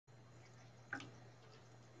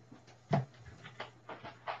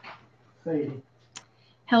Sadie.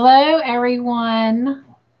 Hello, everyone.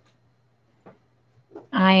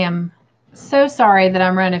 I am so sorry that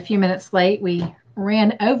I'm running a few minutes late. We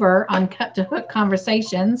ran over on Cut to Hook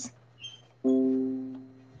Conversations.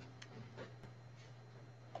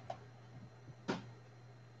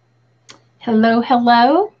 Hello,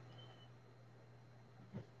 hello.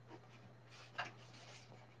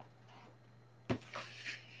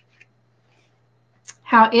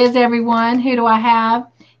 How is everyone? Who do I have?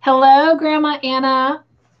 Hello, Grandma Anna.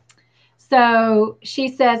 So she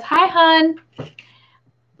says, hi, hun.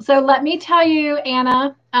 So let me tell you,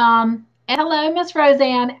 Anna. And hello, Miss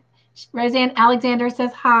Roseanne. Roseanne Alexander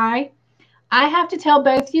says hi. I have to tell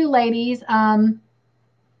both you ladies, I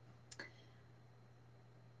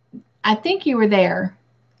think you were there.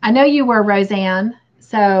 I know you were, Roseanne.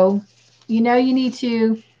 So you know you need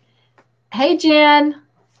to, hey, Jen,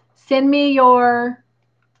 send me your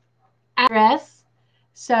address.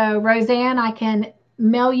 So, Roseanne, I can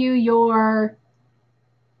mail you your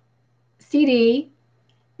CD.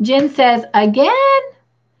 Jen says, again?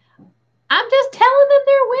 I'm just telling them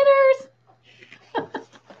they're winners.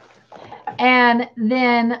 And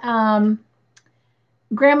then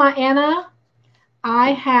Grandma Anna,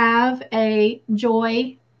 I have a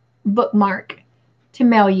Joy bookmark to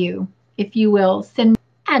mail you, if you will send me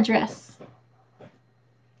your address.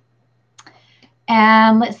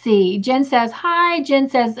 And let's see. Jen says, hi. Jen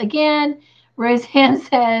says again. Roseanne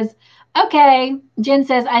says, okay. Jen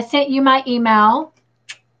says, I sent you my email.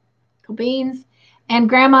 Cool beans. And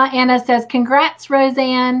Grandma Anna says, congrats,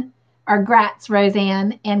 Roseanne. Or grats,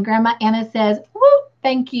 Roseanne. And Grandma Anna says, woo,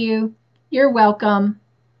 thank you. You're welcome.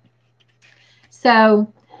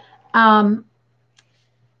 So,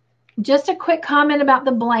 just a quick comment about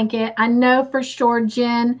the blanket. I know for sure,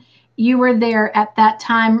 Jen, you were there at that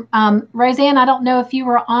time. Roseanne, I don't know if you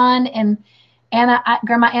were on, and Anna,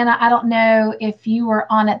 Grandma Anna, I don't know if you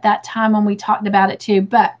were on at that time when we talked about it too.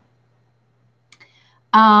 But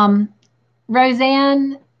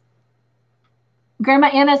Roseanne, Grandma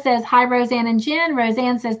Anna says, hi, Roseanne and Jen.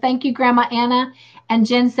 Roseanne says, thank you, Grandma Anna. And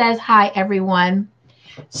Jen says, hi, everyone.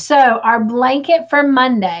 So our blanket for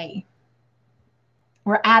Monday,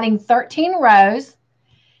 we're adding 13 rows,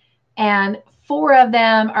 and 4 of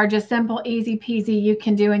them are just simple, easy peasy. You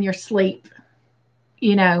can do in your sleep.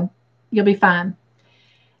 You know, you'll be fine.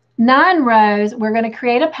 9 rows, we're going to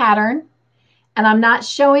create a pattern, and I'm not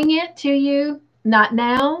showing it to you, not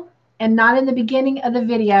now, and not in the beginning of the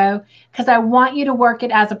video, because I want you to work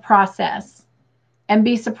it as a process and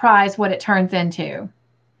be surprised what it turns into.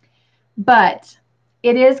 But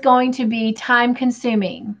it is going to be time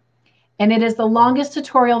consuming, and it is the longest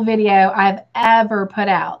tutorial video I've ever put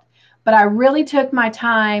out. But I really took my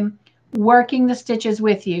time working the stitches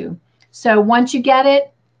with you. So once you get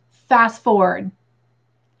it, fast forward.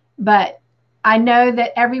 But I know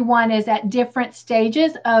that everyone is at different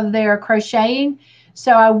stages of their crocheting.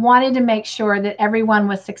 So I wanted to make sure that everyone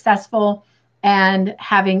was successful and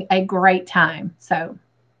having a great time. So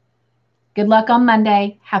good luck on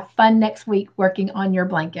Monday. Have fun next week working on your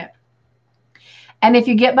blanket. And if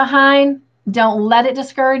you get behind, don't let it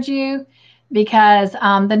discourage you, because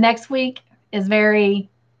the next week is very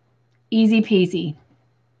easy peasy.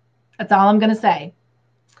 That's all I'm going to say.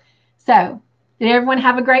 So, did everyone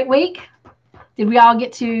have a great week? Did we all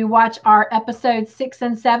get to watch our episodes 6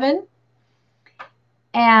 and 7?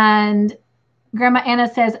 And Grandma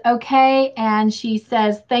Anna says, okay. And she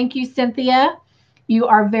says, thank you, Cynthia. You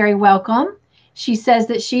are very welcome. She says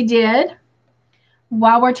that she did.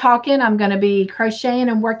 While we're talking, I'm going to be crocheting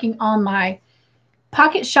and working on my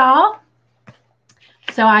pocket shawl.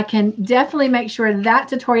 So I can definitely make sure that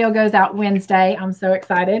tutorial goes out Wednesday. I'm so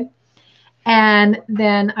excited. And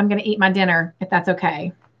then I'm going to eat my dinner, if that's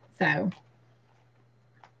okay. So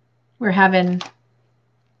we're having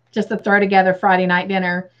just a throw together Friday night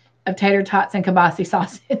dinner of tater tots and kielbasa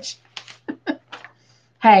sausage.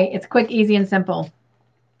 Hey, it's quick, easy, and simple.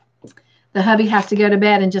 The hubby has to go to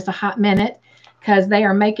bed in just a hot minute because they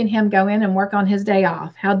are making him go in and work on his day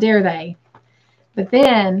off. How dare they? But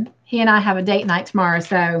then he and I have a date night tomorrow.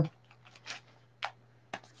 So,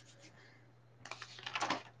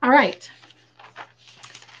 all right.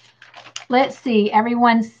 Let's see.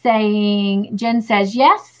 Everyone's saying, Jen says,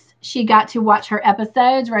 yes, she got to watch her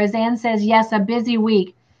episodes. Roseanne says, yes, a busy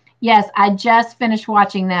week. Yes, I just finished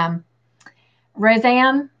watching them.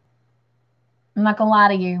 Roseanne, I'm not going to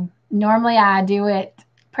lie to you. Normally I do it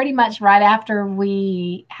pretty much right after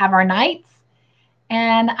we have our nights.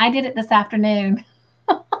 And I did it this afternoon.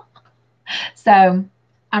 So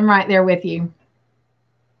I'm right there with you.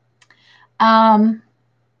 Grandma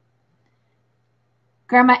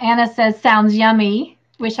Anna says, sounds yummy.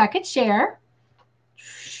 Wish I could share.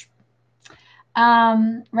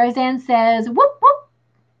 Roseanne says, whoop, whoop.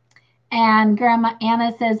 And Grandma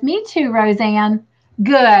Anna says, me too, Roseanne.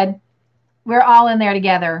 Good. We're all in there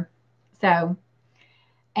together. So,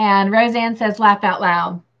 and Roseanne says, laugh out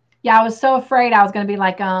loud. Yeah, I was so afraid I was going to be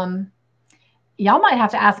like, y'all might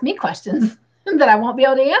have to ask me questions that I won't be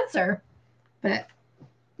able to answer. But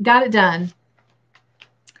got it done.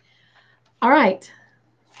 All right.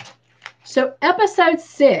 So episode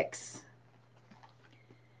 6.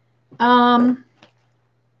 Let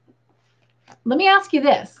me ask you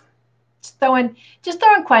this. Just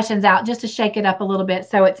throwing questions out just to shake it up a little bit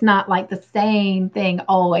so it's not like the same thing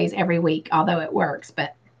always every week, although it works.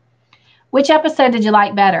 But which episode did you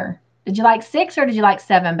like better? Did you like 6 or did you like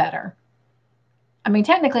 7 better? I mean,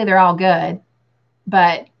 technically they're all good,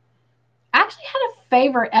 but I actually had a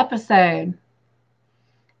favorite episode.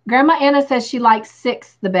 Grandma Anna says she likes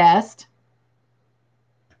 6 the best.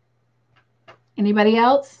 Anybody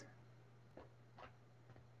else?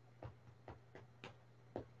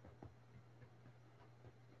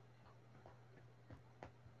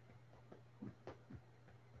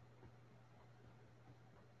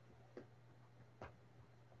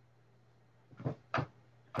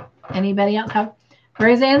 Anybody else have?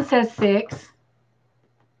 Roseanne says 6.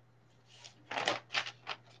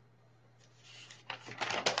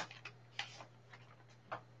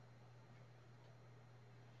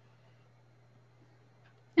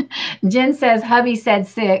 Jen says hubby said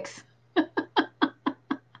 6.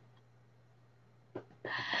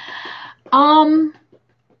 Mine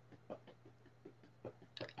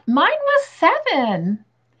was 7.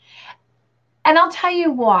 And I'll tell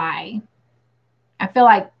you why. I feel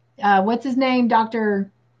like, what's his name?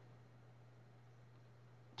 Dr.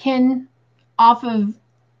 Ken off of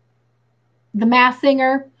The Masked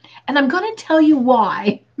Singer. And I'm going to tell you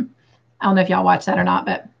why. I don't know if y'all watch that or not,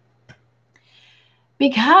 but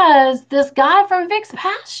because this guy from Vic's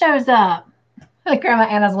Past shows up. Grandma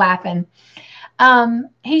Anna's laughing.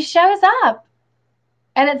 He shows up.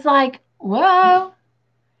 And it's like, whoa.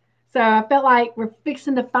 So I felt like we're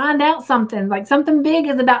fixing to find out something. Like something big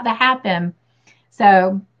is about to happen.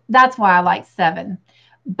 So that's why I like 7.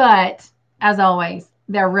 But as always,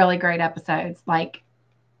 they're really great episodes. Like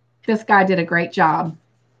this guy did a great job.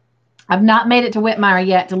 I've not made it to Whitmire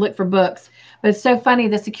yet to look for books, but it's so funny.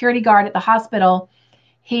 The security guard at the hospital,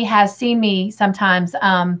 he has seen me sometimes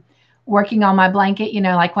working on my blanket, you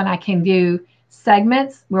know, like when I can do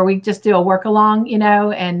segments where we just do a work along, you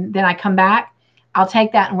know, and then I come back, I'll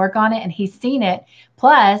take that and work on it. And he's seen it.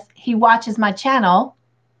 Plus he watches my channel.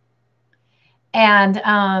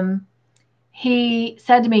 And he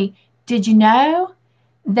said to me, did you know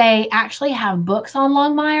they actually have books on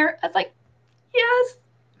Longmire? I was like, yes.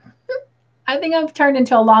 I think I've turned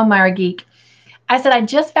into a Longmire geek. I said, I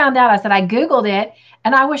just found out. I said, I Googled it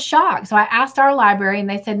and I was shocked. So I asked our library and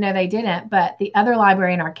they said, no, they didn't. But the other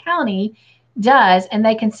library in our county does, and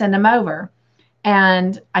they can send them over.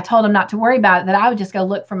 And I told them not to worry about it, that I would just go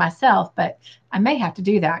look for myself. But I may have to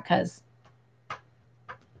do that because it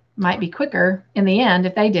might be quicker in the end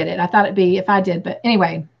if they did it. I thought it'd be if I did. But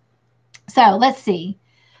anyway, so let's see.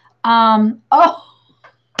 Oh,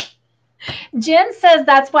 Jen says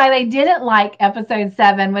that's why they didn't like episode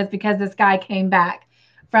 7 was because this guy came back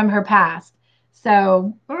from her past.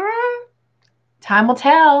 So time will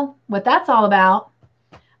tell what that's all about.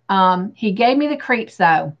 He gave me the creeps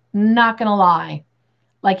though. Not going to lie.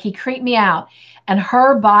 Like he creeped me out. And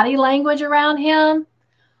her body language around him.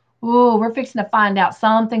 Ooh, we're fixing to find out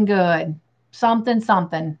something good.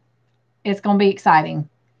 Something. It's going to be exciting.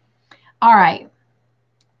 All right.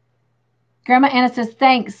 Grandma Anna says,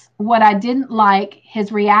 thanks. What I didn't like,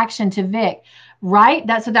 his reaction to Vic. Right?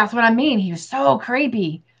 That's what I mean. He was so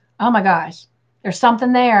creepy. Oh my gosh. There's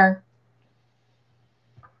something there.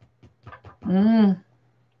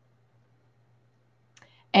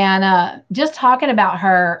 And just talking about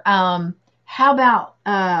her, how about,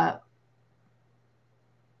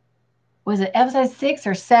 was it episode 6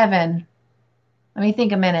 or 7? Let me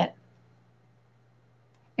think a minute.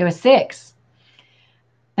 It was 6.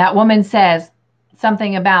 That woman says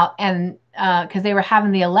something about, and because they were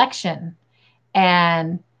having the election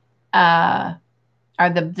and, or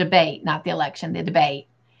the debate, not the election, the debate.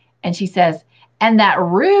 And she says, and that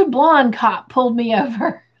rude blonde cop pulled me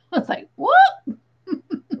over. I was like, what?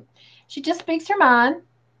 She just speaks her mind.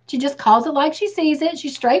 She just calls it like she sees it.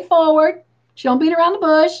 She's straightforward. She don't beat around the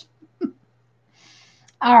bush.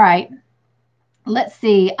 All right. Let's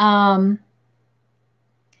see. Grandma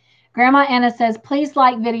Anna says, please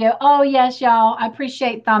like video. Oh, yes, y'all. I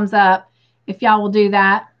appreciate thumbs up if y'all will do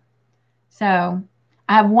that. So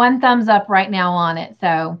I have 1 thumbs up right now on it.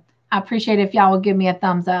 So I appreciate if y'all will give me a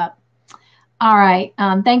thumbs up. All right.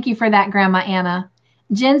 Thank you for that, Grandma Anna.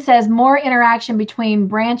 Jen says more interaction between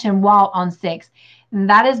Branch and Walt on 6. And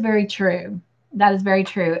that is very true. That is very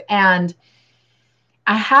true. And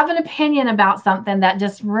I have an opinion about something that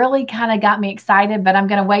just really kind of got me excited, but I'm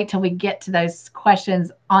going to wait till we get to those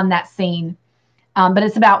questions on that scene. But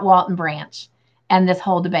it's about Walt and Branch and this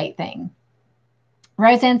whole debate thing.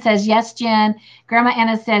 Roseanne says, yes, Jen. Grandma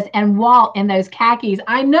Anna says, and Walt in those khakis.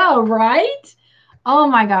 I know, right? Oh,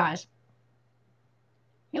 my gosh.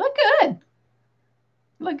 You look good.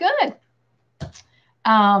 You look good.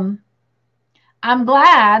 I'm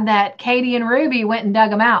glad that Katie and Ruby went and dug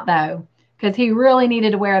them out, though, because he really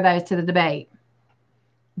needed to wear those to the debate.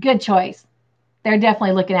 Good choice. They're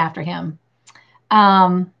definitely looking after him.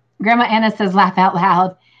 Grandma Anna says, laugh out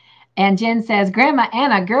loud. And Jen says, Grandma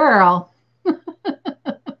Anna, girl.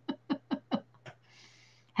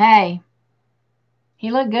 Hey, he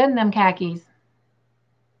looked good in them khakis.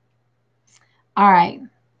 All right.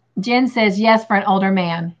 Jen says, yes, for an older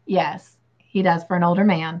man. Yes, he does for an older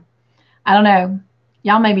man. I don't know.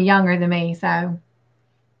 Y'all may be younger than me, so.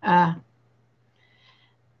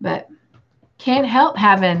 But can't help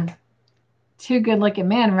having 2 good-looking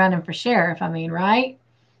men running for sheriff, I mean, right?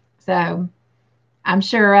 So I'm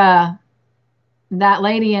sure that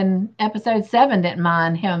lady in episode 7 didn't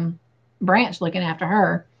mind him, Branch, looking after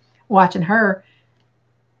her, watching her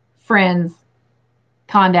friend's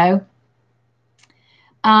condo.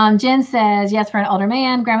 Jen says, yes, for an older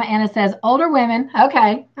man. Grandma Anna says, older women.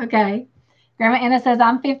 Okay. Grandma Anna says,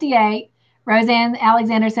 I'm 58. Roseanne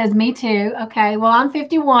Alexander says, me too. Okay, well, I'm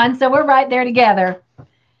 51, so we're right there together.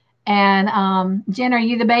 And Jen, are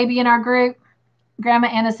you the baby in our group? Grandma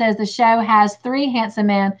Anna says, the show has 3 handsome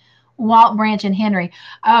men, Walt, Branch, and Henry.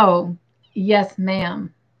 Oh, yes,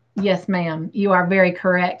 ma'am. Yes, ma'am. You are very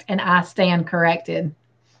correct, and I stand corrected.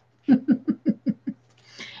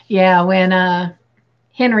 Yeah, when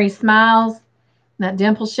Henry smiles, that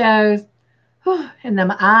dimple shows, and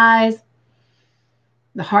them eyes,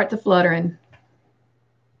 the heart's a-fluttering.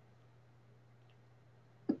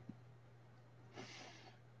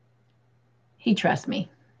 He trusts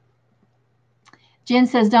me. Jen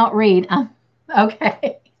says, don't read.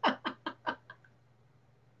 Okay.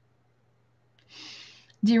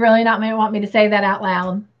 Do you really not want me to say that out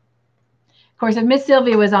loud? Of course, if Miss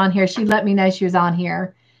Sylvia was on here, she'd let me know she was on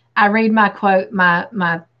here. I read my quote,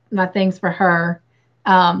 my things for her.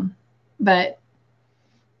 But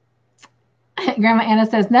Grandma Anna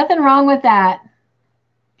says, nothing wrong with that.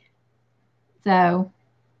 So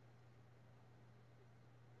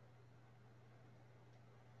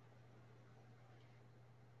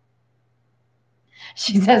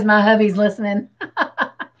she says, my hubby's listening.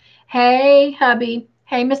 Hey, hubby.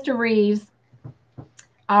 Hey, Mr. Reeves.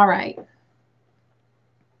 All right.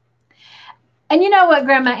 And you know what,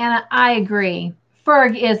 Grandma Anna? I agree.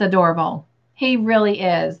 Ferg is adorable. He really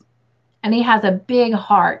is. And he has a big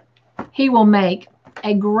heart. He will make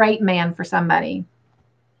a great man for somebody.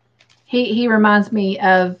 He reminds me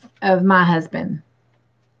of my husband.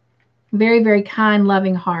 Very, very kind,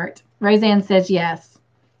 loving heart. Roseanne says yes.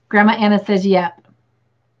 Grandma Anna says yep.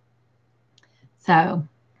 So.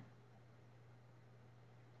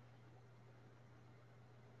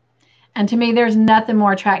 And to me, there's nothing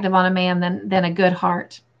more attractive on a man than a good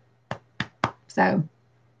heart. So,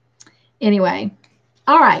 anyway.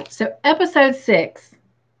 All right. So, episode 6.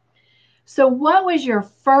 So, what was your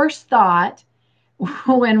first thought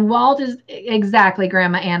when Walt is... Exactly,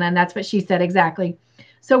 Grandma Anna. And that's what she said, exactly.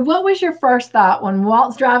 So, what was your first thought when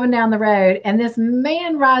Walt's driving down the road and this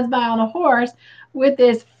man rides by on a horse with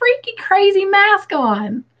this freaky, crazy mask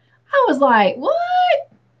on? I was like, what?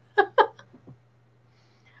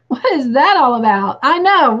 What is that all about? I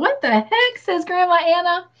know. What the heck, says Grandma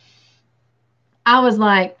Anna? I was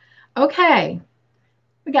like, okay,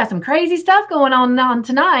 we got some crazy stuff going on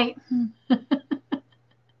tonight.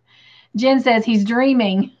 Jen says he's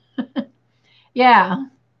dreaming. Yeah.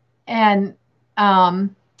 And I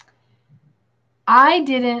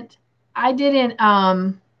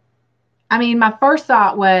mean, my first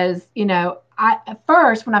thought was, when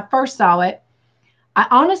I first saw it, I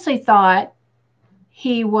honestly thought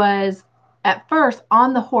he was at first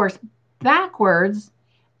on the horse backwards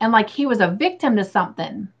and like he was a victim to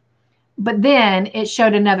something. But then it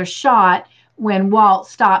showed another shot when Walt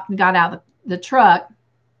stopped and got out of the truck.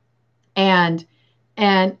 And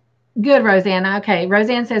good, Roseanne. Okay,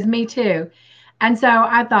 Roseanne says me too. And so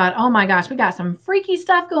I thought, oh my gosh, we got some freaky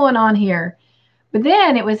stuff going on here. But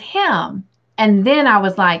then it was him. And then I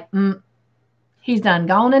was like, he's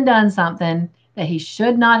gone and done something that he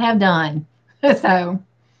should not have done. So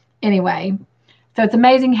anyway, so it's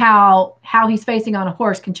amazing how he's facing on a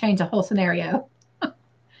horse can change the whole scenario.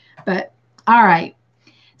 But all right.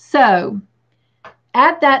 So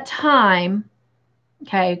at that time,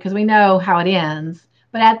 okay, because we know how it ends,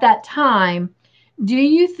 but at that time, do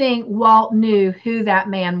you think Walt knew who that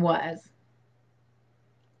man was?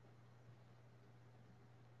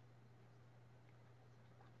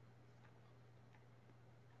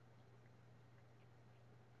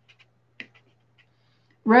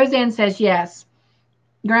 Roseanne says yes.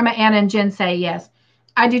 Grandma Anna and Jen say yes.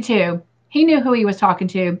 I do too. He knew who he was talking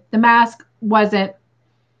to. The mask wasn't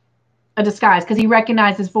a disguise because he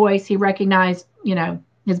recognized his voice. He recognized,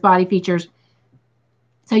 his body features.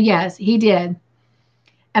 So yes, he did.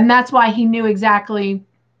 And that's why he knew exactly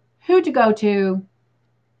who to go to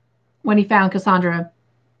when he found Cassandra,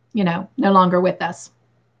 no longer with us.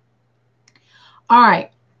 All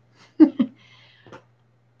right.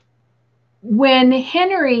 When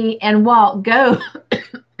Henry and Walt go,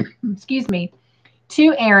 excuse me,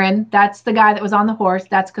 to Aaron, that's the guy that was on the horse.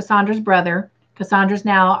 That's Cassandra's brother. Cassandra's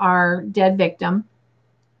now our dead victim.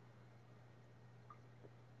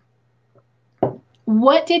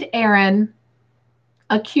 What did Aaron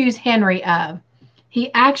accuse Henry of?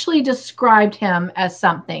 He actually described him as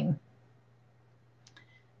something.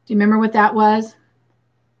 Do you remember what that was?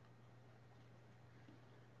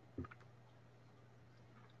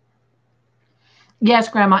 Yes,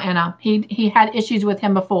 Grandma Anna. He had issues with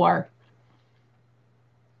him before.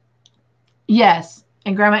 Yes.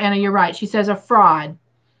 And Grandma Anna, you're right. She says a fraud.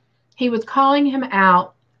 He was calling him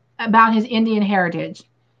out about his Indian heritage.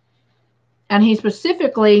 And he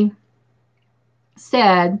specifically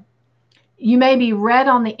said, you may be red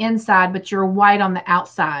on the inside, but you're white on the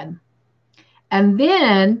outside. And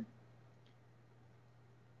then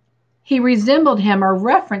he resembled him or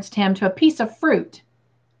referenced him to a piece of fruit.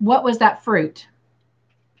 What was that fruit?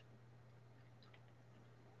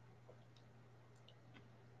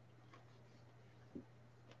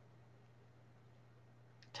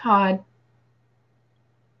 Todd.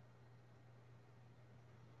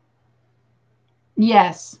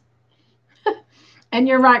 Yes. And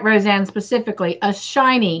you're right, Roseanne, specifically a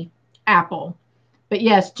shiny apple. But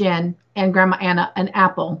yes, Jen and Grandma Anna, an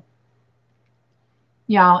apple.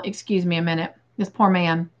 Y'all, excuse me a minute. This poor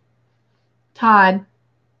man. Todd.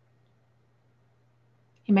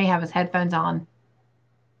 He may have his headphones on.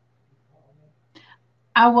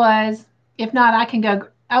 I was. If not, I can go.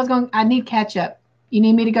 I need ketchup. You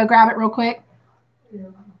need me to go grab it real quick? Yeah.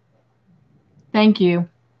 Thank you.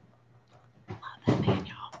 I love that man,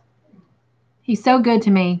 y'all. He's so good to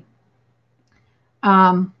me.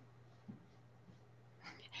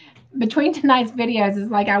 Between tonight's videos, it's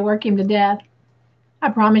like I work him to death. I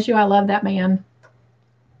promise you I love that man.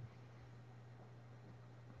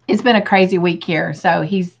 It's been a crazy week here, so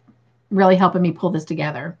he's really helping me pull this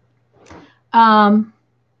together.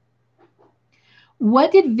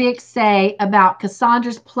 What did Vic say about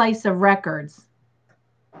Cassandra's place of records?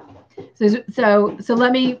 So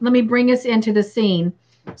let me bring us into the scene.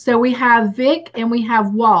 So we have Vic and we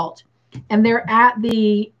have Walt, and they're at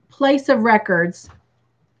the place of records.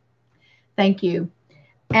 Thank you.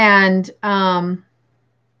 And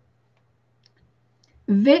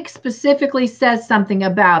Vic specifically says something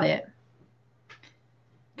about it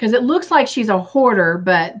because it looks like she's a hoarder,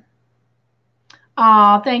 but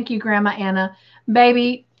thank you, Grandma Anna.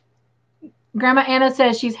 Baby, Grandma Anna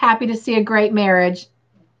says she's happy to see a great marriage.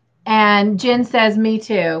 And Jen says, me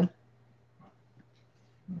too.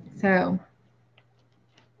 So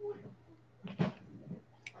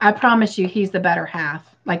I promise you he's the better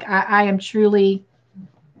half. Like I am truly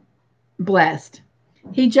blessed.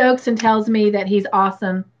 He jokes and tells me that he's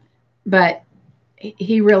awesome, but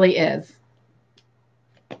he really is.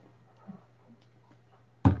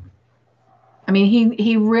 I mean,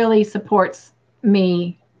 he really supports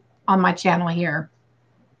me on my channel here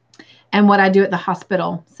and what I do at the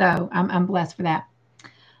hospital. So I'm blessed for that.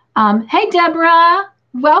 Hey, Deborah,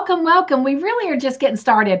 welcome, welcome. We really are just getting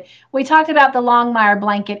started. We talked about the Longmire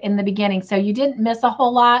blanket in the beginning, so you didn't miss a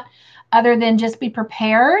whole lot other than just be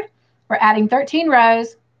prepared. We're adding 13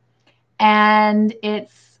 rows, and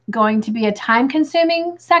it's going to be a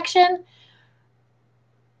time-consuming section.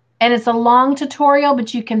 And it's a long tutorial,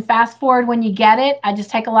 but you can fast forward when you get it. I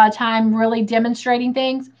just take a lot of time really demonstrating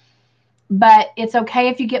things. But it's okay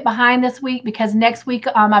if you get behind this week because next week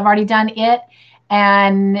I've already done it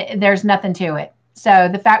and there's nothing to it. So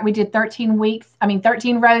the fact we did 13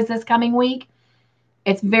 rows this coming week,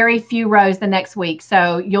 it's very few rows the next week.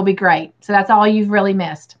 So you'll be great. So that's all you've really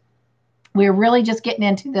missed. We're really just getting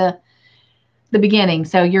into the beginning.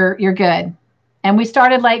 So you're good. And we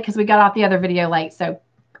started late because we got off the other video late. So,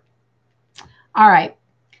 all right.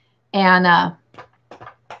 And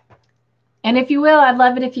if you will, I'd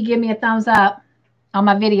love it if you give me a thumbs up on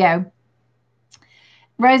my video.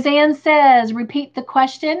 Roseanne says, repeat the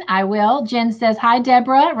question. I will. Jen says, hi,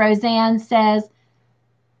 Deborah. Roseanne says,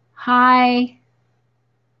 hi.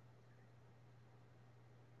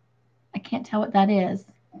 I can't tell what that is.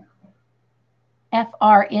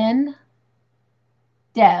 FRN.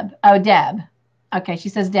 Deb. Oh, Deb. Okay, she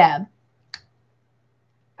says Deb.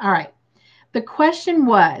 All right. The question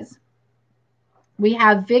was, we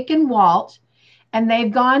have Vic and Walt, and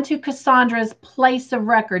they've gone to Cassandra's place of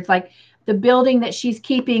records, like the building that she's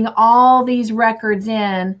keeping all these records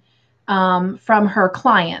in from her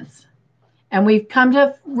clients. And we've come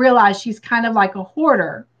to realize she's kind of like a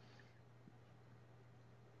hoarder.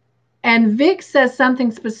 And Vic says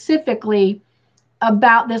something specifically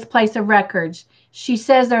about this place of records. She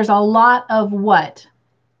says there's a lot of what?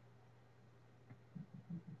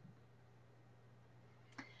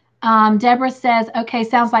 Deborah says, okay,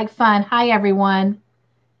 sounds like fun. Hi, everyone.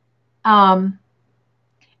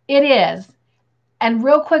 It is. And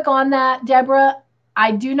real quick on that, Deborah,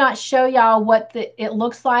 I do not show y'all what it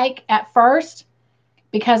looks like at first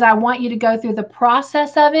because I want you to go through the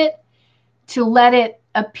process of it to let it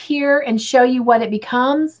appear and show you what it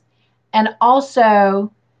becomes. And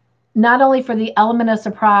also, not only for the element of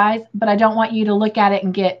surprise, but I don't want you to look at it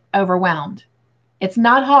and get overwhelmed. It's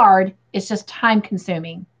not hard. It's just time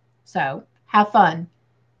consuming. So have fun.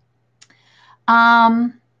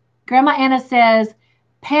 Grandma Anna says,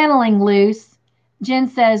 paneling loose. Jen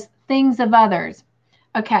says, things of others.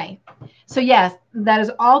 Okay. So yes, that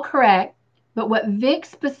is all correct. But what Vic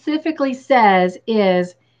specifically says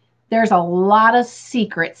is there's a lot of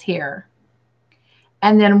secrets here.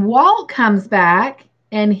 And then Walt comes back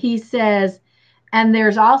and he says, and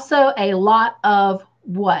there's also a lot of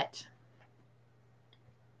what?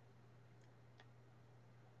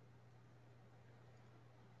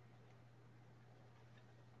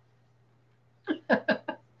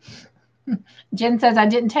 Jen says, I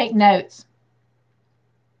didn't take notes.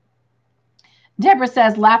 Deborah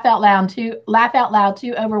says, laugh out loud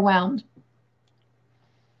too overwhelmed.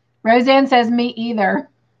 Roseanne says, me either.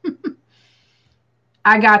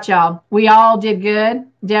 I got y'all. We all did good.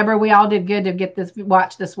 Deborah, we all did good to get this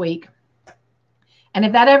watch this week. And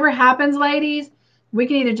if that ever happens, ladies, we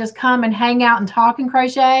can either just come and hang out and talk and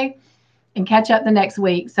crochet and catch up the next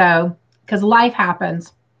week. So, because life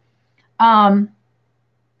happens.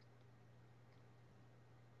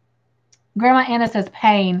 Grandma Anna says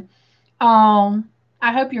pain. I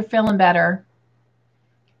hope you're feeling better.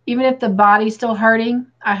 Even if the body's still hurting,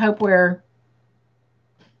 I hope we're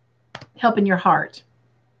helping your heart,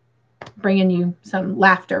 bringing you some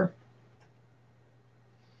laughter.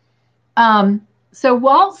 So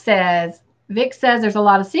Walt says, Vic says there's a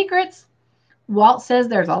lot of secrets. Walt says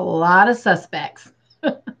there's a lot of suspects.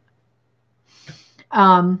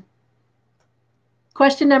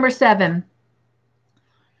 Question number 7.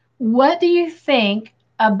 What do you think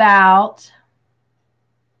about...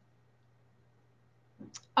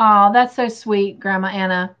 Oh, that's so sweet, Grandma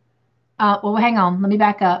Anna. Well, hang on. Let me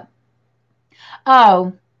back up.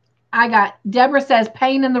 Oh, I got... Deborah says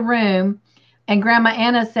pain in the room. And Grandma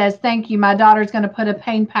Anna says, thank you. My daughter's going to put a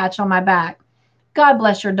pain patch on my back. God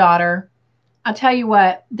bless your daughter. I'll tell you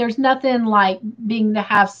what, there's nothing like being to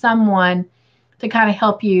have someone to kind of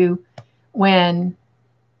help you when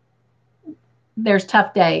there's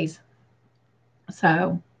tough days.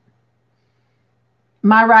 So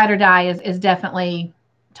my ride or die is definitely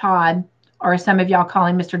Todd, or some of y'all call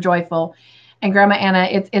him Mr. Joyful. And Grandma Anna,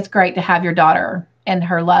 it's great to have your daughter and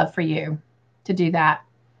her love for you to do that.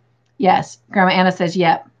 Yes, Grandma Anna says,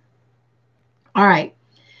 yep. All right.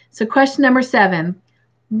 So question number 7.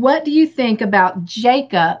 What do you think about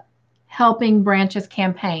Jacob helping Branch's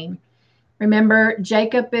campaign? Remember,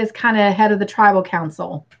 Jacob is kind of head of the tribal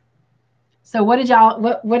council. So what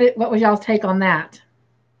was y'all's take on that?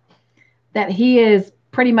 That he is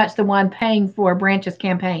pretty much the one paying for Branch's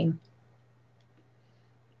campaign.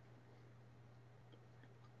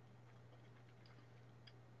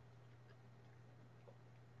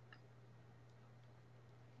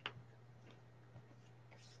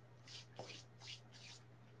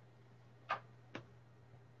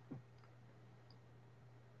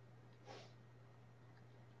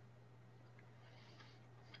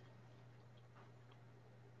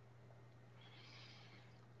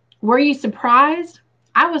 Were you surprised?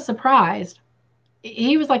 I was surprised.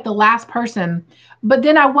 He was like the last person, but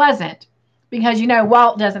then I wasn't, because, you know,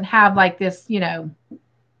 Walt doesn't have like this, you know,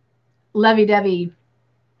 lovey-dovey,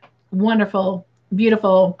 wonderful,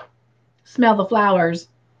 beautiful smell the flowers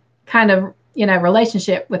kind of, you know,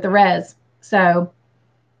 relationship with the res. So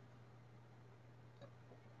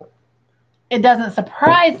it doesn't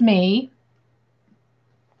surprise me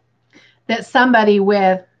that somebody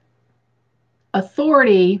with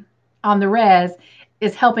authority on the res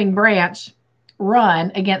is helping Branch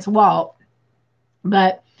run against Walt.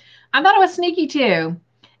 But I thought it was sneaky too.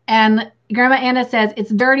 And Grandma Anna says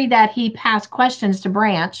it's dirty that he passed questions to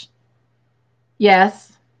Branch.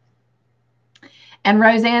 Yes. And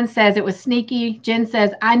Roseanne says it was sneaky. Jen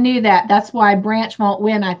says, I knew that. That's why Branch won't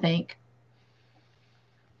win, I think.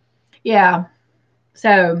 Yeah.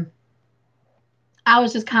 So I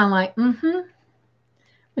was just kind of like, mm-hmm.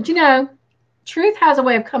 But you know, truth has a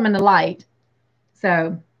way of coming to light.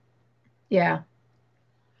 So, yeah.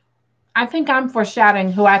 I think I'm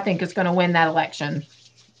foreshadowing who I think is going to win that election.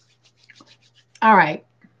 All right.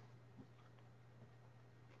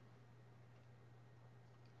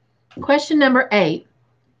 Question number 8.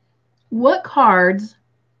 What cards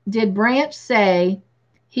did Branch say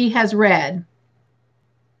he has read?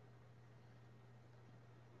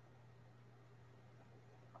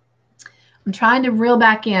 I'm trying to reel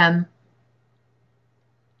back in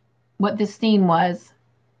what this scene was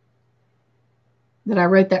that I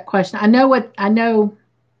wrote that question. I know.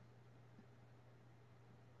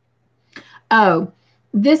 Oh,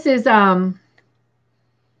 this is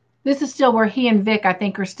still where he and Vic, I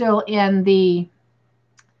think, are still in the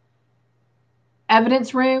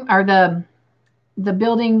evidence room, or the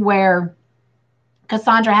building where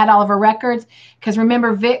Cassandra had all of her records. Because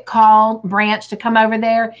remember, Vic called Branch to come over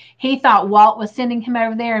there. He thought Walt was sending him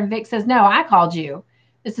over there, and Vic says, no, I called you.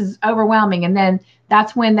 This is overwhelming. And then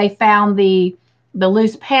that's when they found the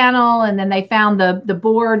loose panel, and then they found the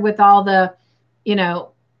board with all the, you know,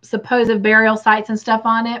 supposed burial sites and stuff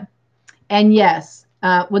on it. And yes,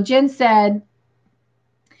 well, Jen said,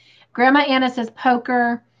 Grandma Anna says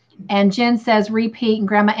poker, and Jen says repeat, and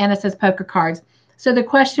Grandma Anna says poker cards. So the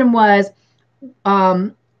question was,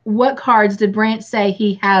 what cards did Branch say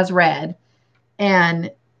he has read?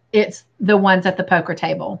 And it's the ones at the poker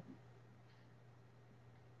table.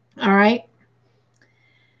 All right.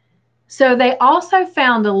 So they also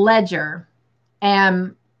found a ledger,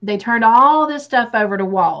 and they turned all this stuff over to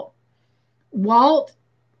Walt. Walt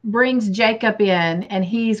brings Jacob in, and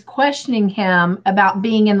he's questioning him about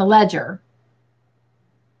being in the ledger.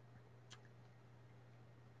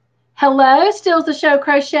 Hello, Stills the Show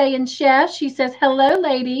Crochet and Chef. She says, hello,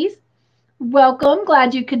 ladies. Welcome.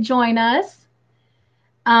 Glad you could join us.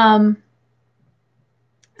 So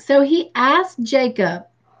he asked Jacob,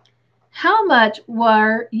 how much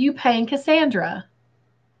were you paying Cassandra?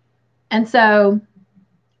 And so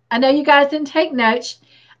I know you guys didn't take notes.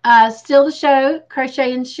 Still the Show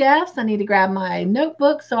Crochet and Chefs. I need to grab my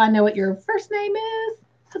notebook so I know what your first name is.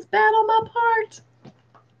 That's bad on my part.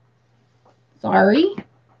 Sorry.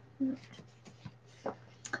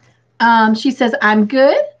 She says, I'm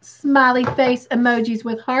good. Smiley face emojis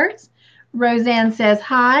with hearts. Roseanne says,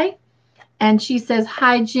 hi. And she says,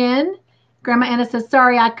 hi, Jen. Grandma Anna says,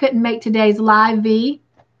 sorry, I couldn't make today's live, V.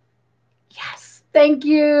 Yes, thank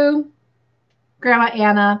you, Grandma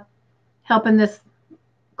Anna, helping this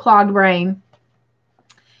clogged brain.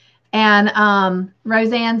 And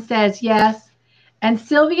Roseanne says, yes. And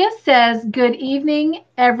Sylvia says, good evening,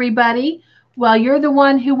 everybody. Well, you're the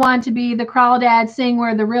one who wanted to be the crawdad sing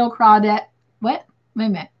where the real crawdad... What? Wait a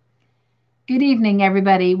minute. Good evening,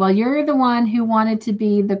 everybody. Well, you're the one who wanted to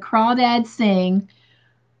be the crawdad sing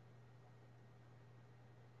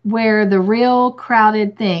where the real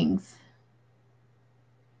crowded things.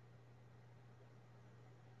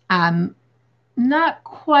 I'm not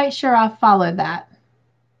quite sure I followed that.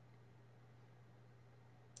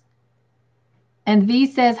 And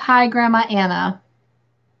V says, hi, Grandma Anna.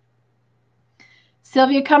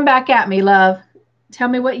 Sylvia, come back at me, love. Tell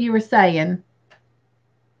me what you were saying.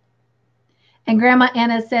 And Grandma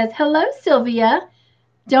Anna says, hello, Sylvia.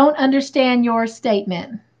 Don't understand your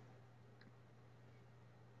statement.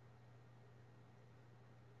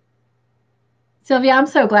 Sylvia, I'm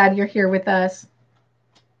so glad you're here with us.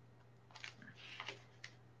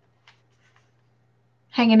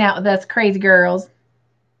 Hanging out with us crazy girls.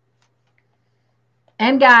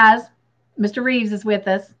 And guys, Mr. Reeves is with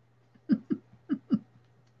us.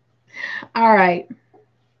 All right.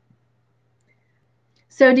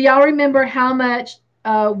 So do y'all remember how much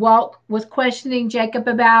Walt was questioning Jacob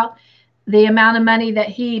about the amount of money that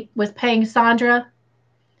he was paying Sandra?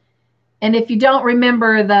 And if you don't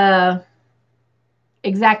remember the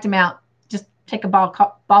exact amount, just take a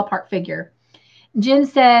ballpark figure. Jen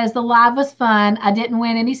says, the live was fun. I didn't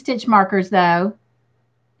win any stitch markers, though.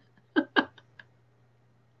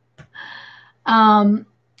 Sylvia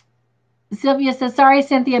says, sorry,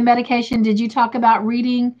 Cynthia, medication. Did you talk about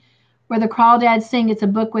reading where the crawdads sing? It's a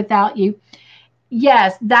book without you.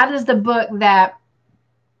 Yes, that is the book that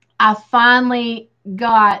I finally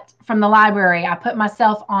got from the library. I put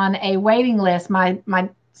myself on a waiting list. My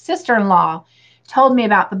sister-in-law told me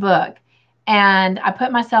about the book, and I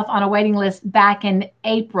put myself on a waiting list back in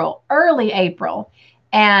April, early April,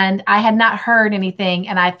 and I had not heard anything,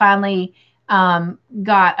 and I finally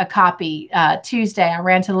got a copy Tuesday. I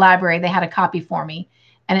ran to the library. They had a copy for me,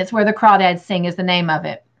 and it's Where the Crawdads Sing is the name of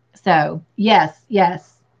it. So yes,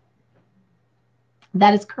 yes,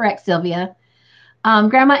 that is correct, Sylvia.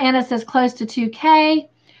 Grandma Anna says close to 2K.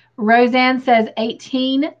 Roseanne says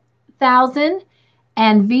 18,000.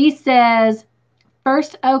 And V says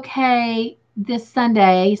first okay this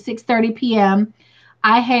Sunday, 6:30 p.m.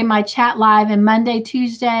 I have my chat live in Monday,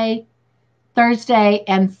 Tuesday, Thursday,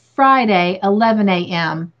 and Friday, 11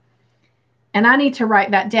 a.m. And I need to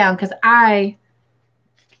write that down because I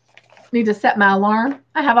need to set my alarm.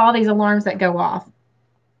 I have all these alarms that go off.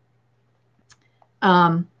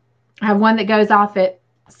 I have one that goes off at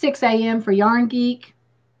 6 a.m. for Yarn Geek.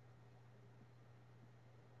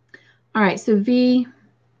 All right, so V,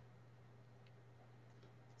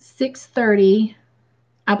 6:30.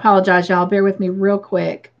 I apologize, y'all. Bear with me real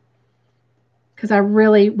quick because I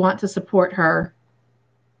really want to support her.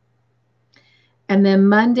 And then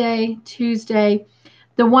Monday, Tuesday,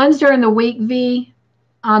 the ones during the week, V,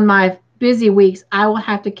 on my busy weeks, I will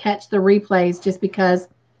have to catch the replays just because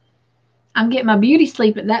I'm getting my beauty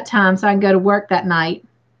sleep at that time so I can go to work that night.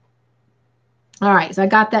 All right, so I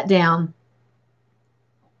got that down.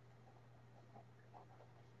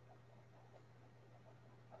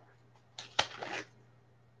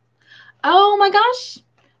 Oh my gosh.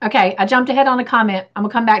 Okay, I jumped ahead on a comment. I'm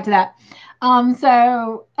gonna come back to that.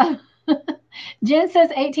 So Jen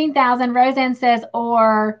says 18,000. Roseanne says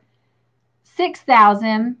or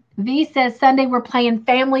 6,000. V says Sunday we're playing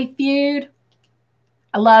Family Feud.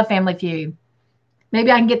 I love Family Feud.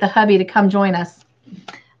 Maybe I can get the hubby to come join us.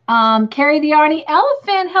 Carrie the Arnie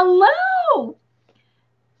Elephant, hello.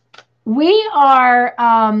 We are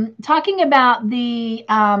talking about the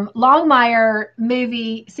Longmire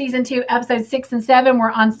movie, season 2, episodes 6 and 7.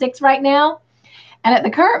 We're on 6 right now. And at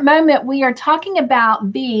the current moment, we are talking about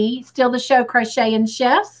V, still the show Crochet and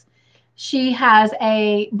Chefs. She has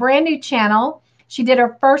a brand new channel. She did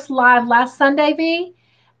her first live last Sunday, V.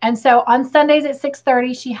 And so on Sundays at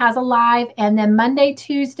 6:30, she has a live. And then Monday,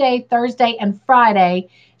 Tuesday, Thursday, and Friday,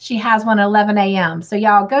 she has one at 11 a.m. So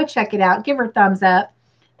y'all go check it out. Give her a thumbs up.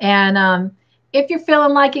 And if you're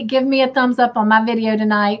feeling like it, give me a thumbs up on my video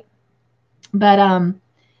tonight. But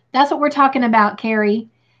that's what we're talking about, Carrie.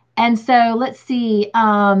 And so let's see.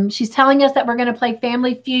 She's telling us that we're going to play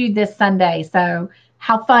Family Feud this Sunday. So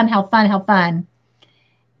how fun, how fun, how fun.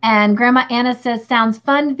 And Grandma Anna says, sounds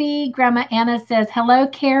fun, V. Grandma Anna says, hello,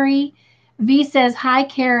 Carrie. V says, hi,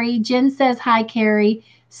 Carrie. Jen says, hi, Carrie.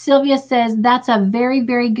 Sylvia says, that's a very,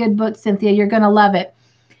 very good book, Cynthia. You're going to love it.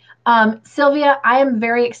 Sylvia, I am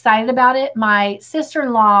very excited about it. My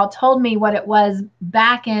sister-in-law told me what it was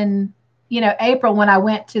back in, April when I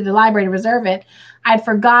went to the library to reserve it. I'd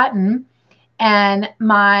forgotten. And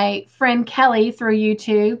my friend Kelly through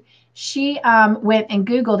YouTube, she went and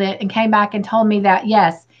Googled it and came back and told me that,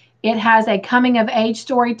 yes, it has a coming of age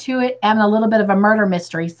story to it and a little bit of a murder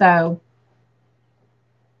mystery. So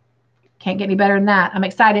can't get any better than that. I'm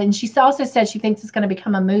excited. And she also said she thinks it's going to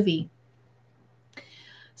become a movie.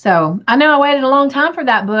 So I know I waited a long time for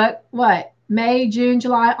that book. What? May, June,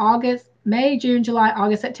 July, August,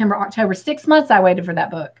 September, October. 6 months I waited for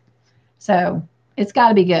that book. So it's got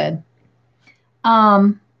to be good.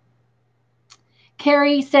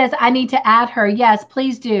 Carrie says I need to add her. Yes,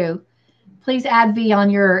 please do. Please add V on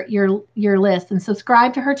your list and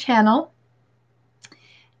subscribe to her channel.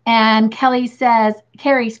 And Carrie says,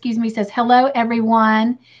 hello,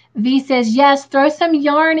 everyone. V says, yes, throw some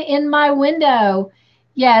yarn in my window.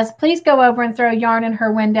 Yes, please go over and throw yarn in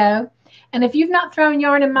her window. And if you've not thrown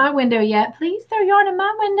yarn in my window yet, please throw yarn in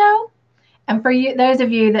my window. And for you, those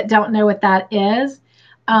of you that don't know what that is,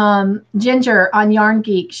 Ginger on Yarn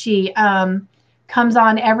Geek, she comes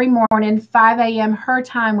on every morning, 5 a.m. her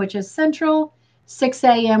time, which is Central, 6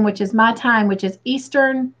 a.m., which is my time, which is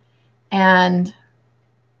Eastern, and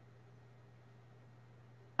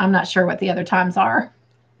I'm not sure what the other times are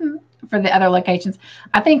for the other locations.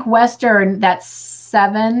 I think Western, that's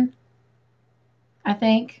 7, I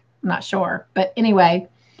think. I'm not sure. But anyway,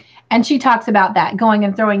 and she talks about that, going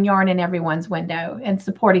and throwing yarn in everyone's window and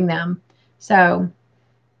supporting them. So,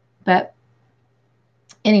 but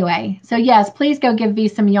anyway, so yes, please go give V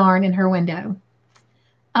some yarn in her window.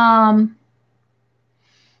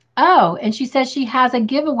 Oh, and she says she has a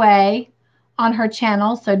giveaway on her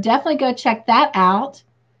channel, so definitely go check that out.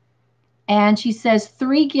 And she says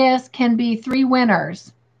 3 gifts can be 3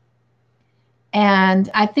 winners.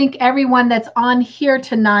 And I think everyone that's on here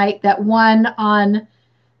tonight that won on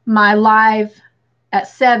my live at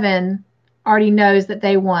 7 already knows that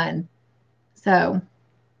they won. So,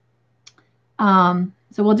 so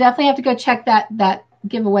we'll definitely have to go check that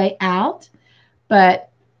giveaway out.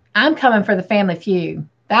 But I'm coming for the Family Feud.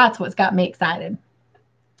 That's what's got me excited.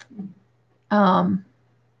 Oh,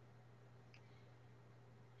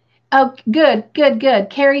 good.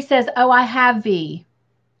 Carrie says, oh, I have V.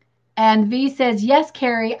 And V says, yes,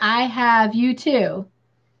 Carrie, I have you too.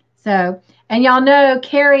 So, and y'all know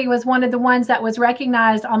Carrie was one of the ones that was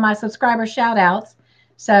recognized on my subscriber shout outs.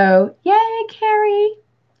 So, yay, Carrie.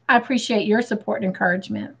 I appreciate your support and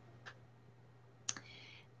encouragement.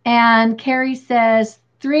 And Carrie says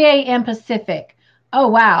 3 a.m. Pacific. Oh,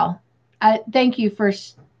 wow. Thank you for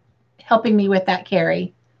helping me with that,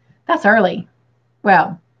 Carrie. That's early.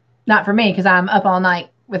 Well, not for me because I'm up all night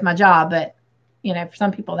with my job, but you know, for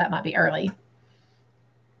some people that might be early.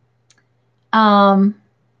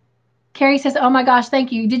 Carrie says, oh my gosh,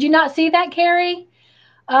 thank you. Did you not see that, Carrie?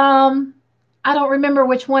 I don't remember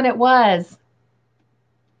which one it was.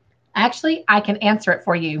 Actually, I can answer it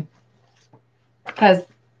for you because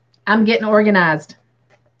I'm getting organized.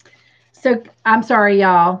 So I'm sorry,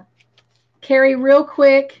 y'all. Carrie, real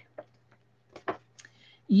quick,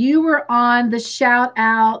 you were on the shout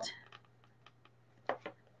out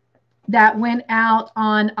that went out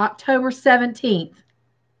on October 17th.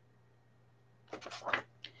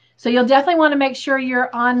 So you'll definitely want to make sure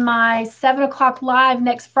you're on my 7 o'clock live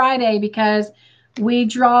next Friday because we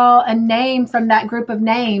draw a name from that group of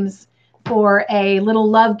names for a little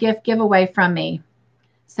love gift giveaway from me.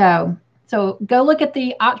 So go look at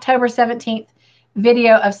the October 17th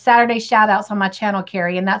video of Saturday shoutouts on my channel,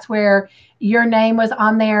 Carrie, and that's where your name was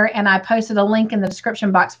on there, and I posted a link in the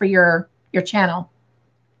description box for your channel.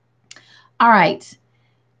 All right.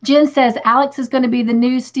 Jen says Alex is going to be the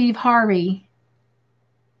new Steve Harvey.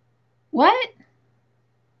 What?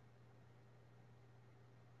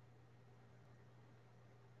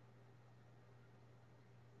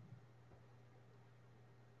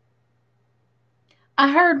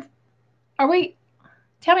 I heard,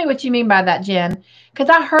 tell me what you mean by that, Jen, because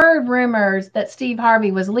I heard rumors that Steve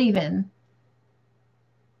Harvey was leaving,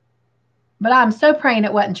 but I'm so praying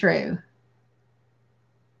it wasn't true.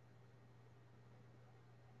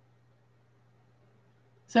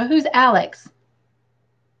 So who's Alex?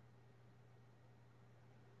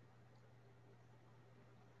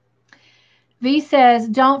 V says,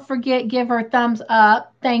 don't forget, give her thumbs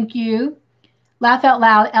up. Thank you. Laugh out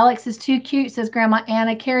loud. Alex is too cute, says Grandma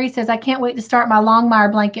Anna. Carrie says, I can't wait to start my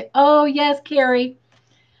Longmire blanket. Oh, yes, Carrie.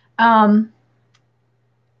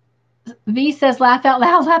 V says, laugh out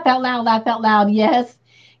loud, laugh out loud, laugh out loud. Yes.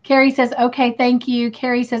 Carrie says, okay, thank you.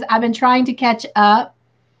 Carrie says, I've been trying to catch up.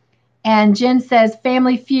 And Jen says,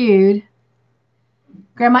 Family Feud.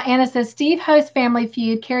 Grandma Anna says, Steve hosts Family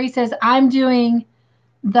Feud. Carrie says, I'm doing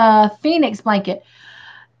the Phoenix blanket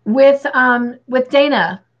with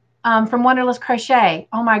Dana from Wonderless Crochet.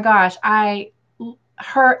 Oh my gosh,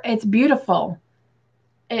 it's beautiful.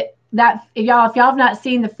 If y'all have not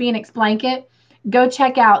seen the Phoenix blanket, go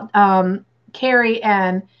check out Carrie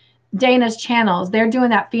and Dana's channels. They're doing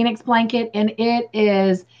that Phoenix blanket, and it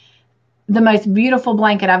is the most beautiful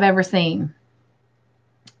blanket I've ever seen.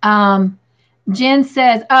 Jen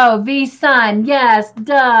says, oh, V's son. Yes,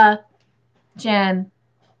 duh, Jen.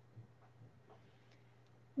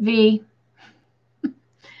 V, I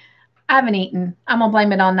haven't eaten. I'm going to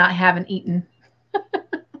blame it on not having eaten.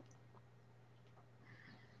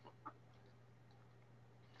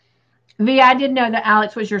 V, I did know that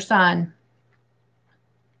Alex was your son.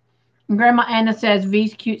 And Grandma Anna says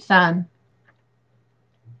V's cute son.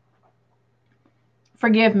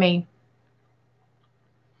 Forgive me.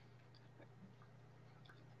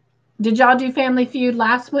 Did y'all do Family Feud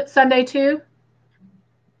last Sunday too?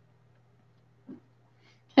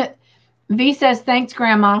 V says, thanks,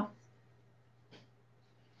 Grandma.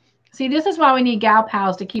 See, this is why we need gal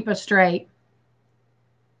pals to keep us straight.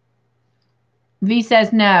 V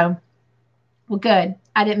says no. Well, good.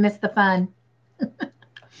 I didn't miss the fun.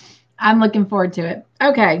 I'm looking forward to it.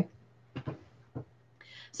 Okay.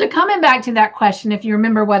 So coming back to that question, if you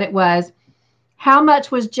remember what it was, how much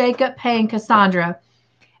was Jacob paying Cassandra?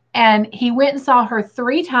 And he went and saw her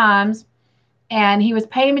 3 times, and he was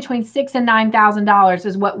paying between $6,000 and $9,000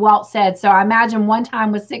 is what Walt said. So I imagine one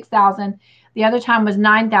time was $6,000, the other time was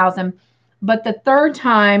 $9,000. But the third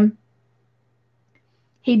time,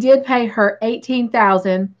 he did pay her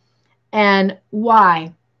 $18,000, And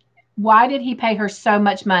why? Why did he pay her so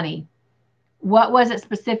much money? What was it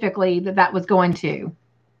specifically that was going to?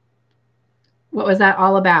 What was that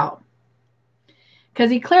all about? Because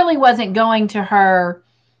he clearly wasn't going to her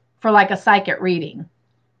for like a psychic reading.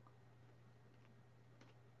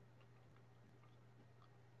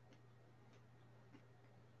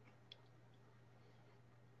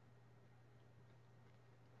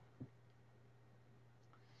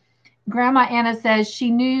 Grandma Anna says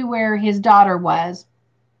she knew where his daughter was.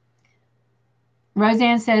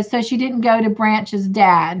 Roseanne says, so she didn't go to Branch's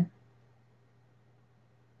dad.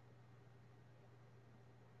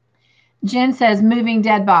 Jen says, moving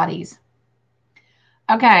dead bodies.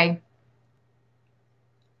 Okay.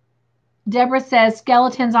 Deborah says,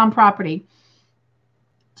 skeletons on property.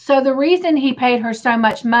 So the reason he paid her so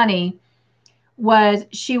much money was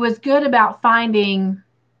she was good about finding,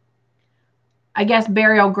 I guess,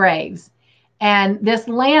 burial graves. And this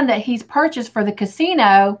land that he's purchased for the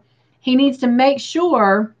casino, he needs to make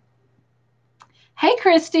sure. Hey,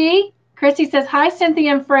 Christy. Christy says, hi,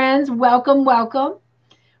 Cynthia and friends. Welcome, welcome.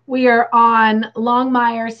 We are on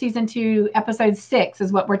Longmire season 2, episode 6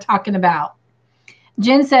 is what we're talking about.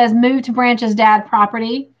 Jen says, move to Branch's dad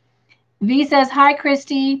property. V says, hi,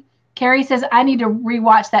 Christy. Carrie says, I need to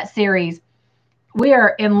rewatch that series. We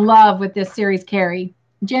are in love with this series, Carrie.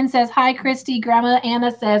 Jen says, hi, Christy. Grandma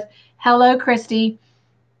Anna says, hello, Christy.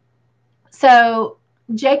 So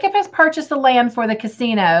Jacob has purchased the land for the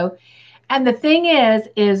casino. And the thing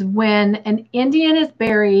is when an Indian is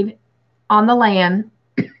buried on the land,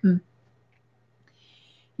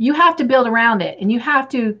 you have to build around it. And you have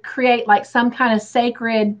to create like some kind of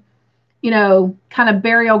sacred, kind of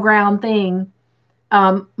burial ground thing,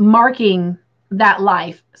 marking that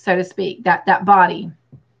life, so to speak, that body.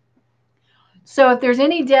 So if there's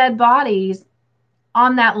any dead bodies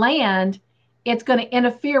on that land, it's going to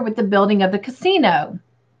interfere with the building of the casino.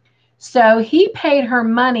 So he paid her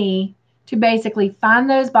money to basically find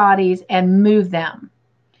those bodies and move them.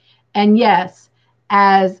 And yes,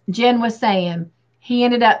 as Jen was saying, she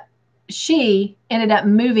ended up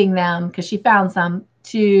moving them because she found some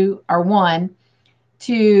to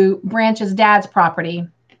Branch's dad's property,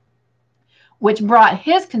 which brought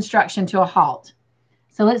his construction to a halt.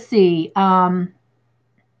 So let's see.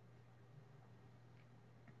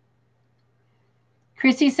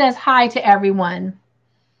 Christy says hi to everyone.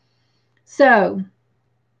 So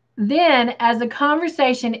then as the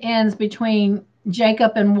conversation ends between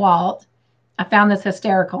Jacob and Walt, I found this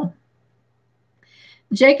hysterical.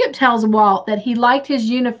 Jacob tells Walt that he liked his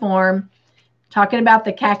uniform, talking about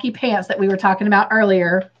the khaki pants that we were talking about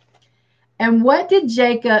earlier. And what did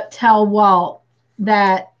Jacob tell Walt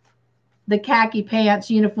that the khaki pants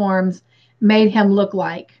uniforms made him look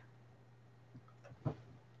like?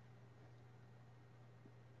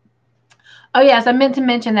 Oh, yes, I meant to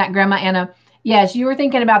mention that, Grandma Anna. Yes, you were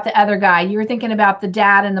thinking about the other guy. You were thinking about the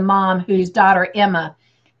dad and the mom whose daughter, Emma,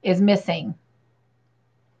 is missing.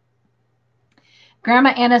 Grandma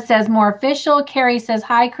Anna says more official. Carrie says,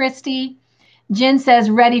 hi, Christy. Jen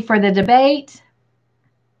says, ready for the debate.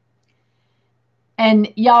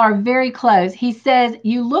 And y'all are very close. He says,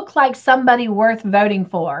 you look like somebody worth voting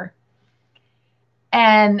for.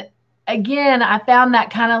 And again, I found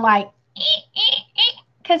that kind of like,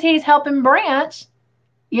 because he's helping Branch,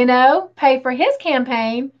 pay for his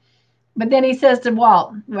campaign. But then he says to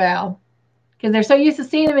Walt, well, because they're so used to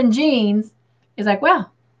seeing him in jeans, he's like,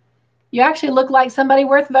 well, you actually look like somebody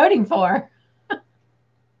worth voting for.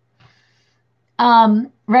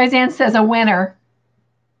 Roseanne says a winner.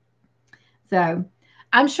 So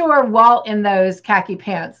I'm sure Walt in those khaki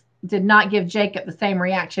pants did not give Jacob the same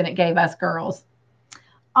reaction it gave us girls.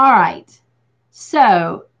 All right.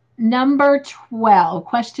 So number 12,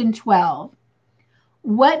 question 12.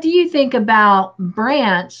 What do you think about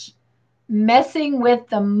Branch messing with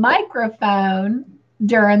the microphone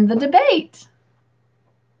during the debate?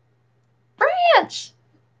 Branch,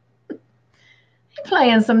 you're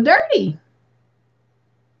playing some dirty.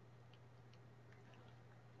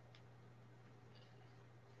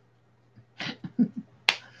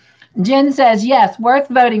 Jen says, yes, worth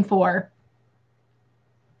voting for.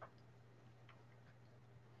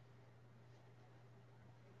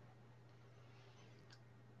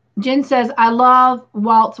 Jen says, I love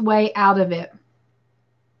Walt's way out of it.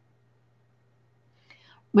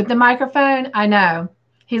 With the microphone, I know.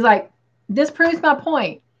 He's like, this proves my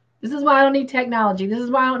point. This is why I don't need technology. This is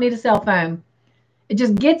why I don't need a cell phone. It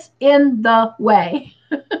just gets in the way.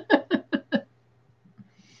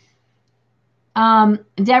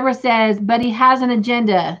 Deborah says, but he has an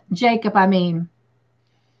agenda. Jacob, I mean.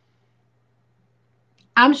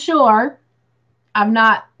 I'm sure. I've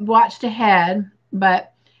not watched ahead,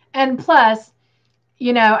 but, and plus,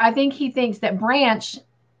 you know, I think he thinks that Branch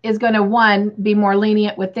is going to, one, be more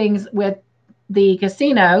lenient with things with the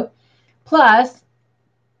casino. Plus,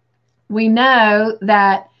 we know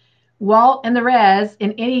that Walt and the Rez,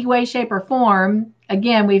 in any way, shape, or form,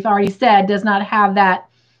 again, we've already said, does not have that,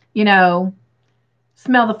 you know,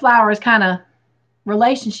 smell the flowers kind of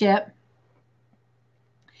relationship.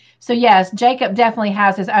 So, yes, Jacob definitely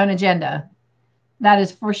has his own agenda. That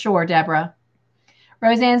is for sure, Deborah.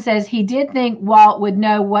 Roseanne says he did think Walt would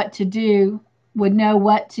know what to do, would know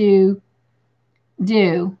what to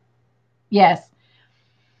do. Yes.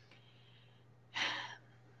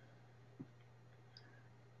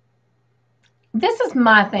 This is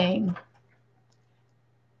my thing.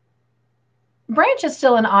 Branch is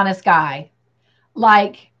still an honest guy.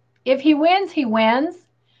 Like, if he wins, he wins.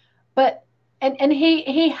 But and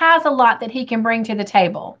he has a lot that he can bring to the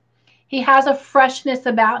table. He has a freshness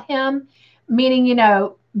about him, meaning, you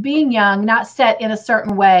know, being young, not set in a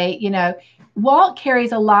certain way. You know, Walt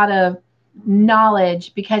carries a lot of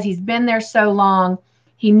knowledge because he's been there so long.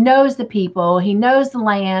 He knows the people, he knows the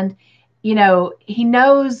land, you know, he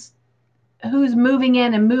knows who's moving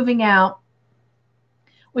in and moving out.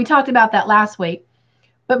 We talked about that last week.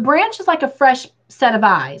 But Branch is like a fresh set of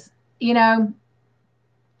eyes, you know,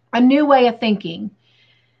 a new way of thinking.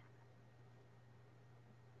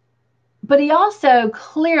 But he also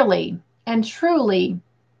clearly and truly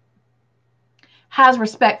has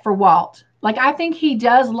respect for Walt. Like, I think he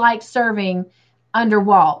does like serving under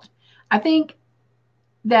Walt. I think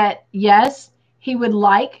that, yes, he would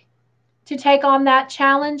like to take on that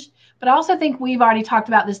challenge, but I also think we've already talked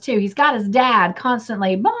about this too. He's got his dad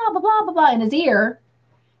constantly blah, blah, blah, blah, blah in his ear,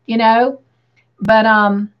 you know, but,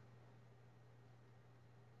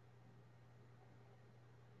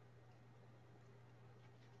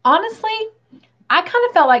 honestly, I kind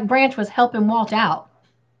of felt like Branch was helping Walt out,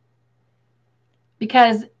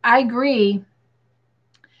 because I agree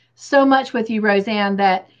so much with you, Roseanne,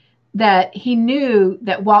 that he knew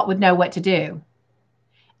that Walt would know what to do.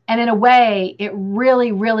 And in a way, it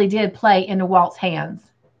really, really did play into Walt's hands.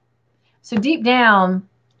 So deep down,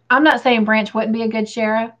 I'm not saying Branch wouldn't be a good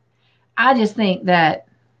sheriff. I just think that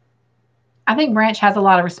I think Branch has a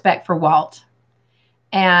lot of respect for Walt.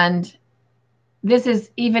 And this is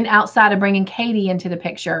even outside of bringing Katie into the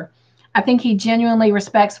picture. I think he genuinely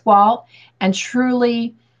respects Walt and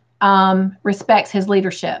truly respects his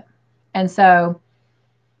leadership. And so,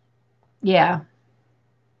 yeah.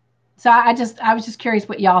 So I was just curious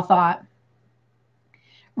what y'all thought.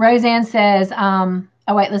 Roseanne says, oh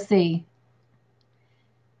wait, let's see.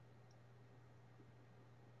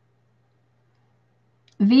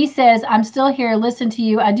 V says, I'm still here. Listen to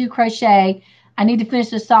you. I do crochet. I need to finish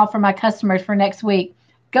this solve for my customers for next week.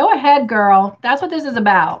 Go ahead, girl. That's what this is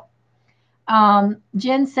about.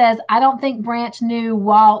 Jen says, I don't think Branch knew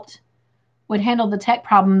Walt would handle the tech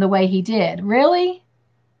problem the way he did. Really?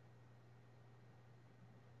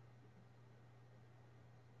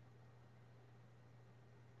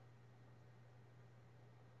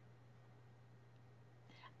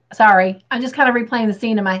 Sorry, I'm just kind of replaying the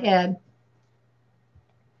scene in my head.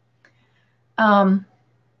 I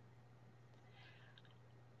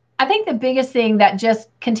think the biggest thing that just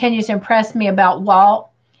continues to impress me about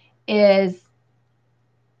Walt is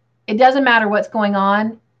it doesn't matter what's going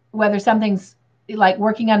on, whether something's like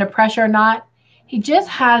working under pressure or not. He just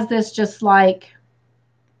has this just like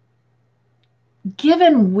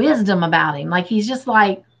given wisdom about him. Like, he's just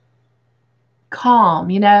like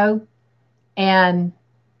calm, you know, and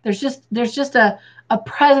there's just a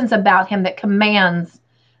presence about him that commands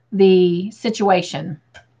the situation.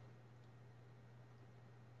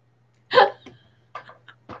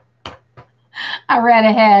 I read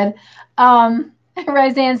ahead.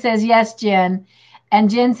 Roseanne says, yes, Jen. And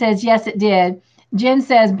Jen says, yes, it did. Jen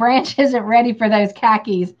says, Branch isn't ready for those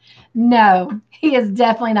khakis. No, he is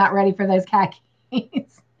definitely not ready for those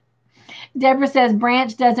khakis. Deborah says,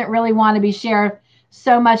 Branch doesn't really want to be sheriff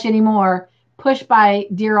so much anymore, pushed by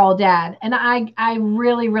dear old dad. And I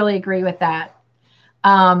really, really agree with that.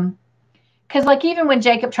 Because like even when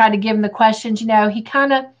Jacob tried to give him the questions, you know, he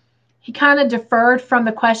kind of deferred from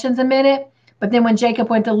the questions a minute. But then when Jacob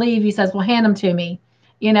went to leave, he says, well, hand them to me.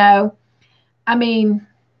 You know, I mean,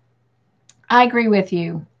 I agree with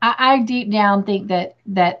you. I deep down think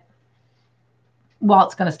that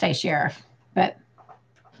Walt's going to stay sheriff, but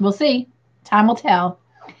we'll see. Time will tell.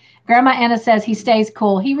 Grandma Anna says he stays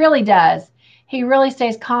cool. He really does. He really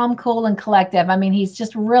stays calm, cool, and collective. I mean, he's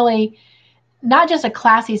just really not just a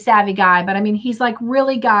classy, savvy guy, but I mean, he's like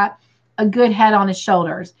really got a good head on his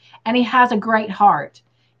shoulders, and he has a great heart.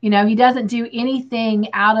 You know, he doesn't do anything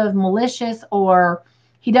out of malicious, or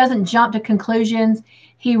he doesn't jump to conclusions.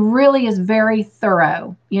 He really is very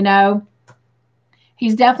thorough, you know.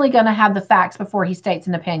 He's definitely going to have the facts before he states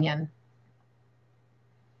an opinion.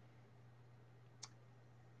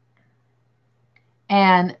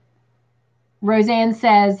 And Roseanne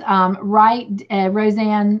says, right.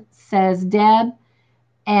 Roseanne says, Deb.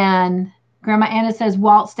 And Grandma Anna says,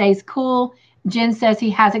 Walt stays cool. Jen says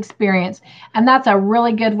he has experience. And that's a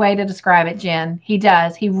really good way to describe it, Jen. He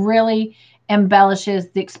does. He really embellishes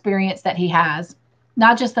the experience that he has.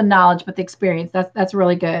 Not just the knowledge, but the experience. That's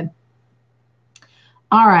really good.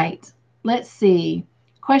 All right. Let's see.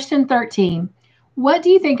 Question 13. What do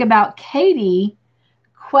you think about Katie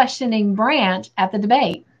questioning Branch at the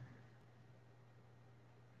debate?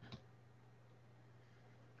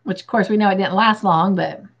 Which, of course, we know it didn't last long,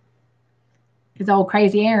 but his old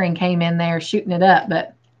crazy Aaron came in there shooting it up.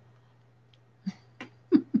 But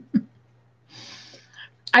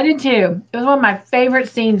I did too. It was one of my favorite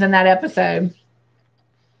scenes in that episode.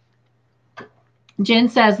 Jen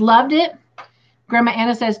says, loved it. Grandma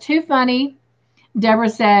Anna says, too funny. Deborah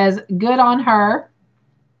says, good on her.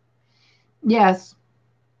 Yes.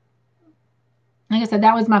 Like I said,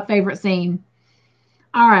 that was my favorite scene.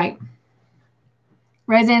 All right.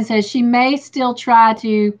 Roseanne says she may still try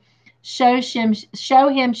to show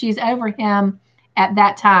him she's over him at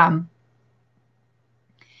that time.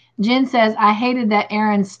 Jen says, I hated that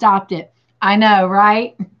Aaron stopped it. I know,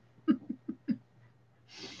 right?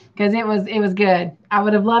 Because it was good. I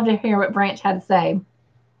would have loved to hear what Branch had to say.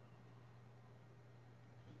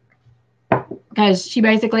 Because she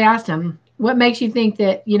basically asked him, what makes you think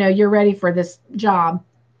that, you know, you're ready for this job?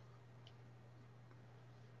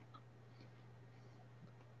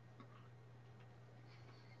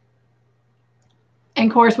 And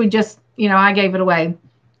of course, we just, you know, I gave it away.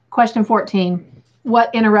 Question 14.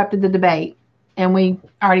 What interrupted the debate? And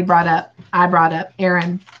I brought up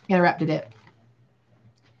Aaron interrupted it.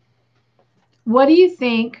 What do you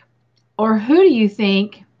think, or who do you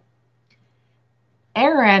think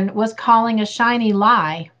Aaron was calling a shiny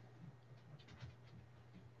lie?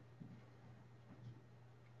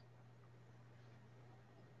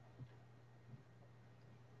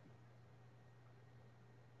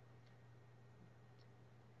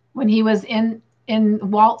 When he was in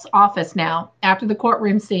Walt's office now, after the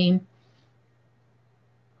courtroom scene,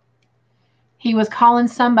 he was calling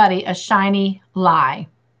somebody a shiny lie.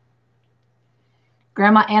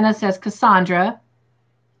 Grandma Anna says Cassandra.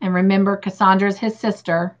 And remember, Cassandra's his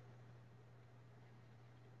sister.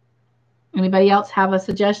 Anybody else have a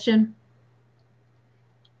suggestion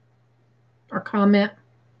or comment?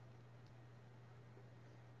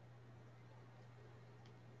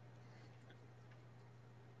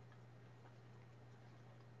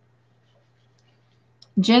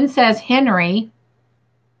 Jen says Henry.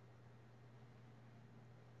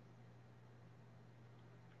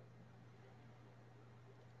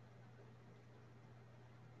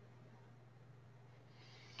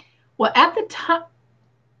 Well, at the time,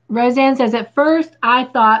 Roseanne says, at first I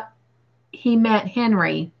thought he meant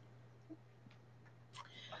Henry.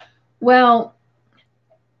 Well,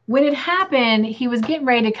 when it happened, he was getting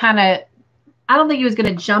ready to kind of, I don't think he was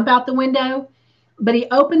going to jump out the window, but he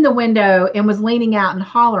opened the window and was leaning out and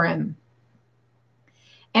hollering.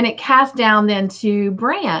 And it cast down then to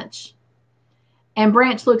Branch. And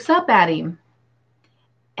Branch looks up at him.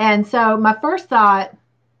 And so my first thought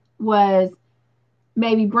was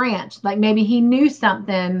maybe Branch, like maybe he knew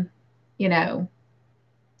something, you know,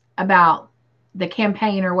 about the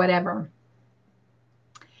campaign or whatever.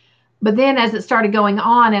 But then as it started going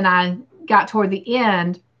on and I got toward the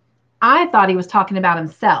end, I thought he was talking about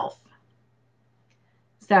himself.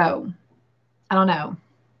 So, I don't know.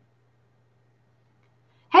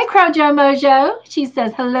 Hey, Crojo Mojo. She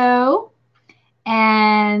says hello.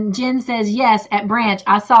 And Jen says, yes, at Branch.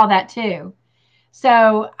 I saw that too.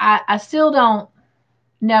 So, I still don't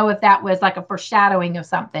know if that was like a foreshadowing of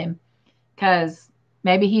something. Because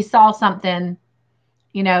maybe he saw something,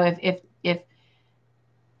 you know, if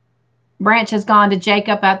Branch has gone to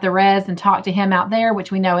Jacob at the res and talked to him out there,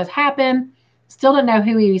 which we know has happened. Still don't know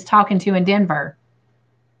who he was talking to in Denver.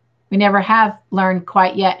 We never have learned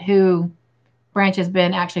quite yet who Branch has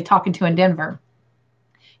been actually talking to in Denver.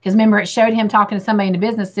 Because remember, it showed him talking to somebody in a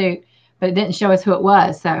business suit, but it didn't show us who it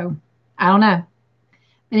was. So I don't know.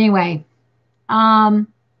 But anyway,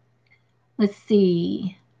 let's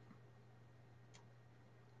see.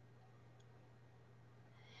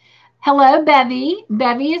 Hello, Bevy.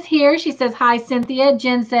 Bevy is here. She says, hi, Cynthia.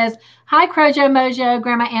 Jen says, hi, Crojo Mojo.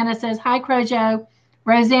 Grandma Anna says, hi, Crojo.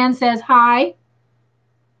 Roseanne says, hi.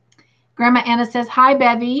 Grandma Anna says, hi,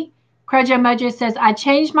 Bevy. Crojo Mojo says, I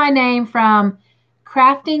changed my name from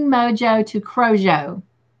Crafting Mojo to Crojo.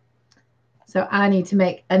 So I need to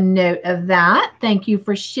make a note of that. Thank you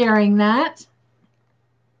for sharing that.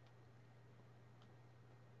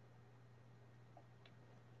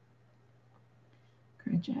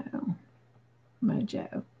 Crojo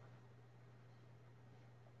Mojo.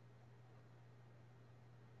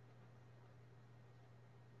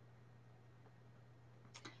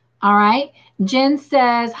 All right. Jen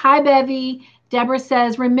says, hi, Bevy. Deborah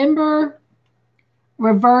says, remember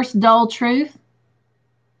reverse dull truth?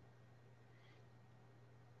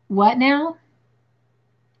 What now?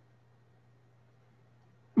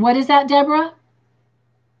 What is that, Deborah?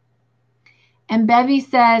 And Bevy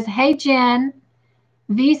says, hey, Jen.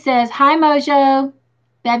 V says, hi, Mojo.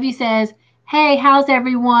 Bevy says, hey, how's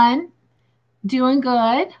everyone? Doing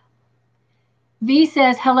good. V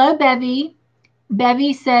says, hello, Bevy.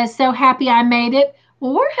 Bevy says, so happy I made it.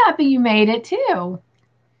 Well, we're happy you made it too.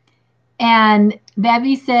 And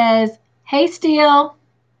Bevy says, hey, Steele.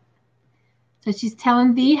 So she's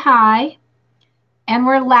telling V hi. And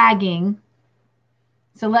we're lagging.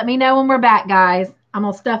 So let me know when we're back, guys. I'm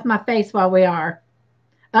going to stuff my face while we are.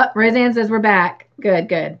 Oh, Roseanne says we're back. Good,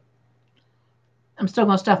 good. I'm still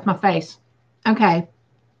going to stuff my face. Okay.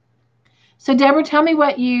 So, Deborah, tell me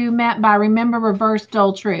what you meant by remember reverse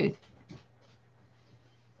dull truth.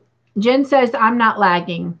 Jen says I'm not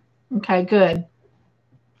lagging. Okay, good.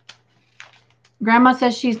 Grandma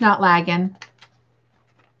says she's not lagging.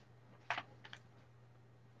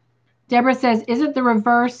 Deborah says, isn't the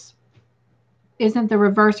reverse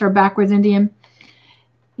or backwards Indian?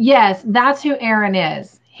 Yes, that's who Aaron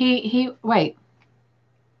is. Wait.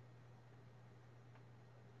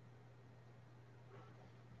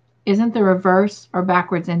 Isn't the reverse or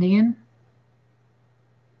backwards Indian?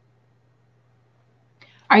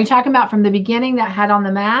 Are you talking about from the beginning that had on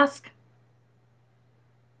the mask?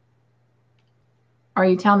 Or are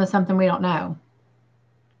you telling us something we don't know?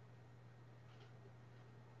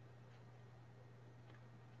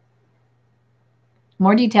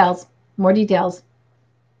 More details. More details.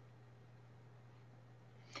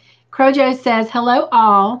 Crojo says, hello,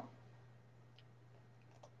 all.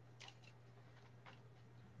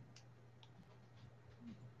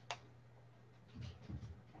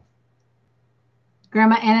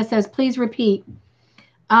 Grandma Anna says, please repeat.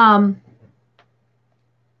 Well,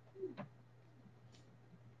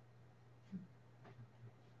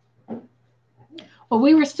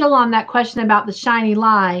 we were still on that question about the shiny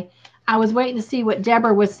lie. I was waiting to see what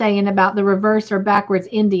Deborah was saying about the reverse or backwards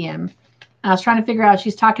Indian. I was trying to figure out if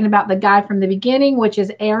she's talking about the guy from the beginning, which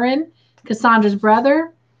is Aaron, Cassandra's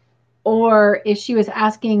brother, or if she was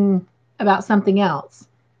asking about something else.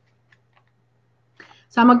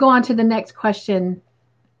 So I'm going to go on to the next question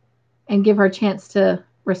and give her a chance to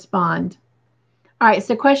respond. All right,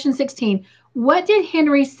 so question 16. What did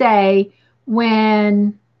Henry say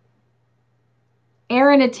when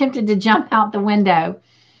Aaron attempted to jump out the window?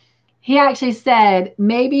 He actually said,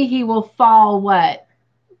 maybe he will fall what?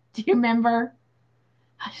 Do you remember?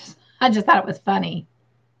 I just thought it was funny.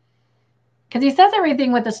 Because he says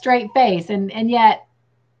everything with a straight face, and yet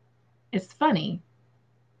it's funny.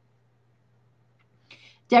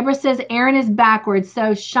 Deborah says Aaron is backwards,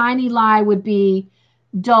 so shiny lie would be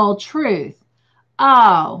dull truth.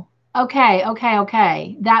 Oh,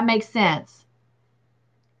 okay. That makes sense.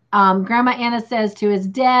 Grandma Anna says to his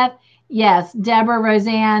death. Yes, Deborah,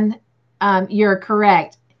 Roseanne, you're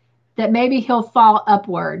correct. That maybe he'll fall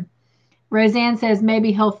upward. Roseanne says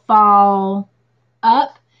maybe he'll fall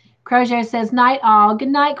up. Crojo says night all. Good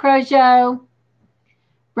night, Crojo.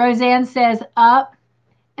 Roseanne says up.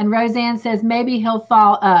 And Roseanne says maybe he'll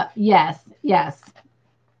fall up. Yes.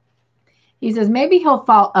 He says maybe he'll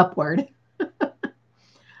fall upward.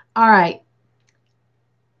 All right.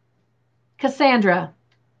 Cassandra.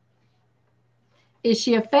 Is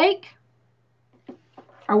she a fake?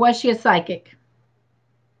 Or was she a psychic?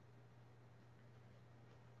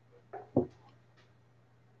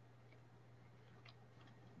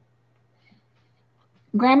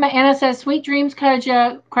 Grandma Anna says, sweet dreams,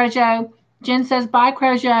 Crojo. Jen says, bye,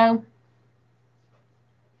 Crojo.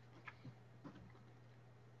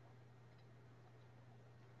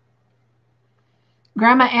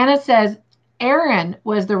 Grandma Anna says, Aaron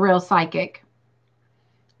was the real psychic.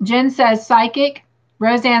 Jen says, psychic.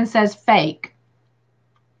 Roseanne says, fake.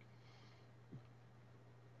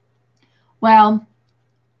 Well,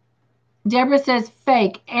 Deborah says,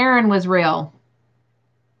 fake. Aaron was real.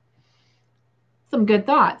 Some good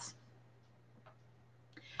thoughts.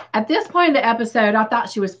 At this point in the episode, I thought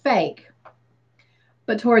she was fake.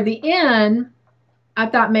 But toward the end, I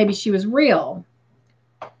thought maybe she was real.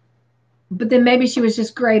 But then maybe she was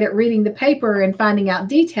just great at reading the paper and finding out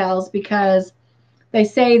details, because they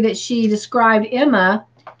say that she described Emma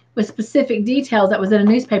with specific details that was in a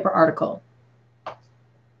newspaper article.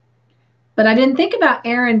 But I didn't think about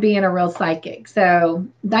Erin being a real psychic. So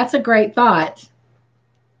that's a great thought.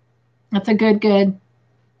 That's a good.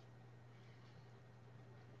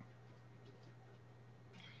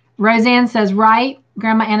 Roseanne says, right.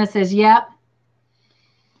 Grandma Anna says, yep.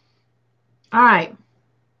 All right.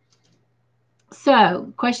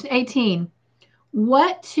 So, question 18.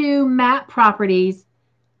 What two map properties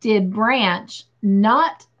did Branch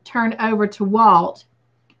not turn over to Walt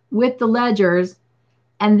with the ledgers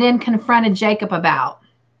and then confronted Jacob about?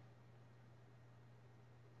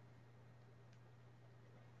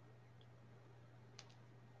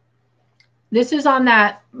 This is on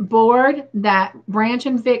that board that Branch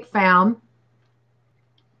and Vic found.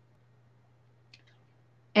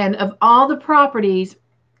 And of all the properties,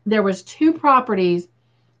 there was two properties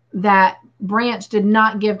that Branch did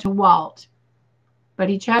not give to Walt. But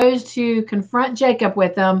he chose to confront Jacob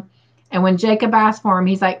with them. And when Jacob asked for him,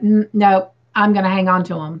 he's like, nope, I'm going to hang on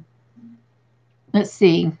to him. Let's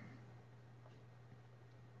see.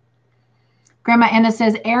 Grandma Anna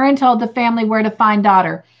says, Aaron told the family where to find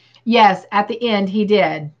daughter. Yes, at the end he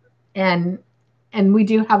did. And we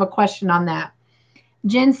do have a question on that.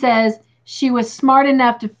 Jen says, she was smart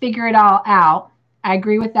enough to figure it all out. I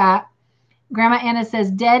agree with that. Grandma Anna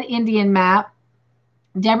says, dead Indian map.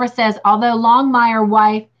 Deborah says, although Longmire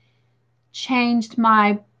wife changed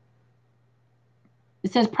my,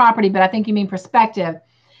 it says property, but I think you mean perspective.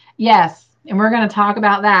 Yes, and we're going to talk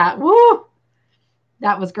about that. Woo!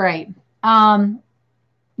 That was great.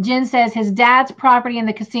 Jen says his dad's property and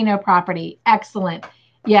the casino property. Excellent.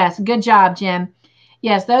 Yes, good job, Jen.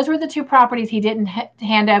 Yes, those were the two properties he didn't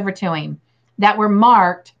hand over to him that were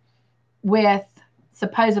marked with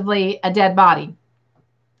supposedly a dead body.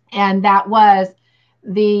 And that was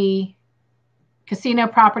the casino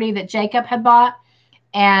property that Jacob had bought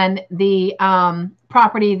and the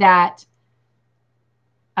property that,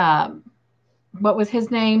 what was his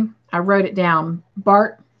name? I wrote it down.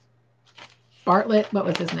 Bartlett, what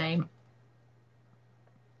was his name?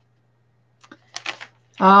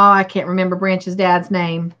 Oh, I can't remember Branch's dad's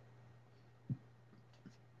name.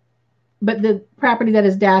 But the property that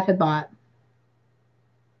his dad had bought.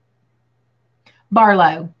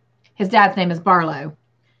 Barlow. His dad's name is Barlow.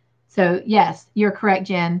 So, yes, you're correct,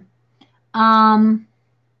 Jen.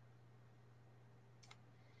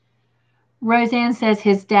 Roseanne says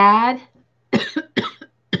his dad.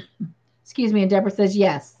 Excuse me, and Deborah says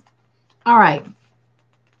yes. All right.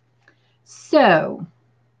 So,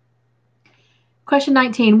 question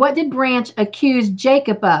 19. What did Branch accuse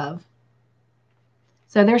Jacob of?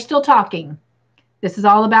 So they're still talking. This is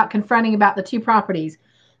all about confronting about the two properties.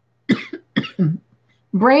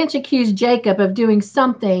 Branch accused Jacob of doing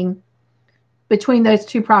something between those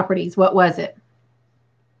two properties. What was it?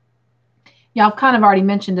 Y'all have kind of already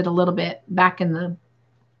mentioned it a little bit back in the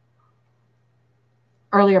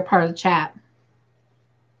earlier part of the chat.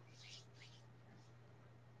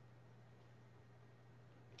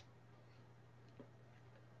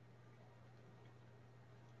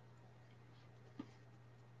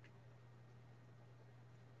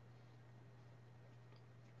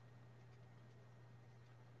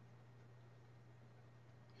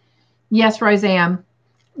 Yes, Roseanne.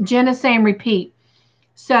 Jen is saying repeat.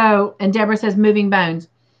 So, and Deborah says moving bones.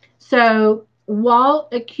 So,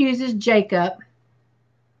 Walt accuses Jacob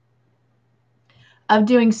of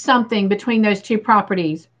doing something between those two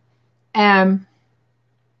properties. Grandma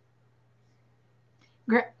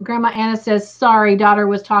Anna says, sorry, daughter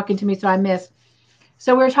was talking to me, so I missed.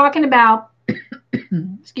 So, we're talking about,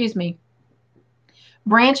 excuse me,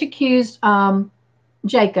 Branch accused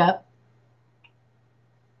Jacob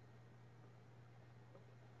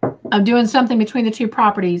of doing something between the two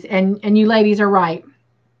properties, and you ladies are right.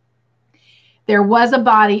 There was a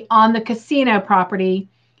body on the casino property,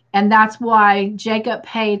 and that's why Jacob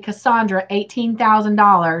paid Cassandra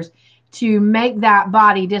 $18,000 to make that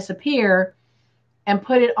body disappear and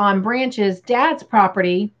put it on Branch's dad's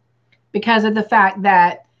property, because of the fact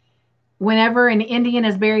that whenever an Indian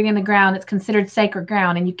is buried in the ground, it's considered sacred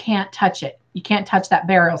ground, and you can't touch it. You can't touch that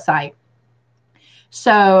burial site.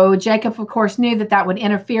 So Jacob, of course, knew that that would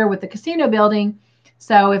interfere with the casino building.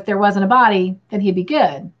 So if there wasn't a body, then he'd be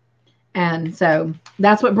good. And so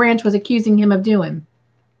that's what Branch was accusing him of doing.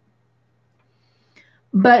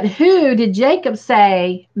 But who did Jacob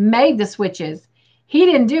say made the switches? He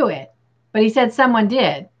didn't do it, but he said someone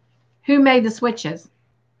did. Who made the switches?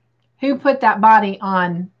 Who put that body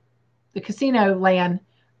on the casino land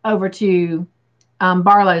over to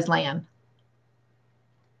Barlow's land.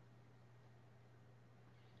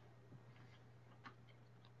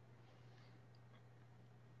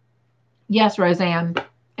 Yes, Roseanne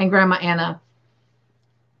and Grandma Anna.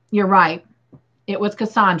 You're right. It was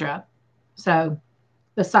Cassandra. So,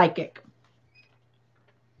 the psychic.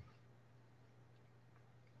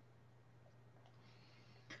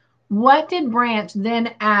 What did Branch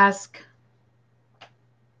then ask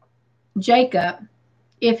Jacob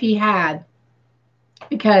if he had?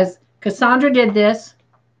 Because Cassandra did this.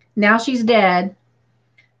 Now she's dead.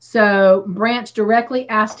 So Branch directly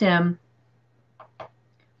asked him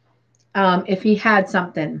if he had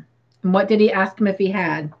something. And what did he ask him if he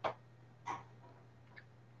had?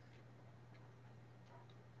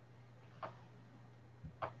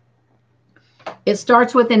 It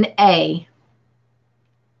starts with an A.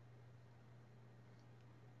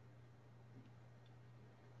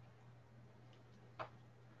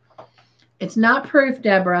 It's not proof,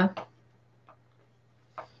 Deborah.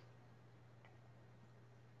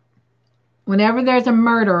 Whenever there's a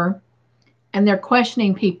murder and they're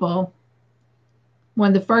questioning people, one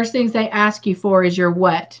of the first things they ask you for is your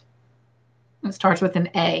what. It starts with an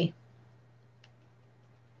A.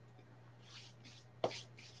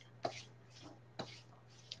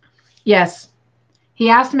 Yes. He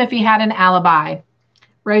asked him if he had an alibi.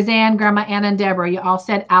 Roseanne, Grandma Anna, and Deborah, you all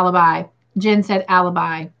said alibi. Jen said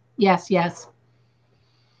alibi. Yes, yes.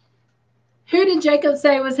 Who did Jacob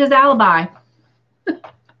say was his alibi?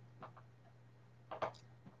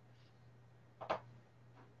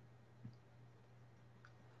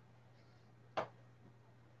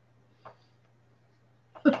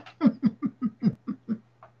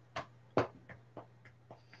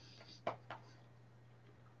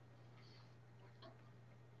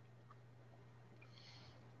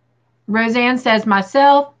 Roseanne says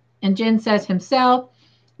myself, and Jen says himself.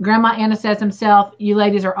 Grandma Anna says himself. You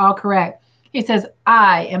ladies are all correct. He says,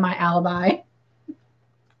 I am my alibi.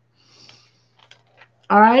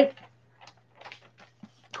 All right.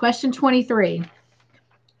 Question 23.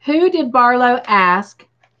 Who did Barlow ask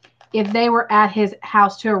if they were at his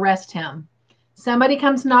house to arrest him? Somebody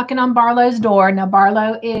comes knocking on Barlow's door. Now,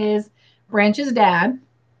 Barlow is Branch's dad.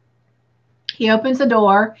 He opens the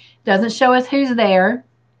door, doesn't show us who's there.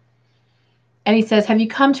 And he says, have you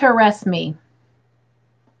come to arrest me?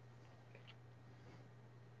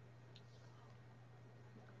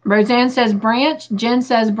 Roseanne says Branch. Jen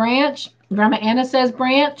says Branch. Grandma Anna says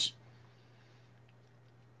Branch.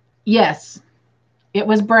 Yes, it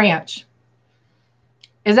was Branch.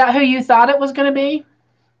 Is that who you thought it was going to be?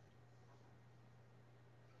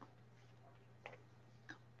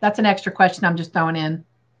 That's an extra question I'm just throwing in.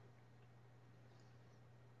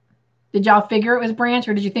 Did y'all figure it was Branch,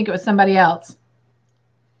 or did you think it was somebody else?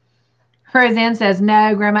 Roseanne says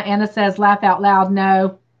no. Grandma Anna says laugh out loud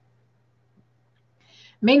no.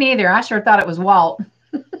 Me neither. I sure thought it was Walt.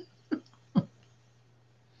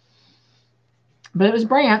 But it was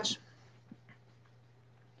Branch.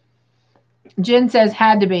 Jen says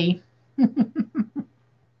had to be.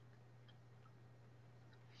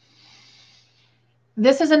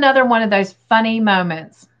 This is another one of those funny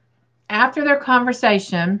moments. After their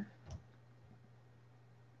conversation,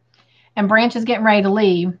 and Branch is getting ready to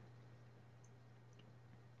leave,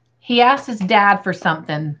 he asked his dad for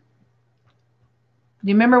something. Do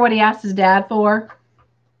you remember what he asked his dad for?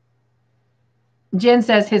 Jen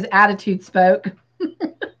says his attitude spoke.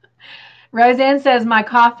 Roseanne says my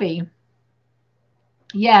coffee.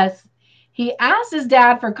 Yes, he asked his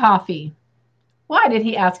dad for coffee. Why did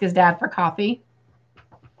he ask his dad for coffee?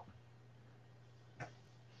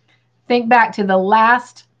 Think back to the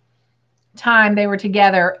last time they were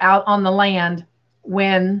together out on the land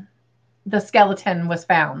when the skeleton was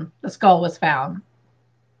found, the skull was found.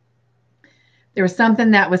 There was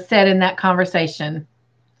something that was said in that conversation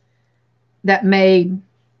that made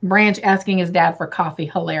Branch asking his dad for coffee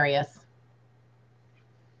hilarious.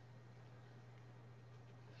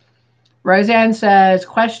 Roseanne says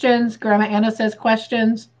questions. Grandma Anna says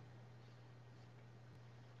questions.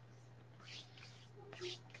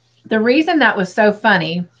 The reason that was so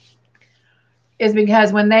funny is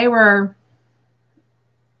because when they were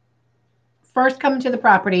first coming to the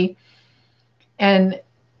property and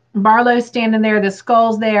Barlow's standing there, the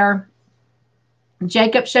skull's there,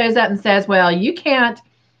 Jacob shows up and says, well, you can't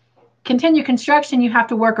continue construction. You have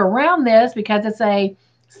to work around this because it's a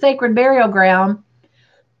sacred burial ground.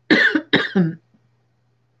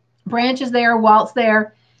 Branch is there, Walt's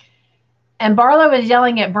there, and Barlow is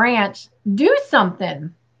yelling at Branch, do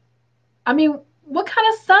something. I mean, what kind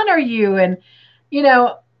of son are you? And, you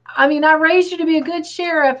know, I mean, I raised you to be a good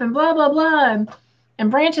sheriff and blah, blah, blah.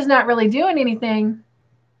 And Branch is not really doing anything.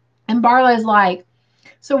 And Barlow's like,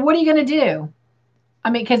 so what are you going to do? I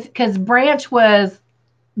mean, because Branch was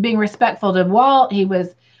being respectful to Walt. He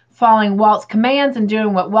was following Walt's commands and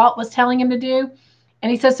doing what Walt was telling him to do.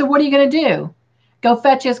 And he says, so what are you going to do? Go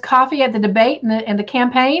fetch his coffee at the debate and the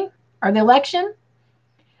campaign or the election?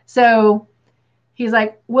 So he's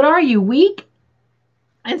like, what are you, weak?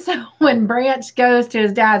 And so when Branch goes to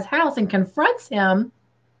his dad's house and confronts him,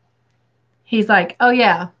 he's like, oh,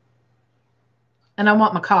 yeah, and I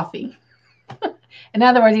want my coffee. In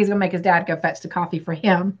other words, he's going to make his dad go fetch the coffee for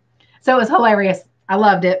him. So it was hilarious. I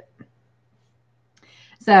loved it.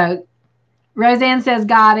 So Roseanne says,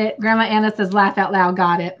 got it. Grandma Anna says, laugh out loud,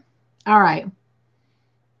 got it. All right.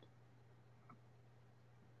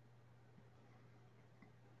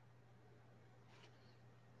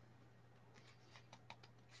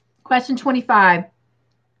 Question 25.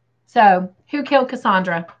 So, who killed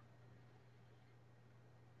Cassandra?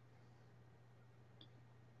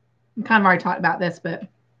 We kind of already talked about this, but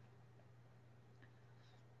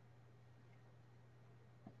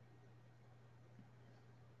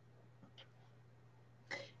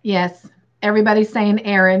yes, everybody's saying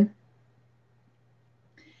Aaron.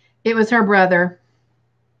 It was her brother.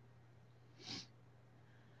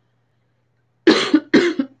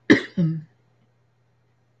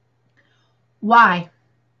 Why?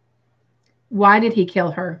 Why did he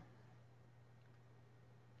kill her?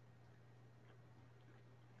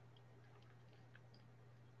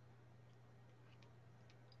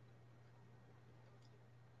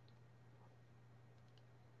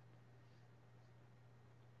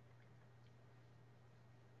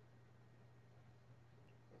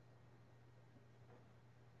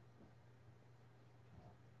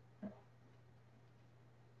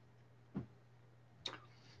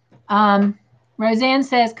 Roseanne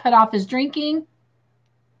says cut off his drinking.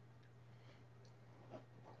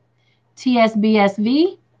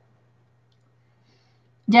 TSBSV.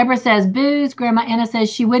 Deborah says booze. Grandma Anna says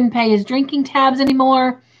she wouldn't pay his drinking tabs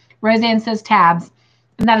anymore. Roseanne says tabs.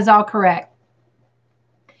 And that is all correct.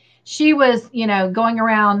 She was, going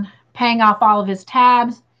around paying off all of his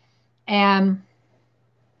tabs. And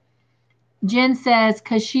Jen says,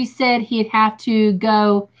 because she said he'd have to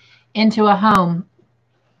go into a home.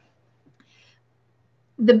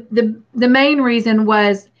 The main reason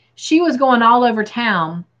was she was going all over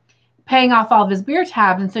town paying off all of his beer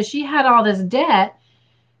tabs. And so she had all this debt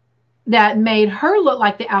that made her look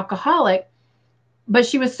like the alcoholic, but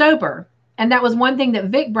she was sober. And that was one thing that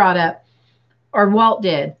Vic brought up, or Walt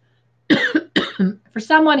did. For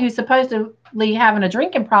someone who's supposedly having a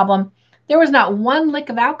drinking problem, there was not one lick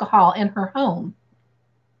of alcohol in her home.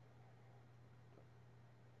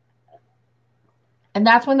 And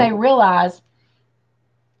that's when they realized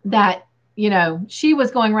that, she was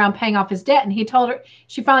going around paying off his debt. And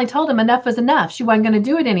she finally told him enough was enough. She wasn't going to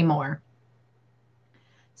do it anymore.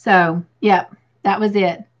 So, yep, that was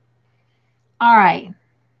it. All right.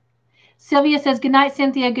 Sylvia says, good night,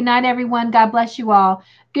 Cynthia. Good night, everyone. God bless you all.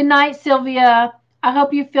 Good night, Sylvia. I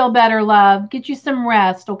hope you feel better, love. Get you some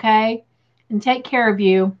rest, okay? And take care of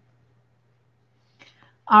you.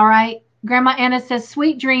 All right. Grandma Anna says,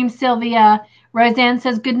 sweet dreams, Sylvia. Roseanne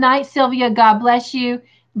says, good night, Sylvia. God bless you.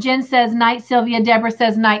 Jen says, night, Sylvia. Deborah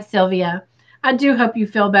says, night, Sylvia. I do hope you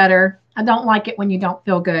feel better. I don't like it when you don't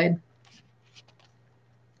feel good.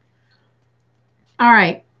 All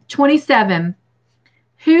right. 27.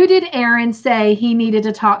 Who did Aaron say he needed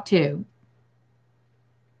to talk to?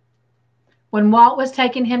 When Walt was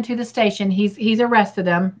taking him to the station, he's arrested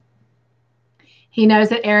him. He knows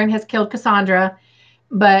that Aaron has killed Cassandra,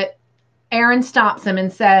 but Aaron stops him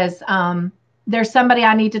and says, there's somebody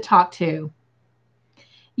I need to talk to.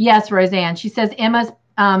 Yes, Roseanne. She says Emma's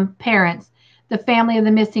parents, the family of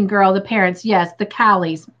the missing girl, the parents. Yes, the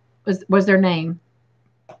Callies was their name.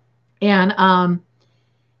 And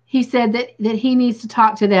he said that he needs to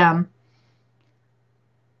talk to them.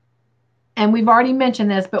 And we've already mentioned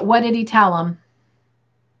this, but what did he tell them?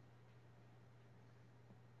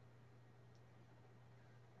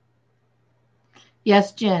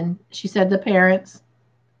 Yes, Jen. She said the parents.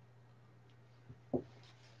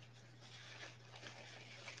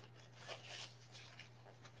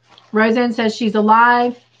 Roseanne says she's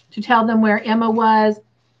alive to tell them where Emma was.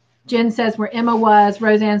 Jen says where Emma was.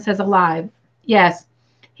 Roseanne says alive. Yes.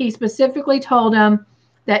 He specifically told him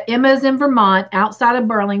that Emma's in Vermont, outside of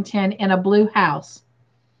Burlington, in a blue house.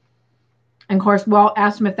 And of course, Walt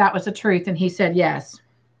asked him if that was the truth, and he said yes.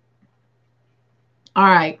 All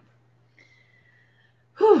right.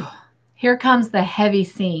 Whew. Here comes the heavy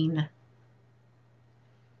scene.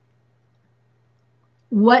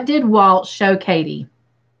 What did Walt show Katie?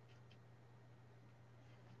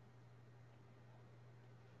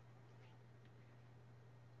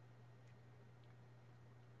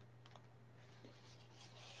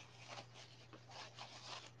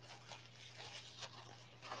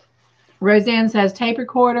 Roseanne says tape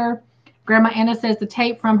recorder. Grandma Anna says the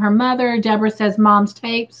tape from her mother. Deborah says mom's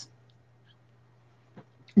tapes.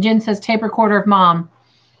 Jen says tape recorder of mom.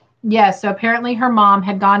 Yes, so apparently her mom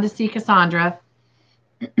had gone to see Cassandra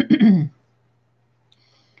to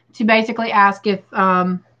basically ask if,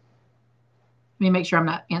 let me make sure I'm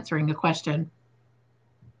not answering the question.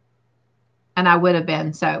 And I would have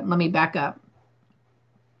been, so let me back up.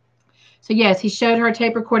 So yes, he showed her a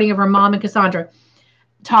tape recording of her mom and Cassandra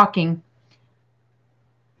talking.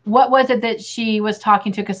 What was it that she was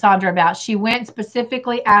talking to Cassandra about? She went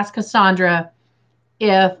specifically asked Cassandra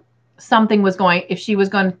if something was going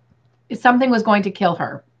to kill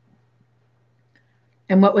her.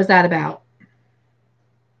 And what was that about?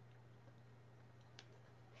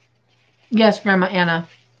 Yes, Grandma Anna,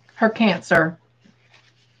 her cancer.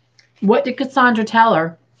 What did Cassandra tell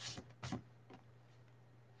her?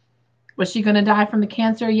 Was she going to die from the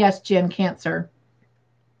cancer? Yes, Jen, cancer.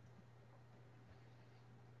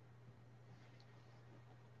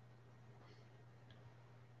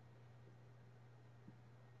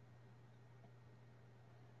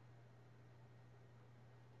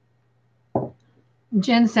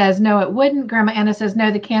 Jen says, no, it wouldn't. Grandma Anna says,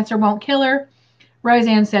 no, the cancer won't kill her.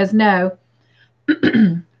 Roseanne says, no.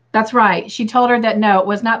 That's right. She told her that, no, it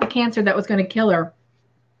was not the cancer that was going to kill her.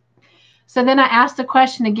 So then I asked the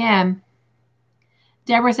question again.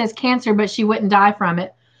 Deborah says cancer, but she wouldn't die from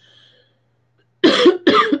it.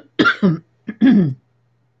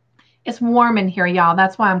 It's warm in here, y'all.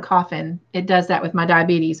 That's why I'm coughing. It does that with my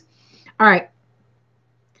diabetes. All right.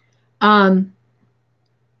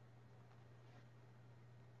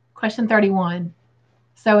 Question 31.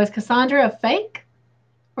 So is Cassandra a fake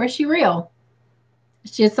or is she real?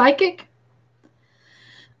 Is she a psychic?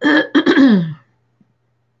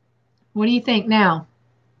 What do you think now?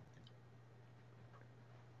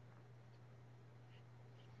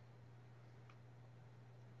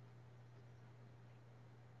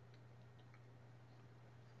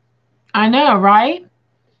 I know, right?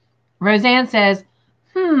 Roseanne says,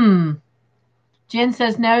 Jen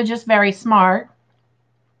says, no, just very smart.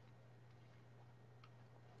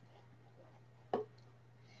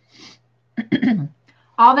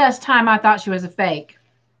 All this time, I thought she was a fake.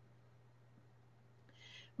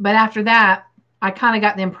 But after that, I kind of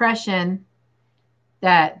got the impression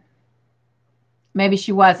that maybe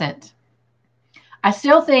she wasn't. I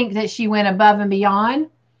still think that she went above and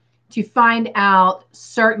beyond to find out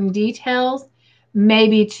certain details,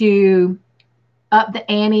 maybe to up the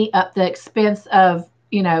ante, up the expense of,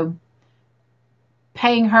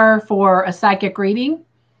 paying her for a psychic reading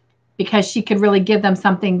because she could really give them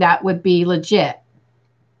something that would be legit.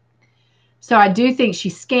 So I do think she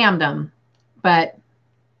scammed them, but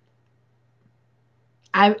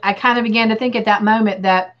I kind of began to think at that moment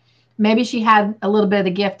that maybe she had a little bit of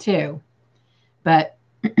the gift too. But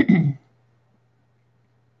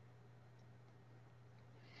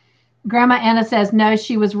Grandma Anna says, no,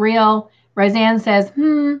 she was real. Roseanne says,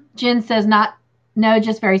 Jen says, not, no,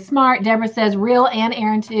 just very smart. Deborah says, real, and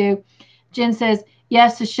Aaron too. Jen says,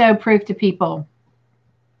 yes, to show proof to people.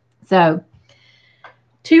 So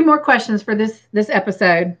 2 more questions for this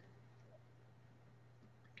episode.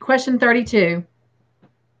 Question 32.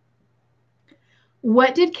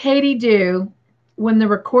 What did Katie do when the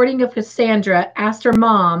recording of Cassandra asked her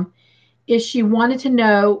mom if she wanted to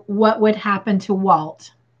know what would happen to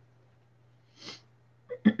Walt?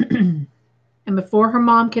 And before her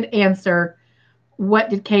mom could answer,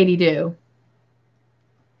 what did Katie do?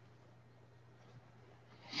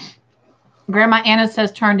 Grandma Anna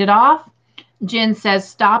says turned it off. Jen says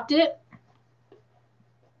stopped it.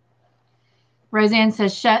 Roseanne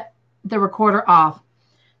says shut the recorder off.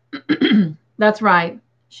 That's right.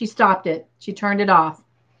 She stopped it. She turned it off.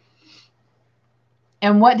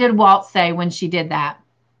 And what did Walt say when she did that?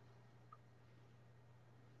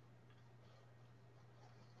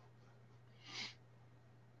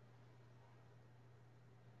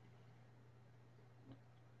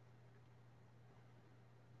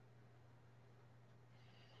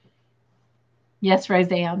 Yes,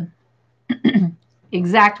 Roseanne.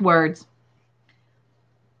 Exact words.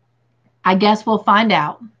 I guess we'll find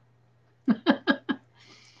out.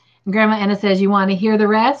 Grandma Anna says, you want to hear the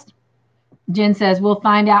rest? Jen says, we'll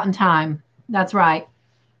find out in time. That's right.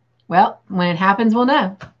 Well, when it happens, we'll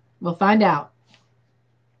know. We'll find out.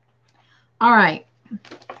 All right.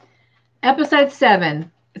 Episode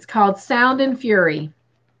 7. It's called Sound and Fury.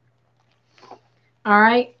 All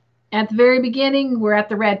right. At the very beginning, we're at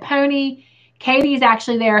the Red Pony. Katie's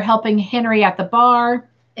actually there helping Henry at the bar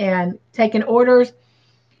and taking orders,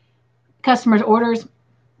 customers' orders.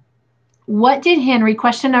 What did Henry,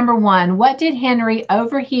 question number 1, what did Henry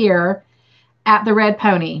overhear at the Red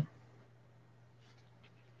Pony?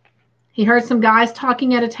 He heard some guys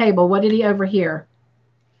talking at a table. What did he overhear?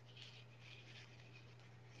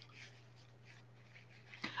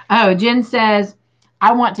 Oh, Jen says,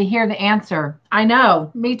 I want to hear the answer. I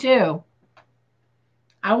know, me too.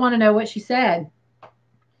 I want to know what she said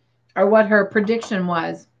or what her prediction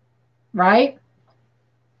was, right?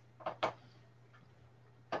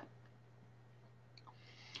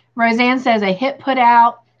 Roseanne says a hit put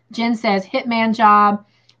out. Jen says hitman job.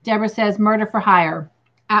 Deborah says murder for hire.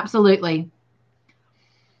 Absolutely.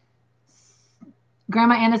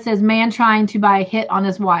 Grandma Anna says man trying to buy a hit on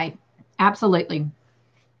his wife. Absolutely.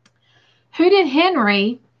 Who did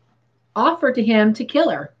Henry offer to him to kill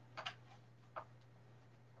her?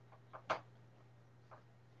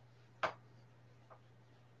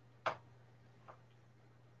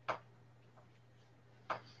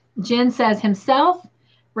 Jen says himself.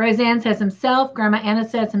 Roseanne says himself. Grandma Anna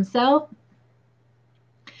says himself.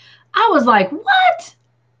 I was like, what?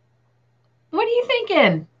 What are you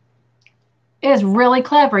thinking? It's really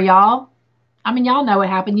clever, y'all. I mean, y'all know what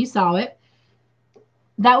happened. You saw it.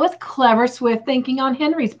 That was clever, swift thinking on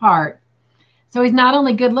Henry's part. So he's not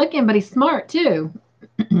only good looking, but he's smart too.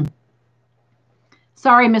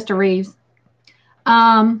 Sorry, Mr. Reeves.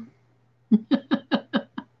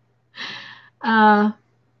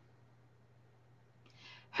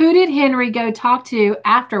 Who did Henry go talk to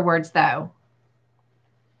afterwards, though?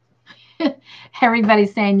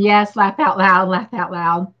 Everybody's saying yes, laugh out loud, laugh out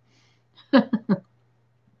loud.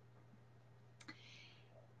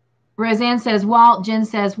 Roseanne says Walt. Jen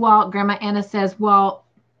says Walt. Grandma Anna says Walt.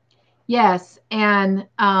 Yes, and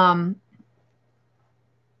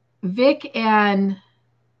Vic and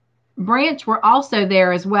Branch were also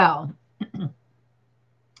there as well.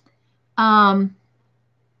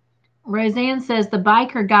 Roseanne says the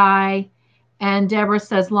biker guy, and Deborah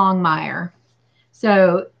says Longmire.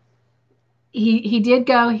 So he did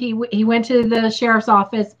go. He went to the sheriff's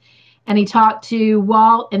office, and he talked to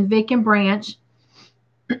Walt and Vic and Branch.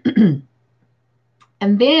 And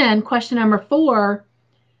then question number 4,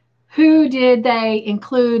 who did they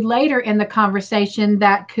include later in the conversation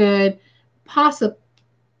that could possibly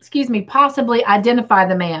identify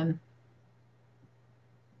the man?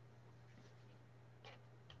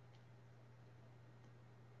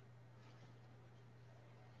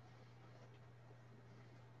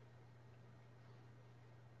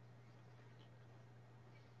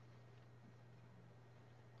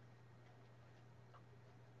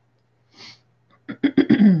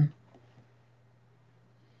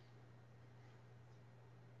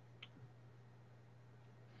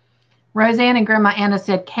 Roseanne and Grandma Anna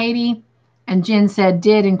said Katie, and Jen said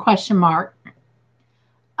did in question mark.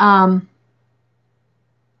 Jen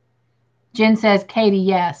says Katie,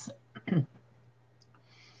 yes.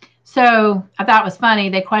 So I thought it was funny.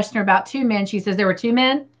 They questioned her about 2 men. She says there were 2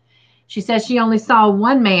 men. She says she only saw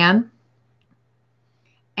 1 man.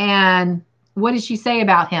 And what did she say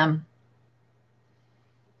about him?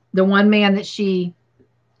 The 1 man that she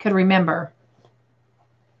could remember.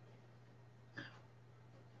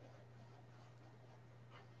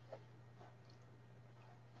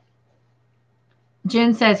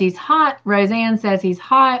 Jen says he's hot. Roseanne says he's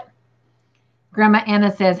hot. Grandma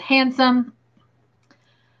Anna says handsome.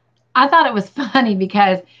 I thought it was funny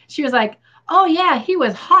because she was like, oh, yeah, he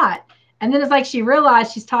was hot. And then it's like she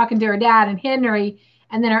realized she's talking to her dad and Henry,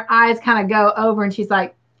 and then her eyes kind of go over and she's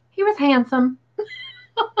like, he was handsome.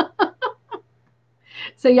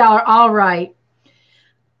 So y'all are all right.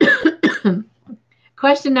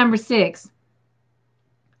 Question number 6.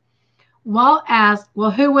 Walt asked,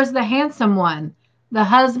 well, who was the handsome one? The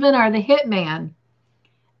husband or the hitman?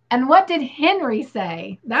 And what did Henry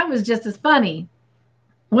say? That was just as funny.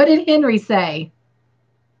 What did Henry say?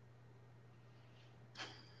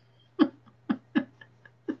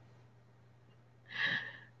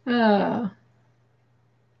 I'm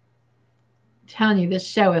telling you, this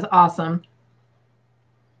show is awesome.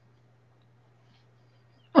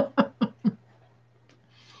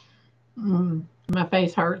 My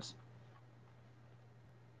face hurts.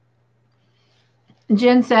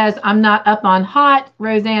 Jen says, I'm not up on hot.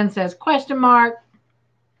 Roseanne says, question mark.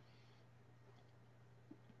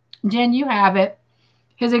 Jen, you have it.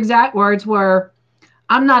 His exact words were,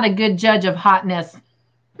 I'm not a good judge of hotness.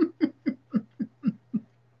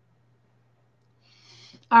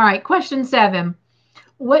 All right, question 7.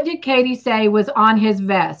 What did Katie say was on his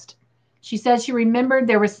vest? She said she remembered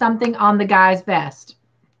there was something on the guy's vest.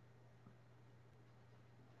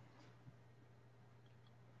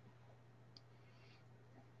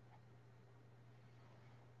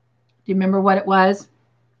 Do you remember what it was?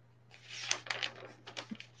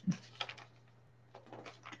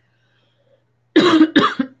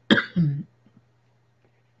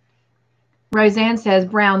 Roseanne says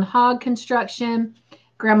brown hog construction.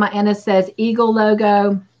 Grandma Anna says eagle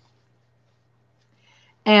logo.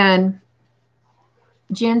 And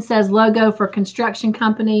Jen says logo for construction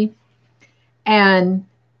company. And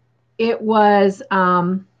it was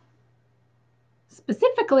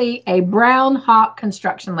specifically a brown hawk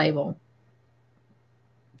construction label.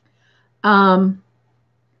 Was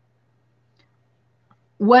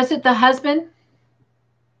it the husband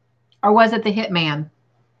or was it the hitman?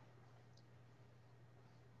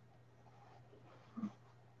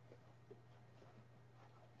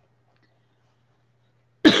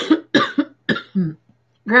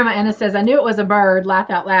 Grandma Anna says, I knew it was a bird. Laugh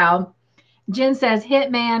out loud. Jen says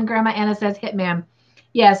hitman. Grandma Anna says hitman.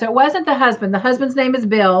 Yeah, so it wasn't the husband. The husband's name is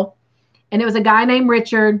Bill, and it was a guy named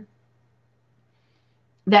Richard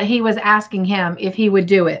that he was asking him if he would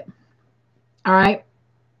do it. All right.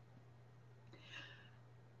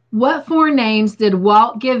 What 4 names did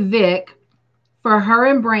Walt give Vic for her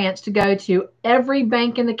and Branch to go to every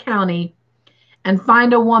bank in the county and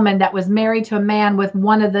find a woman that was married to a man with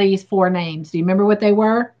one of these 4 names? Do you remember what they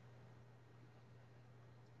were?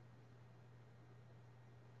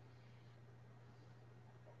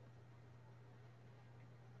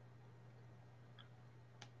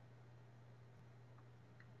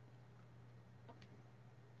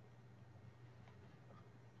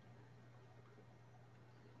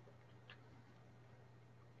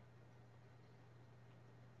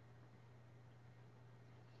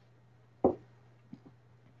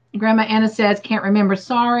 Grandma Anna says, can't remember,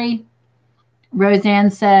 sorry.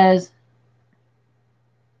 Roseanne says,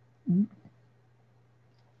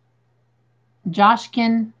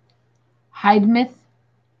 Joshkin Heidmith.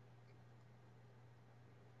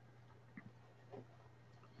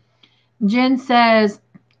 Jen says,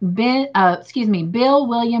 Bill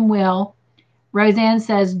William Will. Roseanne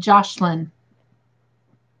says Jocelyn.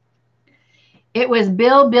 It was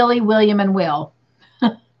Bill, Billy, William, and Will.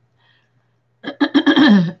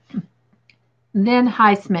 Then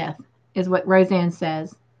Highsmith is what Roseanne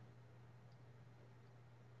says.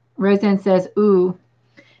 Roseanne says, ooh.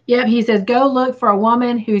 Yep, he says, go look for a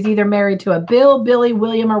woman who's either married to a Bill, Billy,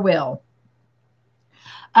 William, or Will.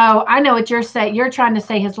 Oh, I know what you're saying. You're trying to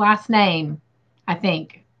say his last name, I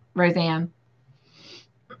think, Roseanne.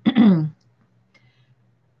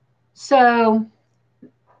 So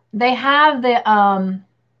they have the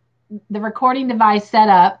recording device set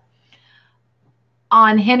up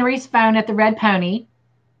on Henry's phone at the Red Pony,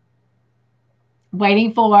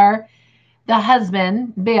 waiting for the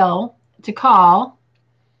husband, Bill, to call.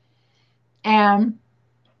 And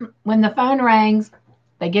when the phone rings,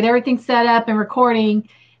 they get everything set up and recording.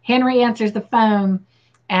 Henry answers the phone,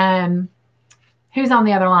 and who's on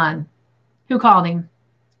the other line? Who called him?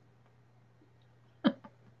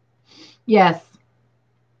 Yes.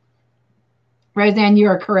 Roseanne, you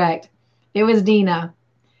are correct. It was Dina.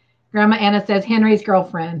 Grandma Anna says Henry's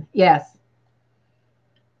girlfriend. Yes.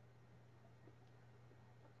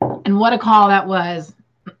 And what a call that was.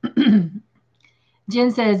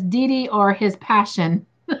 Jen says Dee Dee or his passion.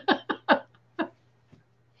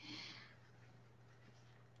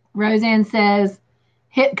 Roseanne says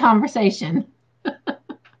hit conversation.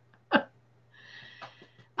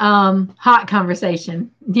 Hot conversation.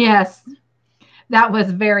 Yes. That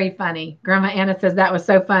was very funny. Grandma Anna says that was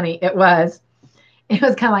so funny. It was. It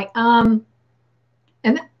was kind of like,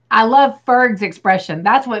 and I love Ferg's expression.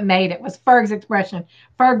 That's what made it, was Ferg's expression.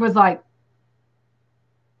 Ferg was like,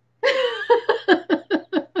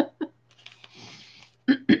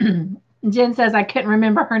 Jen says I couldn't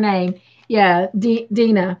remember her name. Yeah,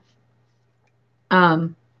 Dina.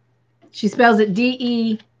 She spells it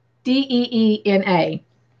Deeena.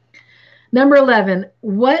 Number 11.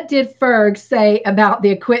 What did Ferg say about the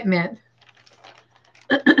equipment?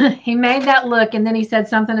 He made that look, and then he said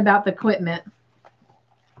something about the equipment.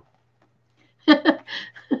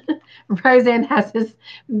 Roseanne has this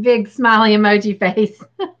big smiley emoji face.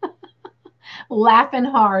 Laughing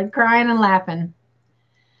hard, crying and laughing.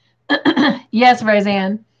 Yes,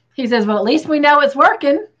 Roseanne. He says, well, at least we know it's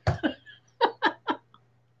working.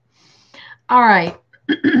 All right.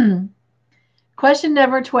 Question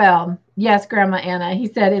number 12. Yes, Grandma Anna. He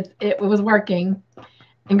said it was working.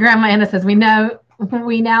 And Grandma Anna says, we now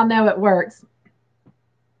know it works.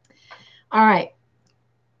 All right.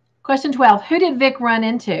 Question 12. Who did Vic run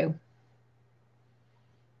into?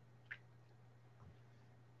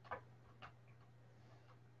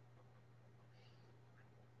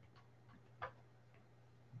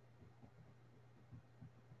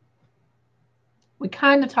 We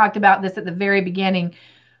kind of talked about this at the very beginning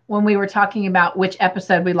when we were talking about which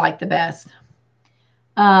episode we liked the best.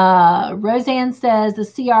 Roseanne says the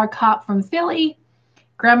CR cop from Philly.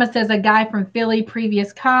 Grandma says a guy from Philly,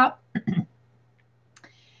 previous cop.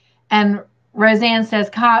 And Roseanne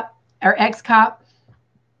says cop or ex-cop.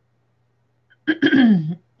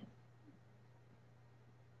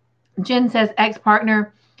 Jen says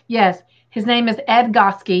ex-partner. Yes, his name is Ed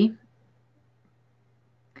Goski.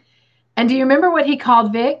 And do you remember what he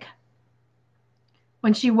called Vic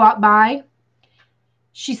when she walked by?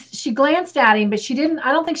 She glanced at him, but she didn't.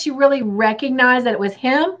 I don't think she really recognized that it was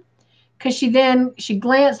him, because she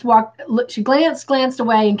glanced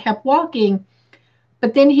away and kept walking.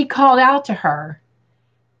 But then he called out to her,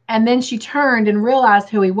 and then she turned and realized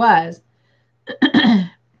who he was.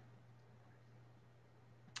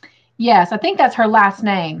 Yes, I think that's her last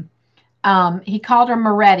name. He called her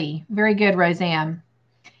Moretti. Very good, Roseanne.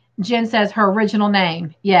 Jen says her original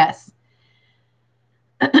name. Yes.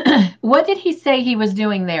 What did he say he was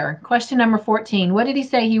doing there? Question number 14. What did he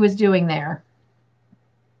say he was doing there?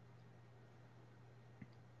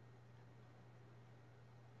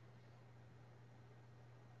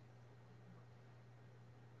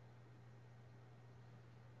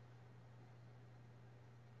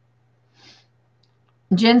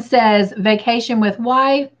 Jen says vacation with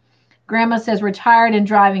wife. Grandma says retired and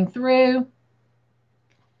driving through.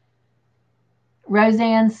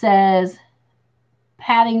 Roseanne says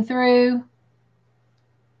padding through.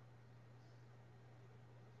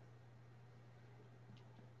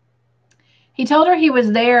 He told her he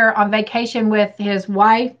was there on vacation with his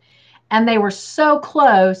wife, and they were so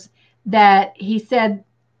close that he said,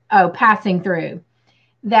 oh, passing through,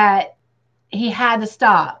 that he had to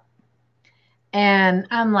stop. And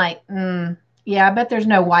I'm like, yeah, I bet there's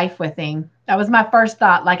no wife with him. That was my first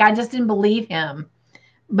thought. Like, I just didn't believe him.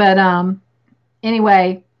 But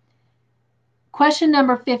anyway, question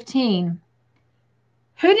number 15.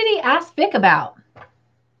 Who did he ask Vic about?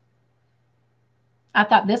 I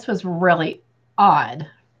thought this was really odd.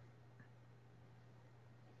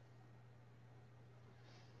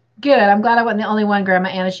 Good. I'm glad I wasn't the only one, Grandma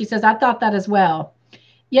Anna. She says, I thought that as well.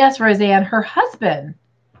 Yes, Roseanne, her husband.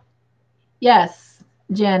 Yes,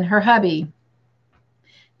 Jen, her hubby.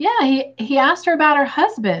 Yeah, he asked her about her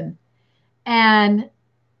husband. And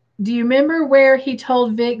do you remember where he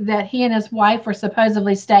told Vic that he and his wife were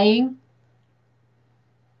supposedly staying?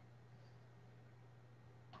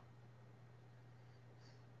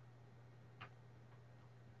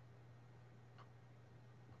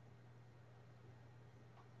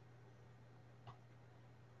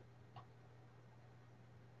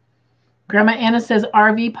 Grandma Anna says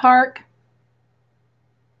RV park.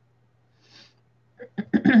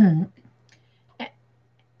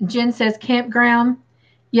 Jen says campground.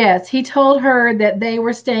 Yes, he told her that they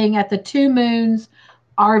were staying at the Two Moons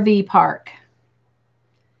RV park.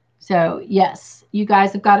 So, yes, you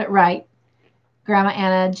guys have got it right. Grandma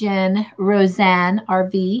Anna, Jen, Roseanne,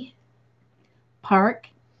 RV park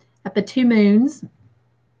at the Two Moons.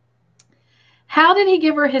 How did he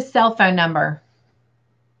give her his cell phone number?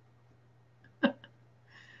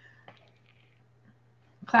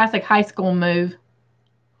 Classic high school move.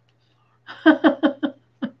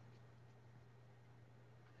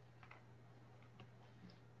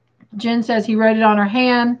 Jen says he wrote it on her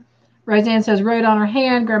hand. Roseanne says wrote on her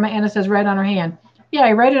hand. Grandma Anna says wrote on her hand. Yeah,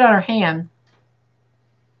 he wrote it on her hand.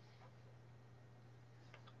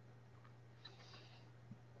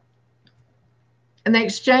 And they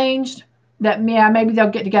exchanged that, yeah, maybe they'll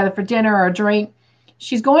get together for dinner or a drink.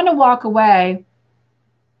 She's going to walk away,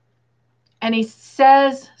 and he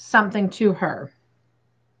says something to her.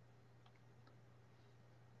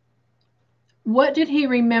 What did he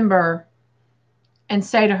remember and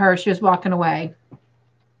say to her as she was walking away?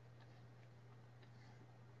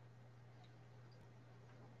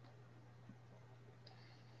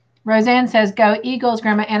 Roseanne says, go Eagles.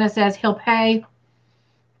 Grandma Anna says, he'll pay.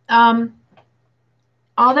 All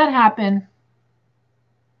that happened.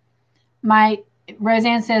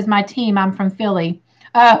 Roseanne says, my team, I'm from Philly.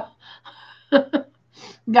 Oh,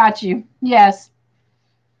 got you. Yes.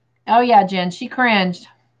 Oh, yeah, Jen, she cringed.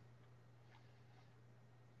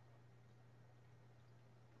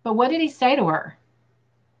 But what did he say to her?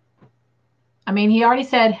 I mean, he already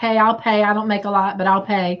said, hey, I'll pay. I don't make a lot, but I'll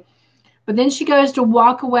pay. But then she goes to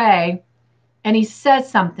walk away, and he says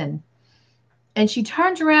something. And she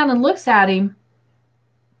turns around and looks at him,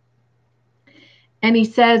 and he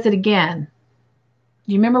says it again.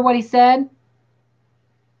 Do you remember what he said?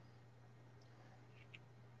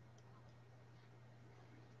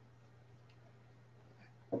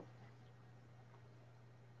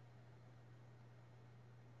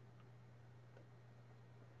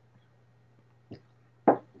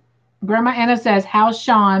 Grandma Anna says, how's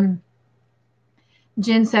Sean?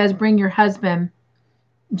 Jen says, bring your husband.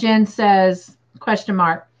 Jen says, question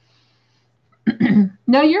mark.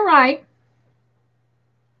 No, you're right.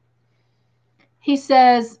 He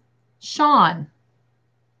says, Sean.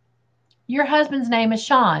 Your husband's name is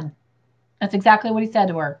Sean. That's exactly what he said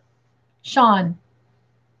to her. Sean.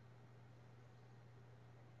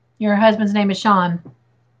 Your husband's name is Sean.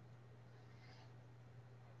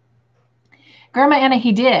 Grandma Anna,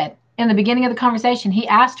 he did. In the beginning of the conversation, he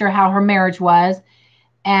asked her how her marriage was,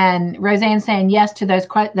 and Roseanne saying yes to those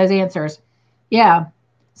answers. Yeah.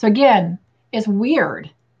 So again, it's weird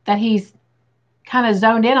that he's kind of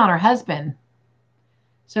zoned in on her husband.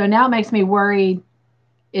 So now it makes me worried.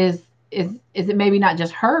 Is it maybe not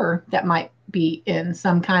just her that might be in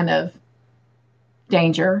some kind of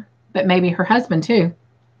danger, but maybe her husband too?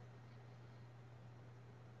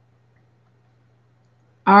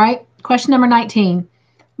 All right. Question number 19.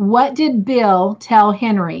 What did Bill tell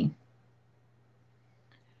Henry?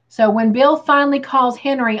 So when Bill finally calls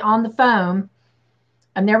Henry on the phone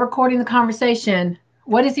and they're recording the conversation,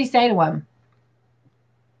 what does he say to him?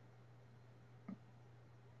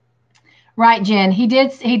 Right, Jen. He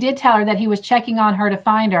did tell her that he was checking on her to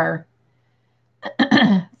find her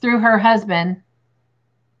through her husband.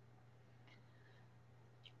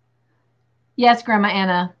 Yes, Grandma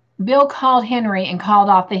Anna. Bill called Henry and called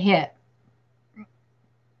off the hit.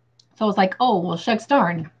 So it's like, oh, well, shucks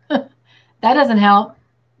darn. That doesn't help.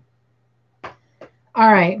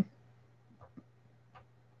 All right.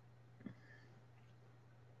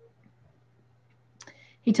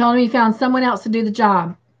 He told him he found someone else to do the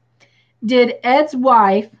job. Did Ed's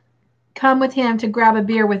wife come with him to grab a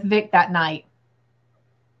beer with Vic that night?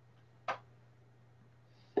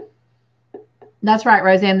 That's right,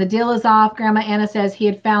 Roseanne. The deal is off. Grandma Anna says he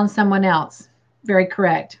had found someone else. Very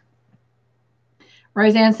correct.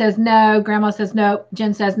 Roseanne says no. Grandma says no.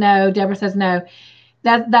 Jen says no. Deborah says no.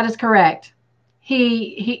 That is correct.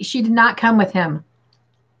 She did not come with him.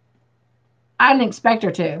 I didn't expect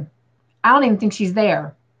her to. I don't even think she's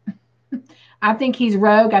there. I think he's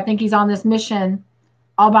rogue. I think he's on this mission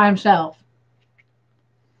all by himself.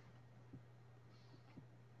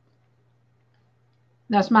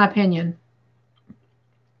 That's my opinion.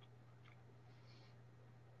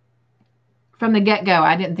 From the get-go,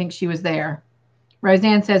 I didn't think she was there.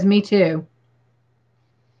 Roseanne says, me too.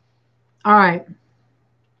 All right.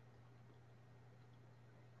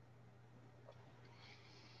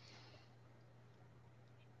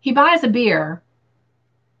 He buys a beer.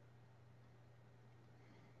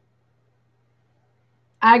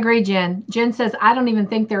 I agree, Jen. Jen says, I don't even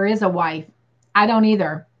think there is a wife. I don't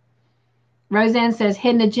either. Roseanne says,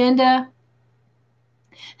 hidden agenda.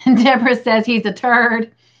 Deborah says he's a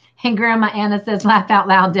turd. And Grandma Anna says, laugh out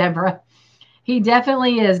loud, Deborah. He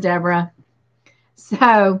definitely is, Deborah.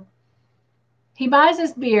 So he buys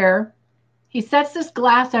this beer. He sets this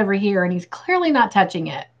glass over here, and he's clearly not touching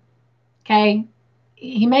it. Okay?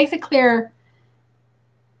 He makes it clear.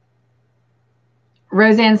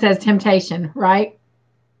 Roseanne says temptation, right?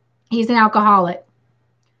 He's an alcoholic.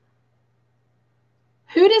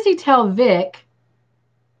 Who does he tell Vic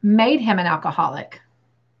made him an alcoholic?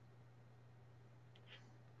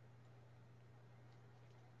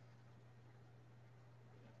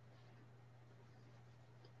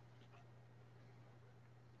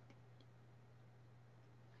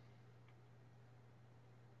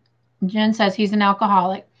 Jen says he's an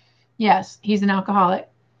alcoholic. Yes, he's an alcoholic.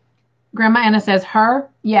 Grandma Anna says her.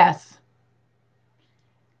 Yes.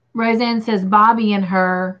 Roseanne says Bobby and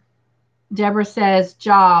her. Deborah says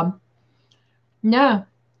job. No,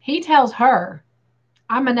 he tells her,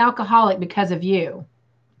 I'm an alcoholic because of you.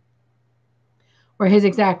 Or his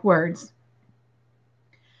exact words.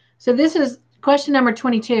 So this is question number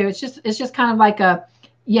 22. It's just kind of like a,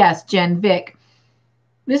 yes, Jen, Vic.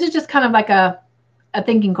 This is just kind of like a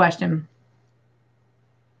thinking question.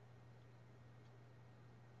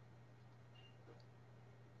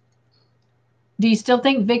 Do you still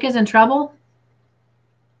think Vic is in trouble?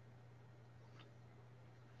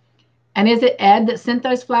 And is it Ed that sent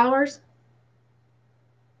those flowers?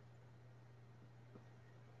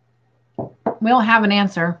 We don't have an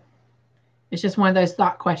answer. It's just one of those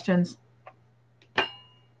thought questions.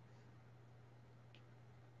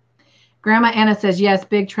 Grandma Anna says, yes,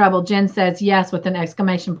 big trouble. Jen says, yes, with an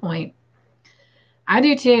exclamation point. I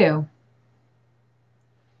do too.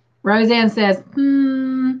 Roseanne says,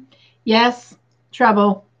 yes,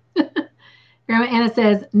 trouble. Grandma Anna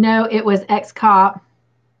says, no, it was ex-cop.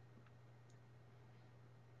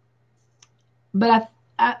 But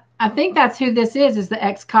I think that's who this is the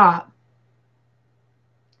ex-cop.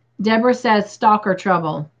 Deborah says, stalker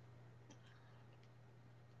trouble.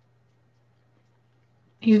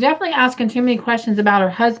 He's definitely asking too many questions about her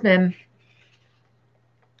husband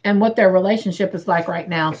and what their relationship is like right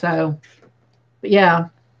now. So, but yeah.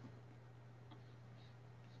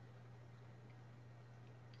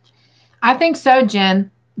 I think so,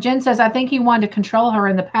 Jen. Jen says, I think he wanted to control her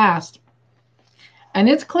in the past. And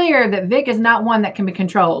it's clear that Vic is not one that can be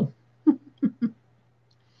controlled.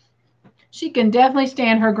 She can definitely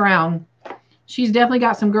stand her ground. She's definitely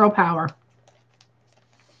got some girl power.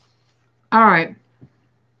 All right.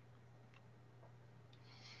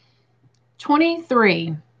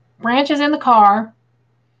 23. Branch is in the car.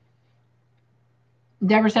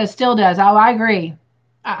 Deborah says, still does. Oh, I agree.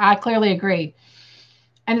 I clearly agree.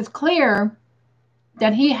 And it's clear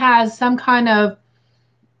that he has some kind of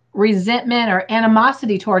resentment or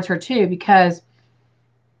animosity towards her too, because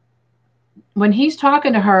when he's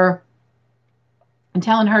talking to her and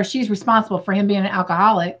telling her she's responsible for him being an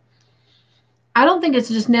alcoholic, I don't think it's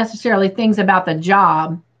just necessarily things about the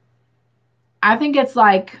job. I think it's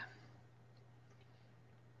like,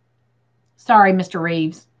 sorry, Mr.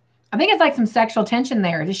 Reeves. I think it's like some sexual tension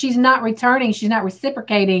there. She's not returning. She's not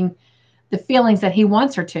reciprocating the feelings that he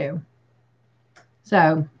wants her to.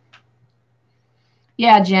 So,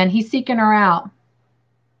 yeah, Jen, he's seeking her out.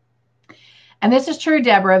 And this is true,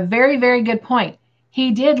 Deborah. Very, very good point.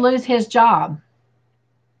 He did lose his job.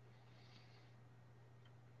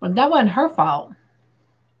 But that wasn't her fault.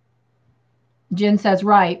 Jen says,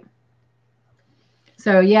 right.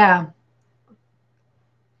 So, yeah.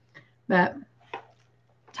 But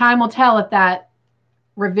time will tell if that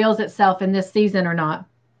reveals itself in this season or not.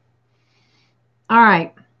 All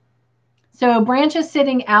right. So Branch is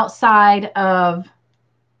sitting outside of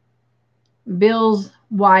Bill's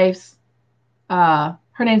wife's, her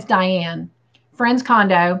name's Diane, friend's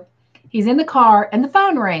condo. He's in the car and the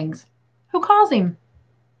phone rings. Who calls him?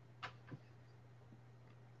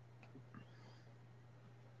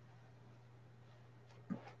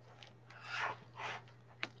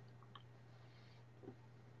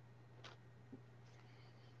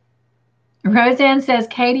 Roseanne says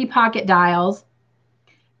Katie pocket dials.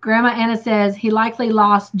 Grandma Anna says he likely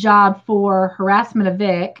lost job for harassment of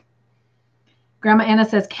Vic. Grandma Anna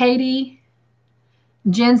says Katie.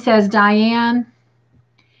 Jen says Diane.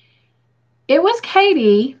 It was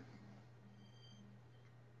Katie.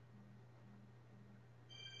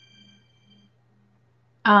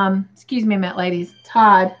 Excuse me a minute, ladies.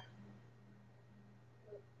 Todd.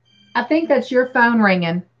 I think that's your phone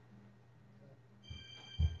ringing.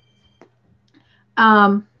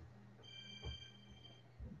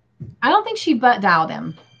 I don't think she butt dialed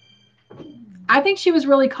him. I think she was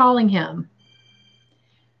really calling him.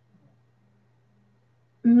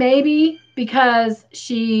 Maybe because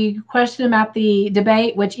she questioned him at the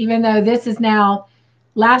debate, which even though this is now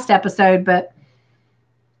last episode, but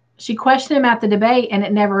she questioned him at the debate and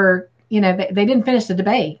it never, they didn't finish the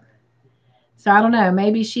debate. So I don't know.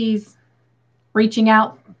 Maybe she's reaching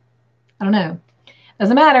out. I don't know.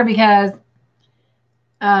 Doesn't matter because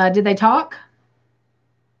did they talk?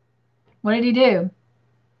 What did he do?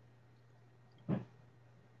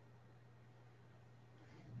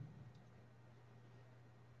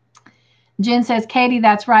 Jen says, Katie,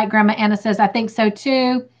 that's right. Grandma Anna says, I think so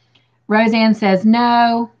too. Roseanne says,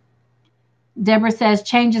 no. Deborah says,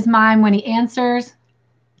 change his mind when he answers.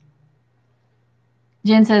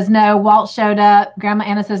 Jen says, no. Walt showed up. Grandma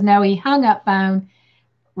Anna says, no, he hung up phone.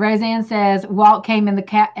 Roseanne says, Walt came in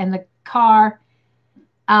the car.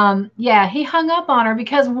 Yeah, he hung up on her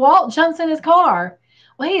because Walt jumps in his car.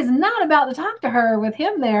 Well, he's not about to talk to her with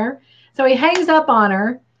him there. So he hangs up on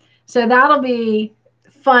her. So that'll be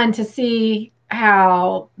fun to see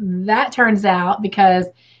how that turns out because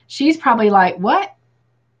she's probably like, what?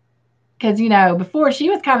 Because, before she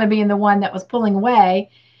was kind of being the one that was pulling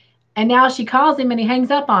away. And now she calls him and he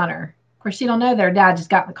hangs up on her. Of course, she don't know their dad just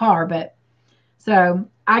got in the car. But so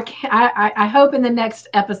I hope in the next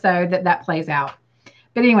episode that plays out.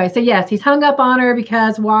 But anyway, so yes, he's hung up on her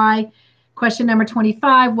because why? Question number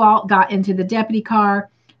 25, Walt got into the deputy car.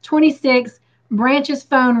 26, Branch's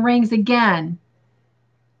phone rings again.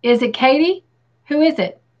 Is it Katie? Who is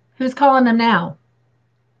it? Who's calling them now?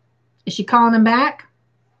 Is she calling them back?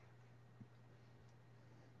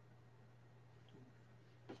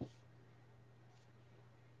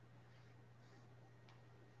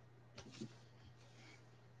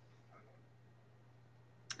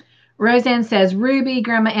 Roseanne says Ruby.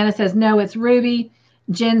 Grandma Anna says no, it's Ruby.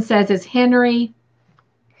 Jen says it's Henry.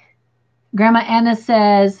 Grandma Anna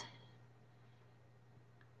says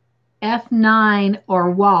F9 or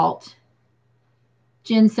Walt.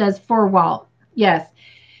 Jen says for Walt. Yes,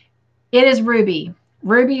 it is Ruby.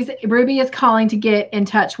 Ruby is calling to get in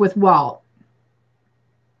touch with Walt.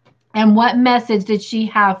 And what message did she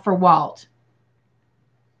have for Walt?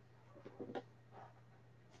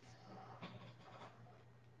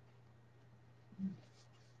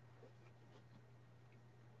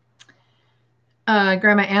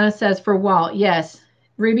 Grandma Anna says for Walt. Yes.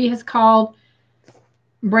 Ruby has called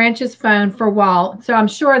Branch's phone for Walt. So I'm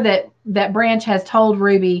sure that Branch has told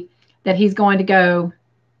Ruby that he's going to go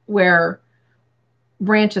where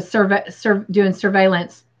Branch is doing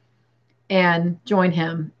surveillance and join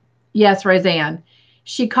him. Yes, Roseanne.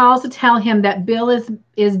 She calls to tell him that Bill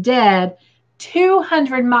is dead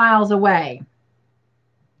 200 miles away.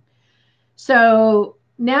 So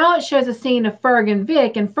now it shows a scene of Ferg and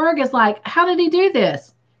Vic, and Ferg is like, how did he do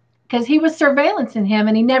this? Because he was surveillancing him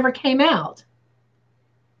and he never came out.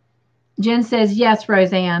 Jen says, yes,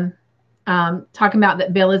 Roseanne, talking about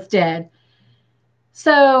that Bill is dead.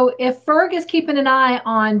 So if Ferg is keeping an eye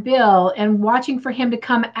on Bill and watching for him to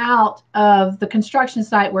come out of the construction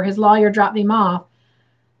site where his lawyer dropped him off,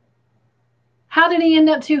 how did he end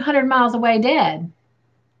up 200 miles away dead?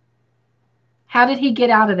 How did he get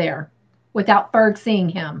out of there without Ferg seeing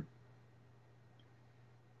him?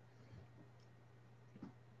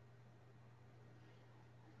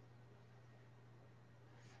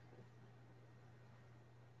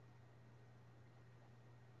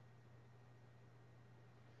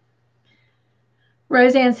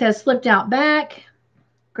 Roseanne says slipped out back.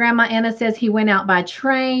 Grandma Anna says he went out by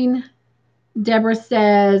train. Deborah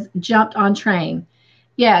says jumped on train.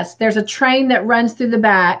 Yes, there's a train that runs through the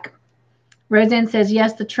back. Roseanne says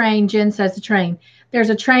yes, the train. Jen says the train. There's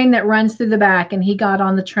a train that runs through the back and he got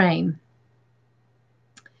on the train.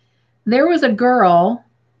 There was a girl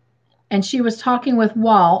and she was talking with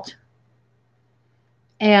Walt.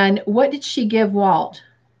 And what did she give Walt?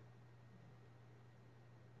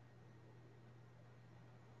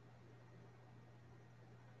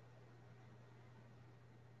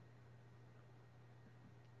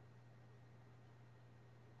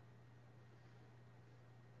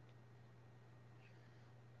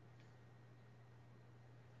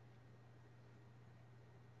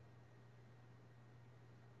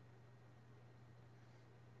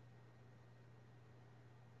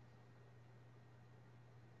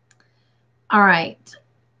 All right.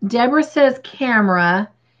 Deborah says camera.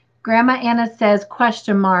 Grandma Anna says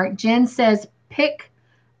question mark. Jen says pick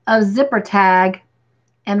of zipper tag.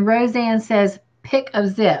 And Roseanne says pick of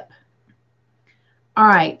zip. All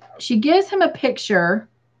right. She gives him a picture.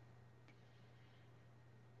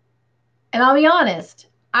 And I'll be honest,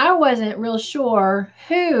 I wasn't real sure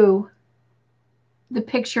who the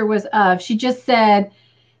picture was of. She just said,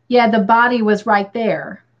 yeah, the body was right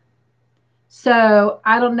there. So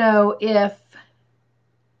I don't know if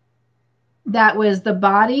that was the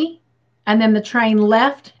body and then the train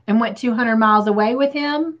left and went 200 miles away with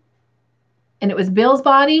him and it was Bill's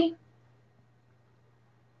body,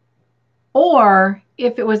 or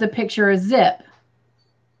if it was a picture of Zip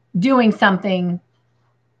doing something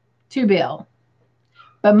to Bill.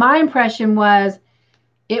 But my impression was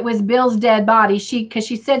it was Bill's dead body. Because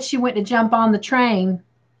she said she went to jump on the train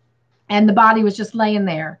and the body was just laying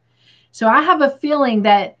there. So I have a feeling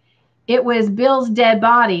that it was Bill's dead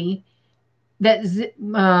body that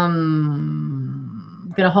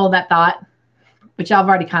I'm going to hold that thought, which I've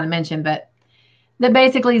already kind of mentioned, but that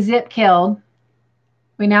basically Zip killed.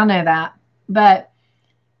 We now know that.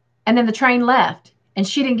 And then the train left and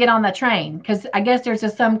she didn't get on that train because I guess there's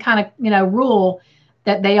just some kind of, rule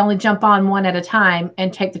that they only jump on one at a time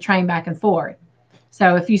and take the train back and forth.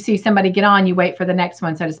 So if you see somebody get on, you wait for the next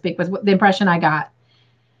one, so to speak, was the impression I got.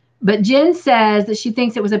 But Jen says that she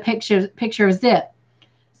thinks it was a picture of Zip.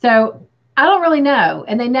 So I don't really know.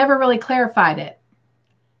 And they never really clarified it.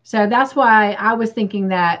 So that's why I was thinking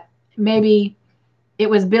that maybe it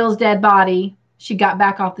was Bill's dead body. She got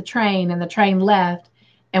back off the train and the train left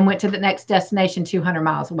and went to the next destination 200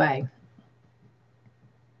 miles away.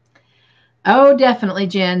 Oh, definitely,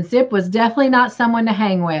 Jen. Zip was definitely not someone to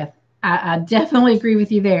hang with. I definitely agree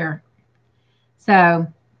with you there. So,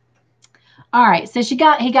 all right. So he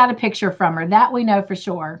got a picture from her. That we know for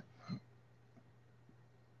sure.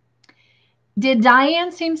 Did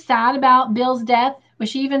Diane seem sad about Bill's death? Was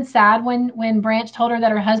she even sad when Branch told her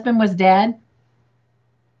that her husband was dead?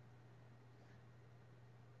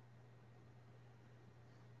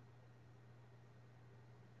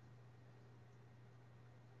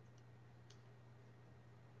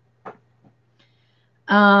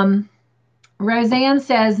 Roseanne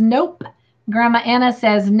says, nope. Grandma Anna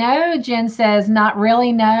says, no. Jen says, not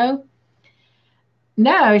really, no.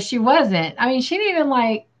 No, she wasn't. I mean, she didn't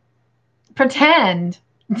even pretend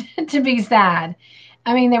to be sad.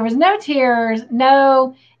 I mean, there was no tears,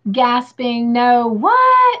 no gasping, no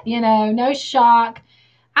what? No shock.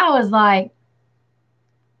 I was like,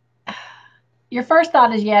 your first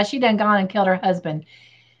thought is, yeah, she done gone and killed her husband.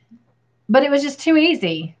 But it was just too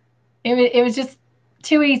easy. It was just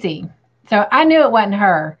too easy. So I knew it wasn't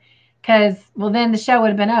her because, well, then the show would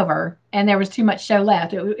have been over and there was too much show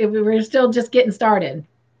left. We were still just getting started.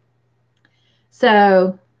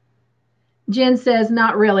 So Jen says,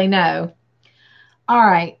 not really, no. All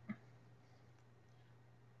right.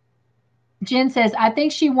 Jen says, I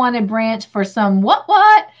think she wanted Branch for some what?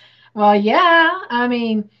 Well, yeah. I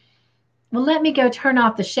mean, well, let me go turn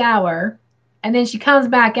off the shower. And then she comes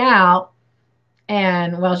back out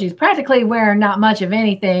and, well, she's practically wearing not much of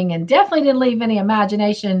anything and definitely didn't leave any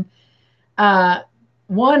imagination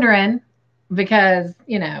wondering because,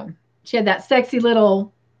 she had that sexy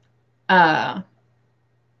little, uh,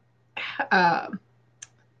 not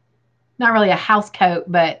really a house coat,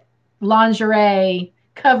 but lingerie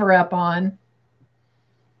cover up on.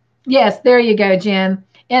 Yes, there you go, Jen.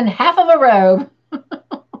 In half of a robe.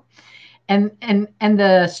 and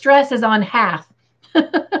the stress is on half.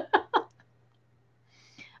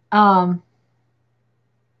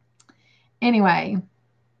 Anyway.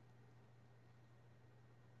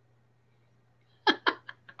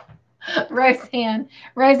 Roseanne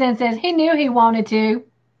says he knew he wanted to.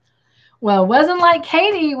 Well, it wasn't like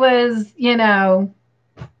Katie was,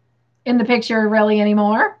 in the picture really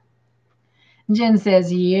anymore. Jen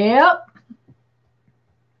says, yep.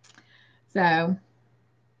 So,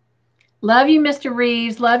 love you, Mr.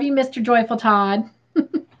 Reeves. Love you, Mr. Joyful Todd.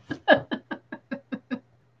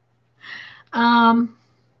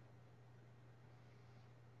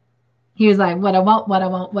 He was like, what I want,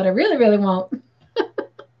 what I really, really want.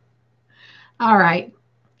 All right.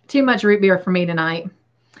 Too much root beer for me tonight.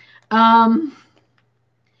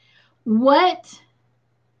 What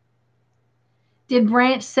did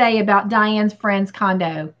Branch say about Diane's friend's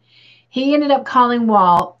condo? He ended up calling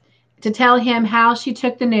Walt to tell him how she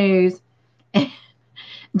took the news.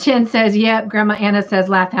 Jen says, yep. Grandma Anna says,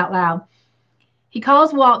 laugh out loud. He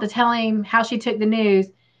calls Walt to tell him how she took the news,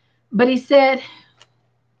 but he said,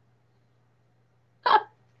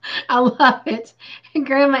 I love it. And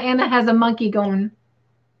Grandma Anna has a monkey going.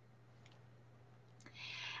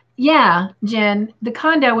 Yeah, Jen, the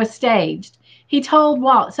condo was staged. He told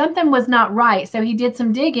Walt something was not right, so he did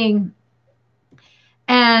some digging.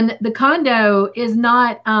 And the condo is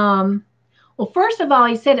not, well, first of all,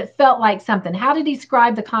 he said it felt like something. How did he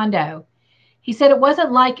describe the condo? He said it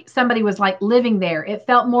wasn't like somebody was like living there. It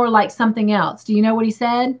felt more like something else. Do you know what he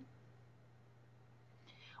said?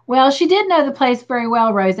 Well, she did know the place very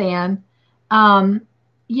well, Roseanne.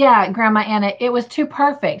 Yeah, Grandma Anna, it was too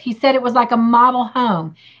perfect. He said it was like a model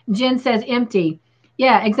home. Jen says empty.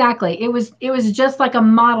 Yeah, exactly. It was just like a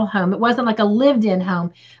model home. It wasn't like a lived-in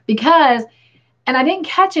home because, and I didn't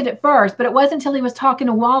catch it at first, but it wasn't until he was talking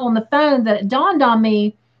to Walt on the phone that it dawned on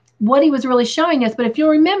me what he was really showing us. But if you'll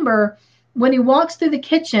remember, when he walks through the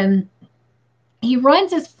kitchen, he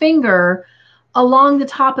runs his finger along the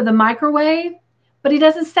top of the microwave, but he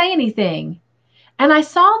doesn't say anything. And I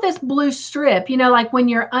saw this blue strip, like when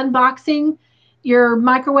you're unboxing your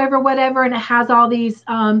microwave or whatever, and it has all these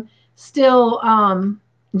still,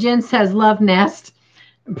 Jen says love nest,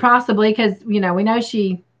 possibly because, we know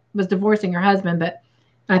she was divorcing her husband, but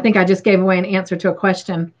I think I just gave away an answer to a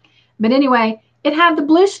question. But anyway, it had the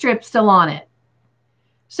blue strip still on it.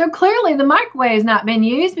 So clearly the microwave has not been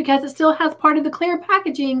used because it still has part of the clear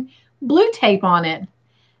packaging blue tape on it.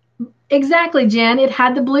 Exactly, Jen. It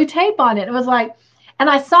had the blue tape on it. It was like, and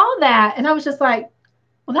I saw that and I was just like,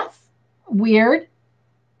 well, that's weird.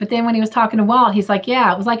 But then when he was talking to Walt, he's like,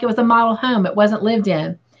 yeah, it was like it was a model home. It wasn't lived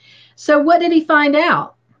in. So what did he find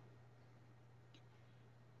out?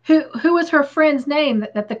 Who was her friend's name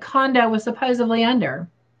that the condo was supposedly under?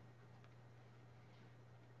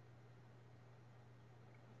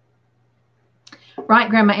 Right,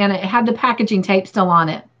 Grandma Anna, it had the packaging tape still on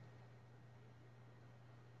it.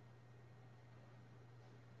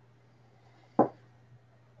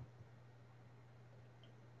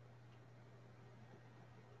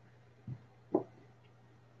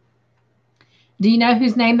 Do you know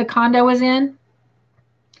whose name the condo was in?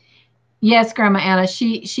 Yes, Grandma Anna,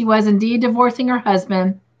 she was indeed divorcing her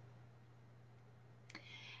husband.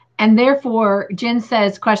 And therefore, Jen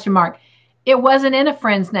says, question mark, it wasn't in a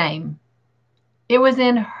friend's name. It was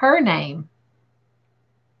in her name.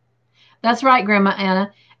 That's right, Grandma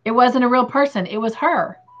Anna. It wasn't a real person. It was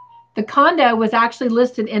her. The condo was actually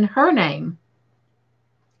listed in her name.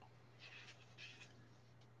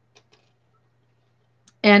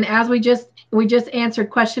 And as we just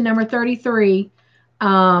answered question number 33,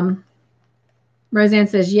 Roseanne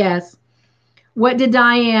says yes. What did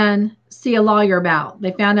Diane see a lawyer about?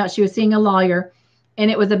 They found out she was seeing a lawyer,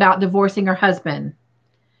 and it was about divorcing her husband.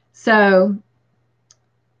 So,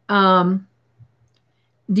 do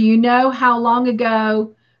you know how long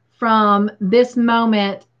ago from this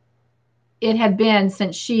moment it had been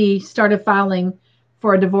since she started filing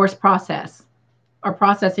for a divorce process or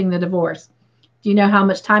processing the divorce? Do you know how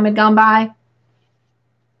much time had gone by?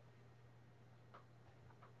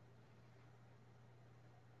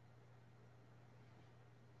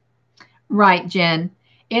 Right, Jen.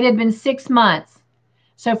 It had been 6 months.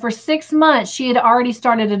 So for 6 months, she had already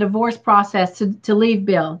started a divorce process to leave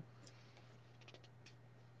Bill.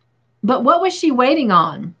 But what was she waiting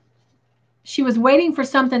on? She was waiting for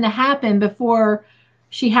something to happen before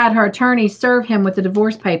she had her attorney serve him with the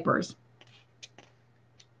divorce papers.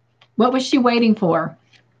 What was she waiting for?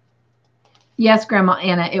 Yes, Grandma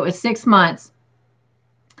Anna, it was 6 months.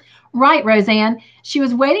 Right, Roseanne. She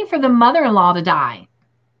was waiting for the mother-in-law to die.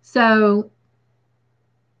 So,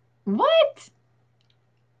 what?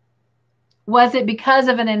 Was it because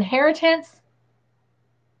of an inheritance?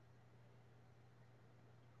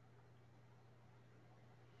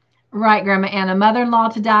 Right, Grandma Anna. Mother-in-law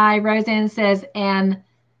to die, Roseanne says, and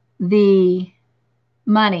the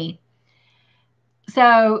money.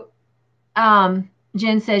 So,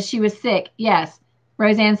 Jen says she was sick. Yes.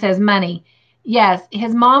 Roseanne says money. Yes,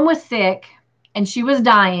 his mom was sick and she was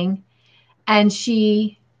dying, and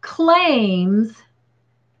she claims,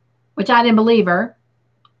 which I didn't believe her,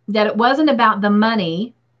 that it wasn't about the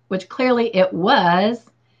money, which clearly it was.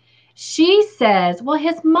 She says, well,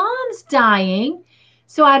 his mom's dying,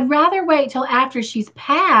 so I'd rather wait till after she's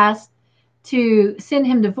passed to send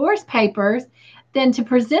him divorce papers than to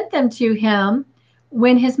present them to him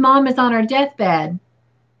when his mom is on her deathbed.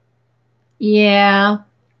 Yeah,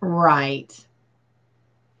 right.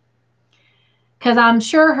 Because I'm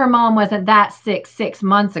sure her mom wasn't that sick 6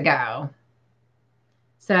 months ago.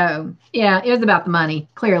 So, yeah, it was about the money,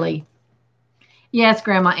 clearly. Yes,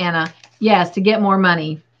 Grandma Anna. Yes, to get more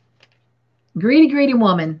money. Greedy, greedy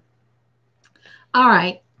woman. All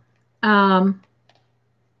right.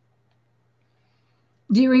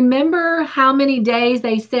 Do you remember how many days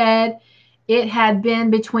they said it had been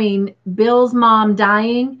between Bill's mom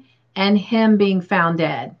dying and him being found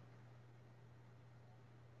dead?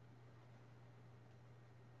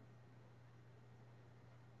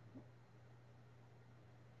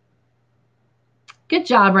 Good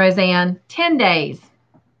job, Roseanne. 10 days.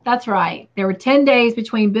 That's right. There were 10 days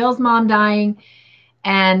between Bill's mom dying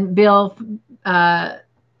and Bill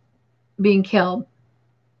being killed.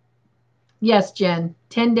 Yes, Jen.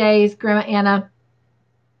 10 days, Grandma Anna.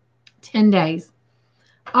 10 days.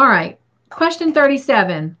 All right. Question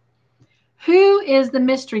 37. Who is the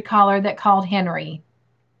mystery caller that called Henry?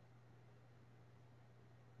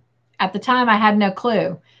 At the time, I had no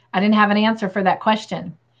clue. I didn't have an answer for that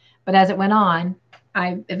question. But as it went on,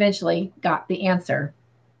 I eventually got the answer.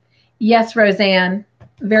 Yes, Roseanne.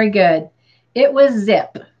 Very good. It was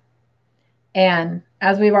Zip. And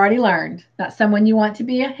as we've already learned, that's someone you want to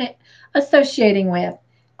be associating with.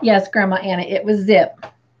 Yes, Grandma Anna, it was Zip.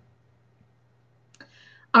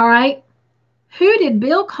 All right. Who did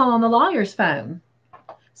Bill call on the lawyer's phone?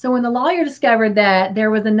 So when the lawyer discovered that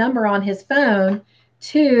there was a number on his phone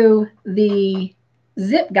to the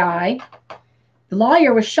Zip guy, the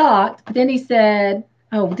lawyer was shocked. But then he said,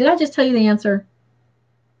 oh, did I just tell you the answer?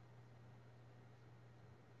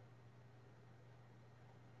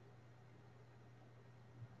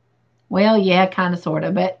 Well, yeah, kind of, sort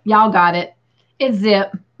of, but y'all got it. It's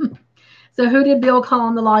Zip. So who did Bill call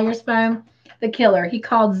on the lawyer's phone? The killer. He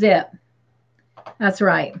called Zip. That's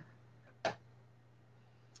right.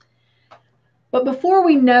 But before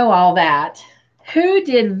we know all that, who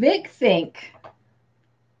did Vic think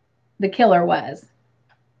the killer was?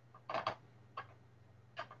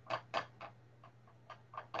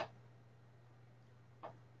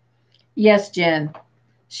 Yes, Jen.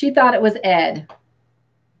 She thought it was Ed.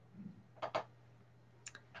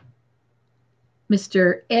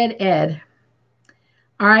 Mr. Ed.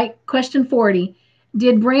 All right, question 40.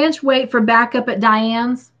 Did Branch wait for backup at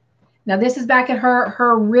Diane's? Now, this is back at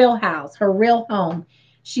her real house, her real home.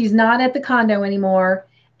 She's not at the condo anymore,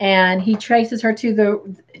 and he traces her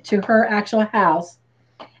to her actual house.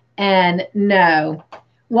 And no,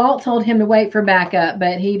 Walt told him to wait for backup,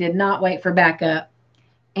 but he did not wait for backup.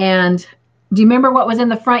 And do you remember what was in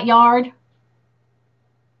the front yard?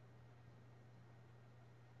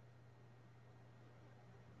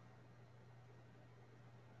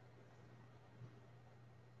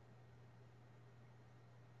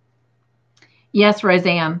 Yes,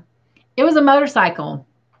 Roseanne. It was a motorcycle.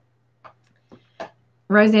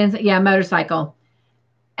 Roseanne's, yeah, motorcycle.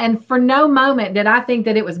 And for no moment did I think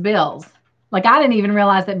that it was Bill's. Like, I didn't even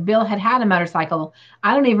realize that Bill had a motorcycle.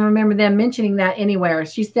 I don't even remember them mentioning that anywhere.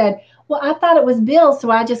 She said, well, I thought it was Bill,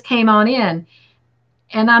 so I just came on in.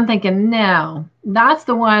 And I'm thinking, no, that's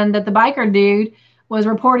the one that the biker dude was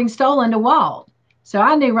reporting stolen to Walt. So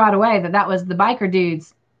I knew right away that that was the biker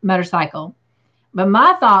dude's motorcycle. But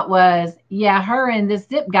my thought was, yeah, her and this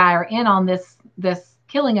Zip guy are in on this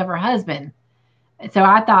killing of her husband. So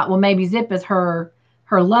I thought, well, maybe Zip is her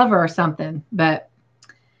lover or something. But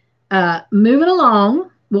moving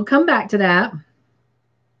along, we'll come back to that.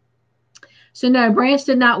 So no, Branch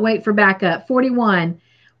did not wait for backup. 41.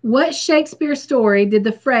 What Shakespeare story did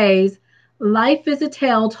the phrase, life is a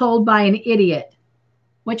tale told by an idiot?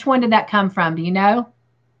 Which one did that come from? Do you know?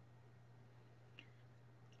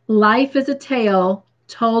 Life is a tale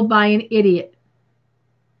told by an idiot.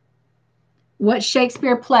 What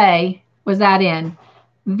Shakespeare play was that in?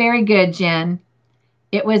 Very good, Jen.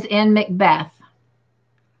 It was in Macbeth.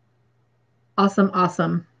 Awesome,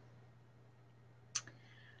 awesome.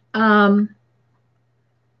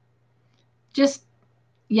 Just,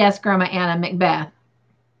 yes, Grandma Anna, Macbeth.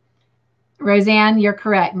 Roseanne, you're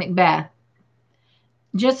correct, Macbeth.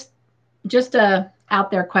 Just a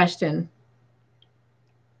out there question.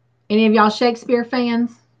 Any of y'all Shakespeare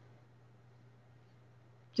fans?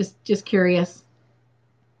 Just curious.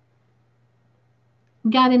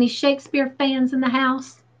 Got any Shakespeare fans in the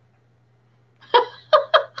house?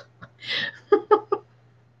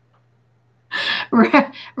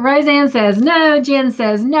 Roseanne says no. Jen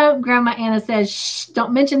says no. Grandma Anna says shh,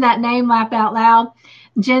 don't mention that name, laugh out loud.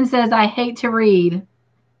 Jen says I hate to read.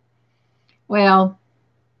 Well,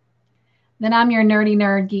 then I'm your nerdy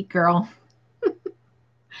nerd geek girl.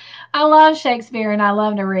 I love Shakespeare and I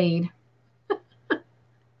love to read.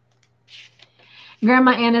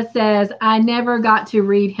 Grandma Anna says I never got to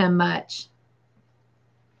read him much.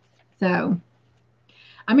 So,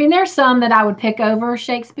 I mean, there's some that I would pick over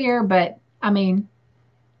Shakespeare, but I mean,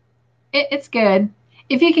 it's good.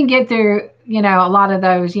 If you can get through, you know, a lot of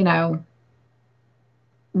those, you know,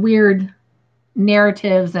 weird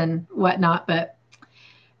narratives and whatnot. But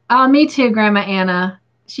me too, Grandma Anna.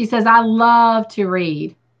 She says, I love to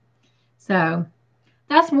read. So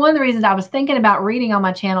that's one of the reasons I was thinking about reading on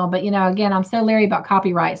my channel. But, you know, again, I'm so leery about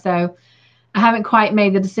copyright. So I haven't quite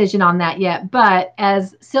made the decision on that yet. But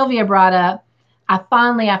as Sylvia brought up, I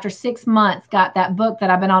finally, after 6 months, got that book that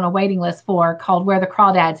I've been on a waiting list for called Where the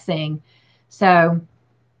Crawdads Sing. So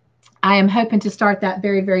I am hoping to start that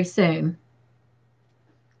very, very soon.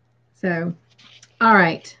 So, all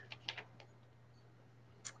right.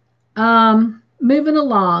 Moving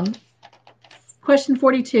along. Question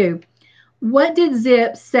 42. What did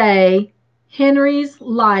Zip say Henry's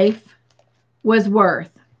life was worth?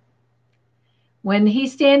 When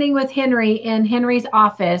he's standing with Henry in Henry's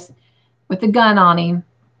office with the gun on him,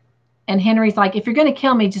 and Henry's like, if you're going to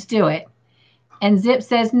kill me, just do it. And Zip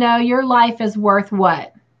says, no, your life is worth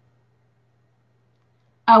what?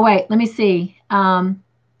 Oh, wait, let me see.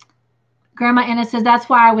 Grandma Anna says, that's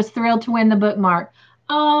why I was thrilled to win the bookmark.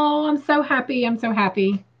 Oh, I'm so happy. I'm so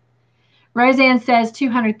happy. Roseanne says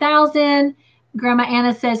 200,000. Grandma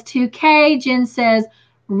Anna says 2K. Jen says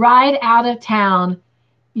ride out of town.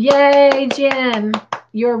 Yay, Jen.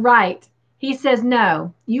 You're right. He says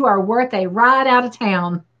no. You are worth a ride out of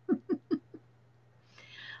town.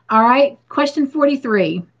 All right. Question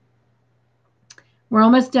 43. We're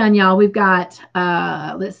almost done, y'all. We've got,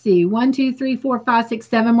 let's see, 1, 2, 3, 4, 5, 6,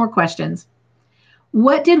 7 more questions.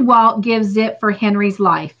 What did Walt give Zip for Henry's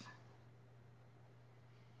life?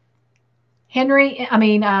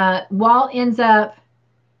 Walt ends up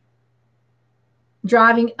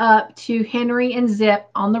driving up to Henry and Zip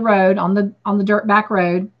on the road, on the dirt back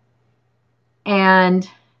road. And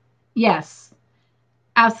yes,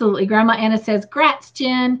 absolutely. Grandma Anna says, grats,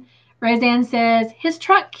 Jen. Roseanne says, his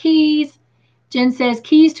truck keys. Jen says,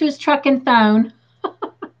 keys to his truck and phone.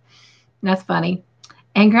 That's funny.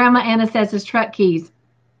 And Grandma Anna says his truck keys.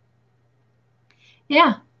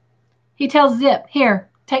 Yeah. He tells Zip, here,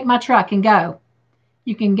 take my truck and go.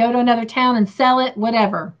 You can go to another town and sell it,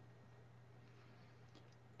 whatever.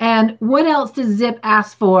 And what else does Zip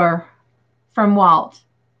ask for from Walt?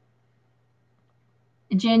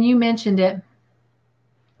 Jen, you mentioned it.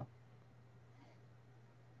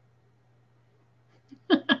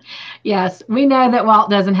 Yes, we know that Walt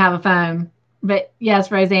doesn't have a phone. But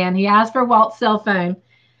yes, Roseanne, he asked for Walt's cell phone.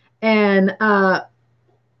 And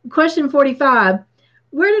question 45,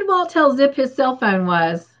 where did Walt tell Zip his cell phone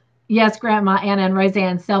was? Yes, Grandma Anna and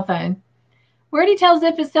Roseanne's cell phone. Where did he tell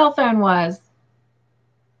Zip his cell phone was?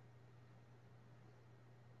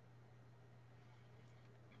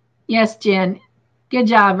 Yes, Jen. Good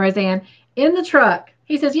job, Roseanne. In the truck.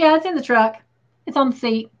 He says, yeah, it's in the truck. It's on the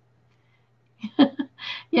seat.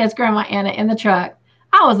 Yes, Grandma Anna, in the truck.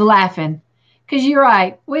 I was laughing because you're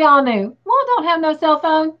right. We all knew. Walt don't have no cell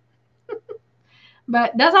phone.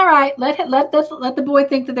 But that's all right. Let the boy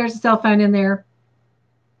think that there's a cell phone in there.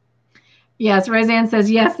 Yes, Roseanne says,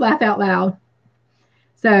 yes, laugh out loud.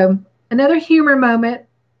 So another humor moment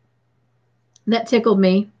that tickled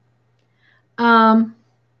me.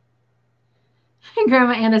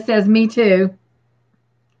 Grandma Anna says, me too.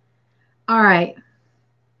 All right.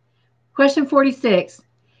 Question 46.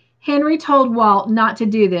 Henry told Walt not to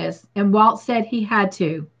do this, and Walt said he had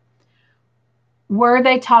to. Were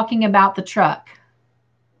they talking about the truck?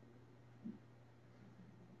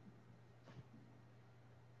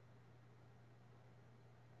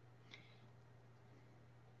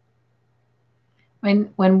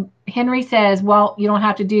 When Henry says, Walt, you don't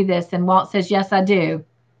have to do this, and Walt says, yes, I do.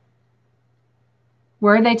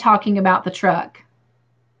 Were they talking about the truck?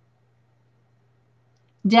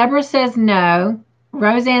 Deborah says no.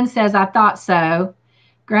 Roseanne says, I thought so.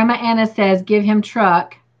 Grandma Anna says, give him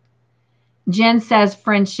truck. Jen says,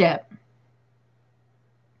 friendship.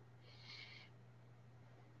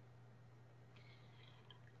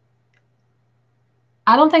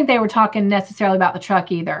 I don't think they were talking necessarily about the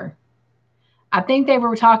truck either. I think they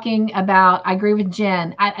were talking about, I agree with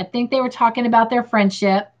Jen. I think they were talking about their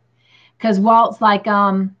friendship because Walt's like,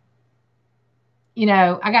 you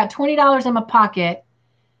know, I got $20 in my pocket,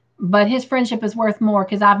 but his friendship is worth more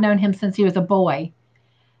because I've known him since he was a boy.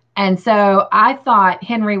 And so I thought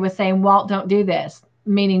Henry was saying, Walt, don't do this,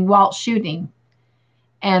 meaning Walt shooting.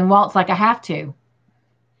 And Walt's like, I have to.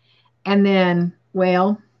 And then,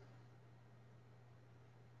 well,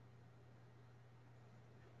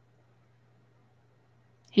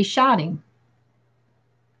 he shot him.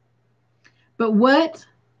 But what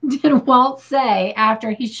did Walt say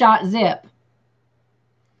after he shot Zip?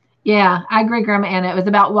 Yeah, I agree, Grandma Anna. It was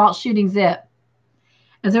about Walt shooting Zip.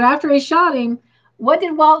 And so after he shot him, what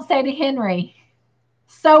did Walt say to Henry?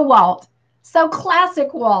 So Walt. So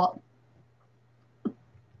classic Walt.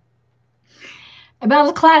 About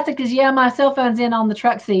as classic as, yeah, my cell phone's in on the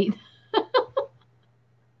truck seat.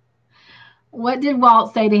 What did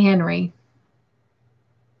Walt say to Henry?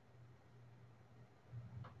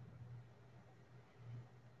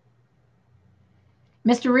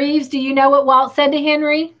 Mr. Reeves, do you know what Walt said to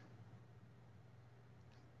Henry?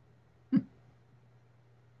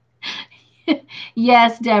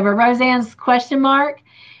 Yes, Deborah. Roseanne's question mark.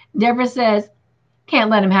 Deborah says, can't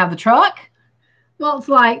let him have the truck. Walt's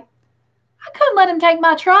like, I couldn't let him take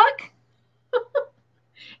my truck.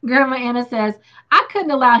 Grandma Anna says, I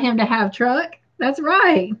couldn't allow him to have truck. That's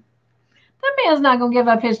right. That man's not going to give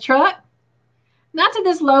up his truck. Not to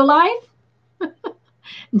this lowlife.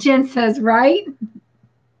 Jen says, right.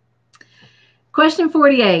 Question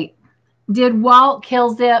 48. Did Walt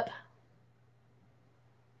kill Zip?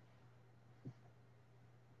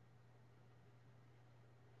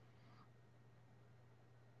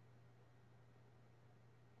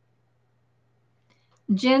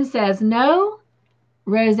 Jen says no.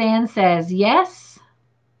 Roseanne says yes.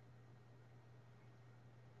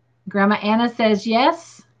 Grandma Anna says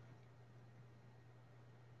yes.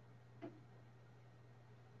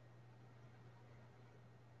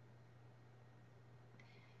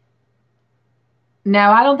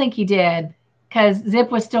 No, I don't think he did because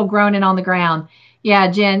Zip was still groaning on the ground.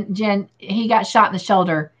 Yeah, Jen, he got shot in the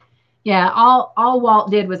shoulder. Yeah, all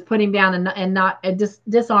Walt did was put him down and not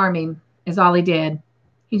disarm him is all he did.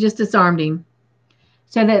 He just disarmed him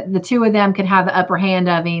so that the two of them could have the upper hand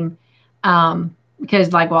of him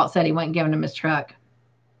because, like Walt said, he wasn't giving him his truck.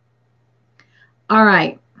 All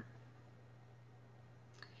right.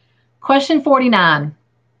 Question 49.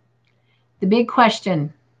 The big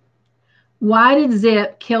question. Why did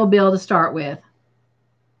Zip kill Bill to start with?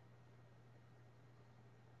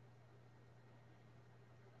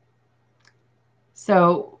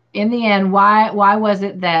 So in the end, why was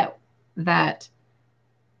it that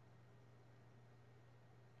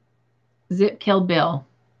Zip killed Bill?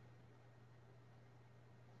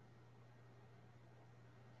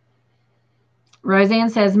 Roseanne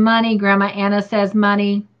says money. Grandma Anna says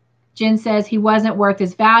money. Jen says he wasn't worth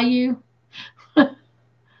his value.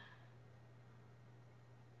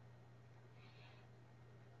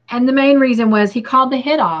 And the main reason was he called the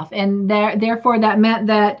hit off, and therefore that meant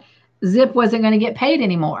that Zip wasn't going to get paid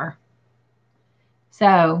anymore.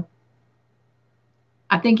 So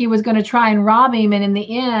I think he was going to try and rob him, and in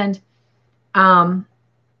the end,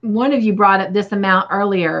 one of you brought up this amount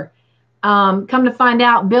earlier. Come to find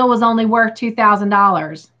out, Bill was only worth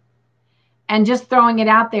 $2,000. And just throwing it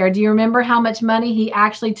out there, do you remember how much money he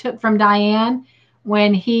actually took from Diane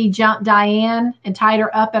when he jumped Diane and tied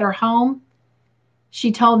her up at her home?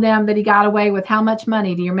 She told them that he got away with how much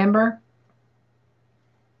money? Do you remember?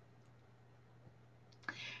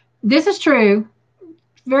 This is true.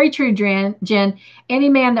 Very true, Jen. Any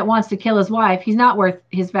man that wants to kill his wife, he's not worth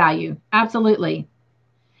his value. Absolutely.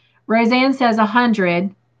 Roseanne says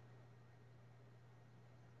 100.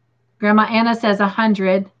 Grandma Anna says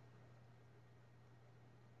 100.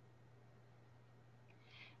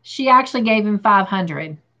 She actually gave him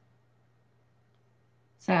 500.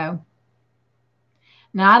 So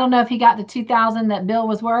now I don't know if he got the 2,000 that Bill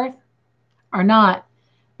was worth or not,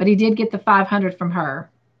 but he did get the 500 from her.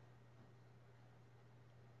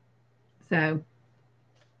 So,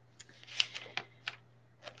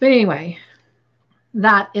 but anyway,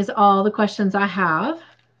 that is all the questions I have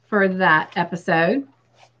for that episode.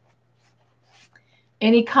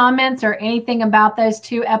 Any comments or anything about those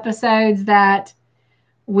 2 episodes that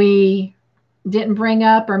we didn't bring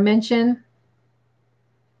up or mention?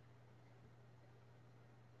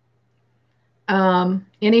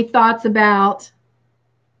 Any thoughts about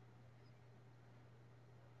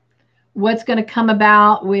what's going to come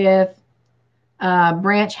about with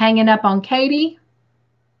Branch hanging up on Katie?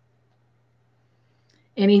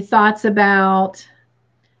 Any thoughts about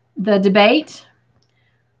the debate?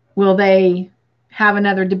 Will they have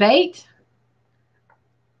another debate?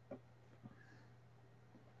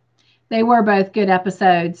 They were both good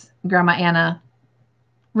episodes, Grandma Anna.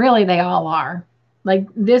 Really, they all are. Like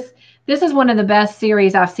this is one of the best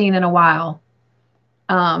series I've seen in a while.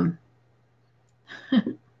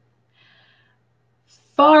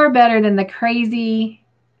 Far better than the crazy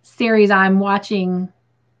series I'm watching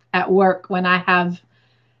at work when I have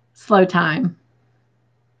slow time.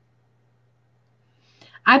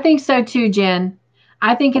 I think so too, Jen.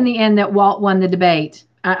 I think in the end that Walt won the debate.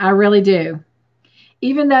 I really do.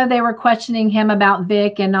 Even though they were questioning him about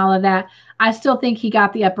Vic and all of that, I still think he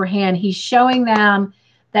got the upper hand. He's showing them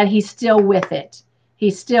that he's still with it.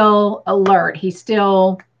 He's still alert. He's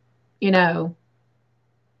still,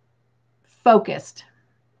 focused.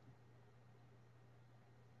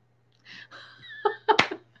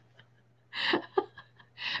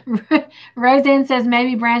 Roseanne says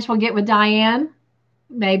maybe Branch will get with Diane.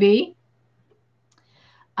 Maybe.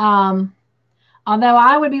 Although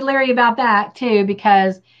I would be leery about that too,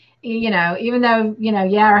 because, even though,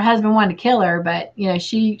 her husband wanted to kill her, but,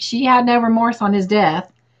 she had no remorse on his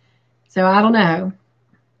death. So I don't know.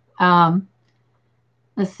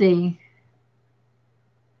 Let's see.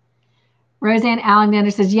 Roseanne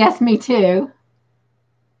Alexander says, yes, me too.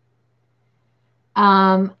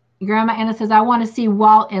 Grandma Anna says, I want to see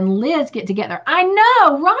Walt and Liz get together. I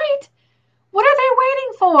know, right? What are they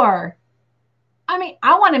waiting for? I mean,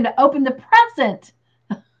 I want him to open the present.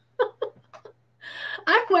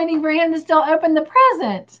 I'm waiting for him to still open the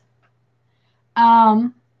present.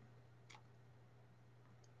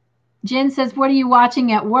 Jen says, what are you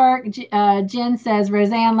watching at work? Jen says,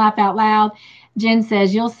 Roseanne, laugh out loud. Jen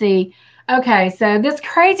says, you'll see. Okay, so this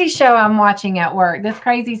crazy show I'm watching at work, this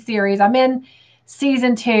crazy series, I'm in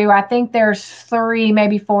season 2. I think there's 3,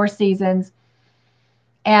 maybe 4 seasons.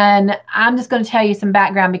 And I'm just going to tell you some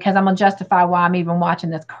background because I'm going to justify why I'm even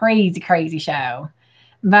watching this crazy, crazy show.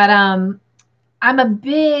 But I'm a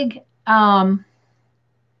big, I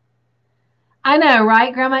know,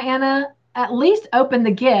 right, Grandma Anna? At least open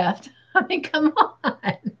the gift. I mean, come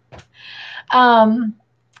on.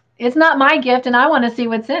 It's not my gift, and I want to see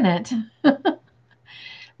what's in it.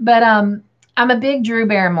 But I'm a big Drew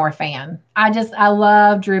Barrymore fan. I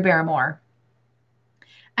love Drew Barrymore.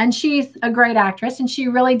 And she's a great actress, and she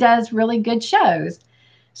really does really good shows.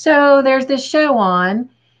 So there's this show on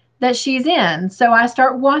that she's in. So I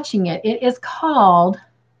start watching it. It is called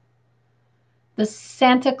the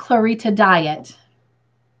Santa Clarita Diet.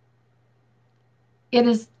 It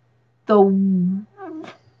is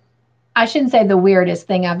I shouldn't say the weirdest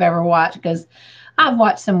thing I've ever watched, because I've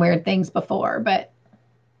watched some weird things before, but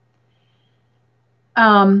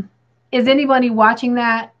is anybody watching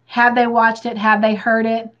that? Have they watched it? Have they heard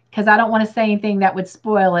it? Because I don't want to say anything that would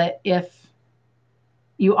spoil it if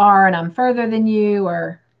you are and I'm further than you,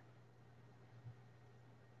 or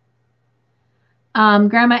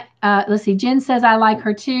Grandma, let's see, Jen says I like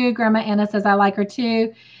her too. Grandma Anna says I like her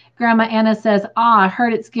too. Grandma Anna says, I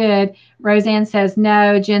heard it's good. Roseanne says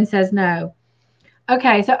no. Jen says no.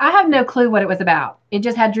 Okay, so I have no clue what it was about. It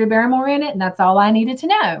just had Drew Barrymore in it, and that's all I needed to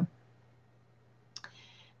know.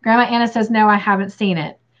 Grandma Anna says, no, I haven't seen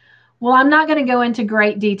it. Well, I'm not going to go into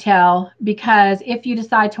great detail, because if you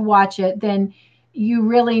decide to watch it, then you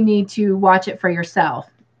really need to watch it for yourself.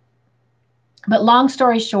 But long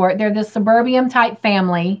story short, they're this suburban type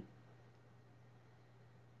family.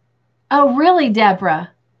 Oh, really,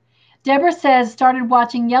 Deborah? Deborah says, started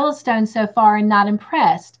watching Yellowstone so far and not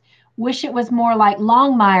impressed. Wish it was more like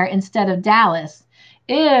Longmire instead of Dallas.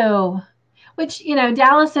 Ew. Which, you know,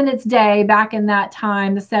 Dallas in its day, back in that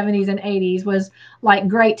time, the 70s and 80s, was like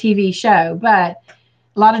great TV show, but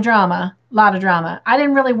a lot of drama, a lot of drama. I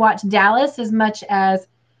didn't really watch Dallas as much as,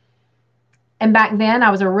 and back then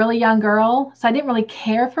I was a really young girl, so I didn't really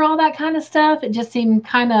care for all that kind of stuff. It just seemed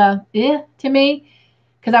kind of to me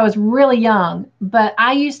because I was really young. But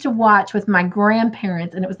I used to watch with my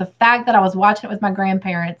grandparents, and it was the fact that I was watching it with my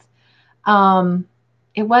grandparents.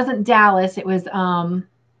 It wasn't Dallas. It was, oh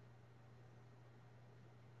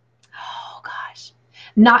gosh,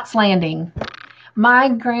 Knots Landing. My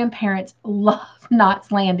grandparents loved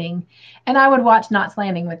Knots Landing, and I would watch Knots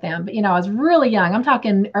Landing with them. But, you know, I was really young. I'm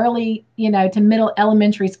talking early, you know, to middle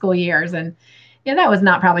elementary school years. And, you know, that was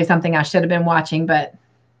not probably something I should have been watching, but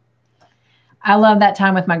I love that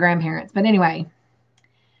time with my grandparents. But anyway,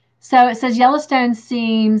 so it says Yellowstone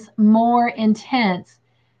seems more intense.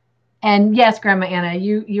 And yes, Grandma Anna,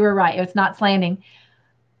 you were right. It's Knots Landing.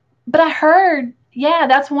 But I heard, yeah,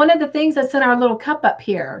 that's one of the things that's in our little cup up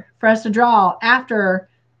here for us to draw after,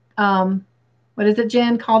 what is it,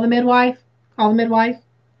 Jen? Call the midwife? Call the midwife?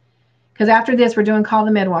 Because after this, we're doing Call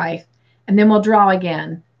the Midwife, and then we'll draw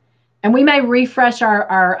again. And we may refresh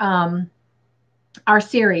our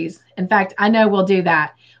series. In fact, I know we'll do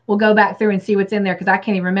that. We'll go back through and see what's in there because I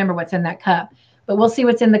can't even remember what's in that cup. But we'll see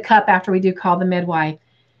what's in the cup after we do Call the Midwife.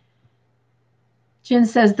 Jen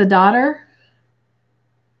says the daughter.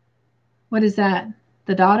 What is that?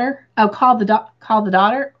 The daughter? Oh, call the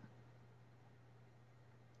daughter.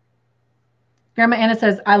 Grandma Anna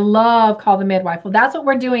says, I love Call the Midwife. Well, that's what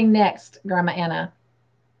we're doing next, Grandma Anna.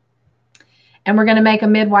 And we're going to make a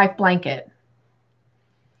midwife blanket.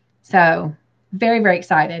 So, very, very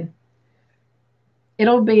excited.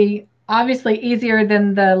 It'll be obviously easier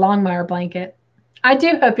than the Longmire blanket. I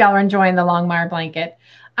do hope y'all are enjoying the Longmire blanket.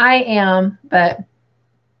 I am, but,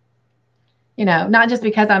 you know, not just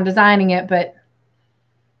because I'm designing it, but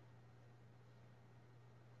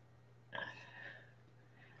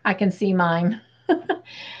I can see mine.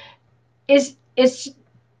 It's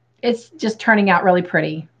just turning out really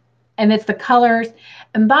pretty. And it's the colors.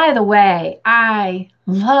 And by the way, I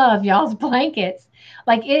love y'all's blankets.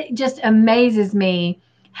 Like, it just amazes me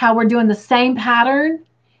how we're doing the same pattern,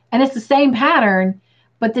 and it's the same pattern,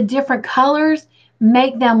 but the different colors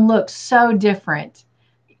make them look so different.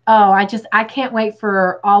 Oh, I can't wait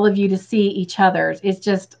for all of you to see each other's. It's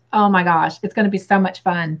just, oh my gosh, it's going to be so much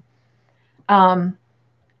fun.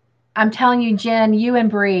 I'm telling you, Jen, you and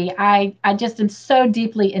Bree, I just am so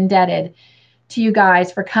deeply indebted to you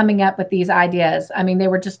guys for coming up with these ideas. I mean, they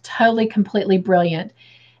were just totally, completely brilliant.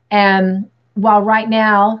 And while right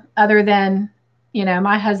now, other than, you know,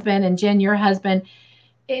 my husband and Jen, your husband,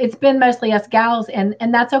 it's been mostly us gals, and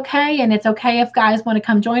that's okay. And it's okay if guys want to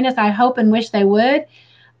come join us. I hope and wish they would.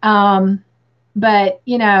 But,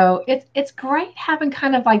 you know, it's great having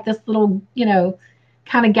kind of like this little, you know,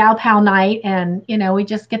 kind of gal pal night. And, you know, we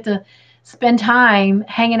just get to spend time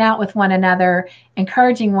hanging out with one another,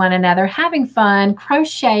 encouraging one another, having fun,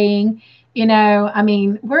 crocheting, you know, I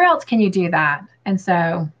mean, where else can you do that? And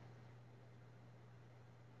so,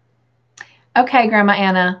 okay, Grandma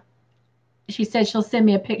Anna, she said she'll send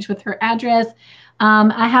me a picture with her address.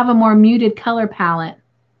 I have a more muted color palette.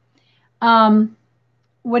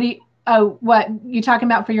 What you talking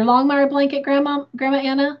about for your Longmire blanket, Grandma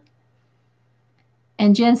Anna?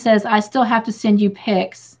 And Jen says, I still have to send you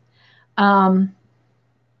pics. Yeah,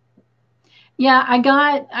 I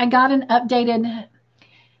got an updated,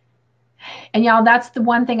 and y'all, that's the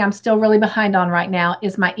one thing I'm still really behind on right now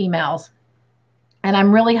is my emails. And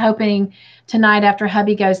I'm really hoping tonight after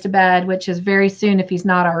hubby goes to bed, which is very soon if he's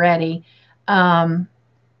not already, and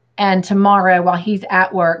tomorrow while he's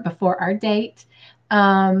at work before our date,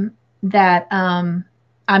 that I'm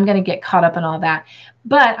going to get caught up in all that.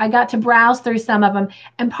 But I got to browse through some of them.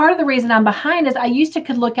 And part of the reason I'm behind is I used to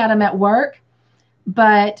could look at them at work,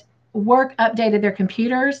 but work updated their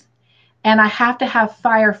computers, and I have to have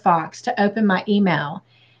Firefox to open my email.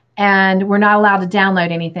 And we're not allowed to download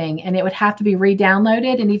anything, and it would have to be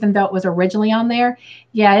re-downloaded. And even though it was originally on there,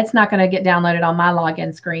 yeah, it's not going to get downloaded on my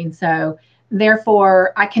login screen. So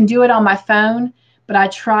therefore, I can do it on my phone, but I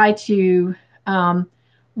try to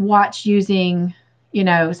watch using, you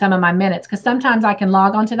know, some of my minutes, because sometimes I can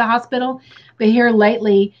log on to the hospital, but here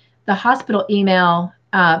lately, the hospital email,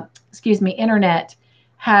 internet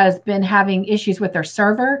has been having issues with their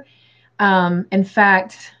server. In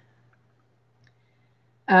fact,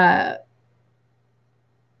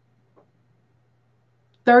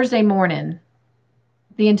 Thursday morning,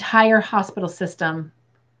 the entire hospital system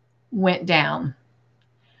went down.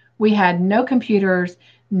 We had no computers,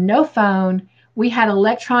 no phone. We had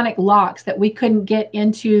electronic locks that we couldn't get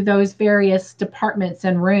into those various departments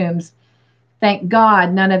and rooms. Thank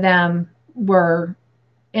God none of them were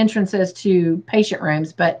entrances to patient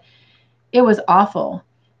rooms, but it was awful.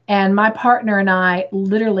 And my partner and I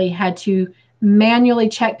literally had to manually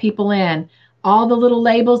check people in. All the little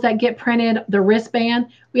labels that get printed, the wristband,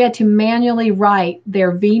 we had to manually write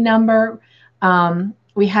their V number.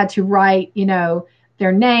 We had to write,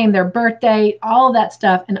 their name, their birthday, all of that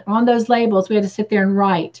stuff. And on those labels, we had to sit there and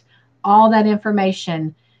write all that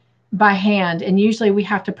information by hand. And usually we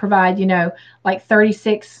have to provide, like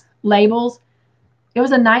 36 labels. It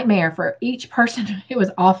was a nightmare for each person. It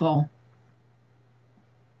was awful.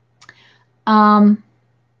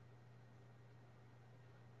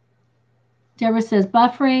 Deborah says,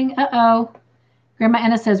 buffering. Uh-oh. Grandma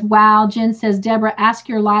Anna says, wow. Jen says, Deborah, ask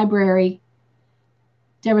your library.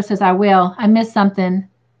 Deborah says, I will. I missed something.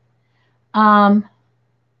 I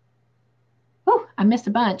missed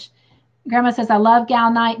a bunch. Grandma says, I love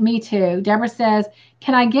Gal Night. Me too. Deborah says,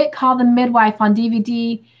 can I get Call the Midwife on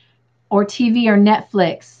DVD or TV or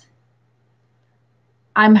Netflix?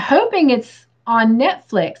 I'm hoping it's on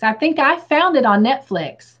Netflix. I think I found it on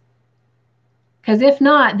Netflix. Because if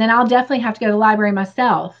not, then I'll definitely have to go to the library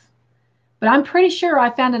myself. But I'm pretty sure I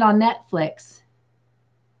found it on Netflix.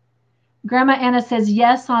 Grandma Anna says,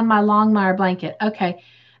 yes, on my Longmire blanket. Okay.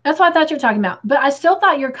 That's what I thought you were talking about. But I still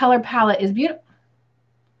thought your color palette is beautiful.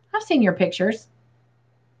 I've seen your pictures.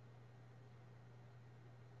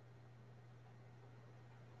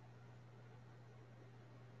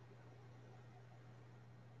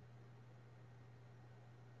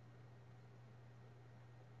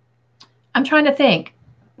 I'm trying to think.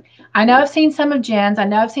 I know I've seen some of Jen's. I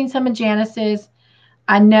know I've seen some of Janice's.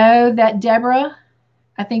 I know that Deborah,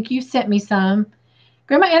 I think you sent me some.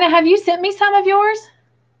 Grandma Anna, have you sent me some of yours?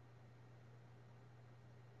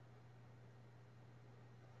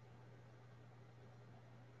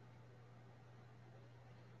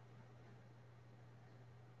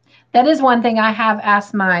 That is one thing I have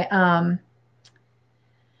asked my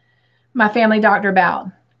my family doctor about.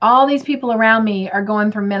 All these people around me are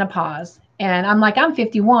going through menopause. And I'm like, I'm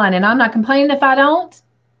 51 and I'm not complaining if I don't,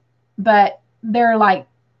 but they're like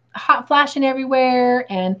hot flashing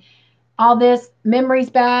everywhere and all this, memory's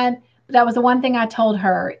bad. But that was the one thing I told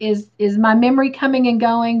her is my memory coming and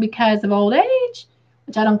going because of old age,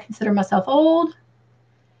 which I don't consider myself old,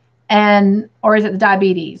 and or is it the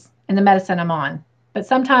diabetes and the medicine I'm on? But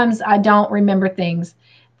sometimes I don't remember things.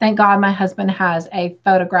 Thank God my husband has a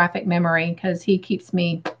photographic memory because he keeps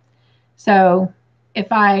me. So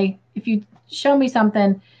if you show me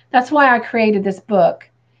something, that's why I created this book,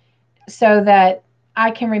 so that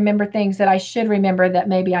I can remember things that I should remember that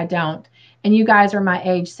maybe I don't. And you guys are my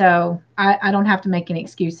age, so I don't have to make any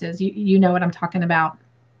excuses. You know what I'm talking about.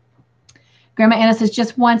 Grandma Anna says,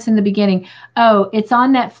 just once in the beginning. Oh, it's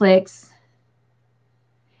on Netflix.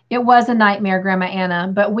 It was a nightmare, Grandma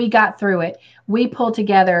Anna, but we got through it. We pulled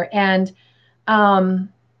together. And I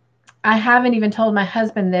haven't even told my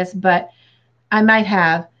husband this, but I might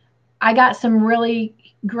have. I got some really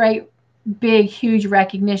great, big, huge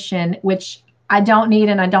recognition, which I don't need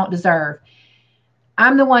and I don't deserve.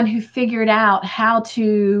 I'm the one who figured out how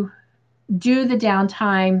to do the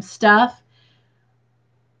downtime stuff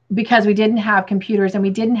because we didn't have computers and we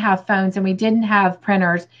didn't have phones and we didn't have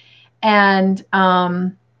printers. And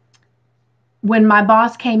when my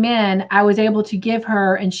boss came in, I was able to give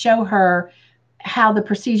her and show her how the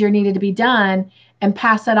procedure needed to be done and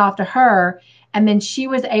pass that off to her. And then she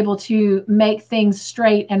was able to make things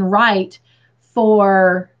straight and right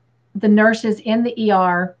for the nurses in the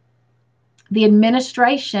ER, the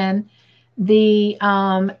administration, the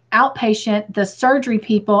outpatient, the surgery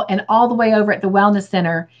people, and all the way over at the wellness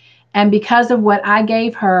center. And because of what I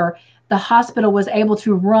gave her, the hospital was able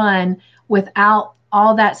to run without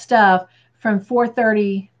all that stuff from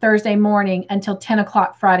 4:30 Thursday morning until 10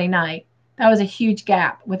 o'clock Friday night. That was a huge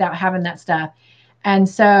gap without having that stuff. And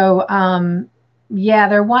so, yeah,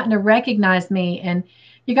 they're wanting to recognize me. And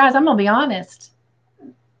you guys, I'm going to be honest.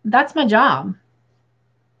 That's my job.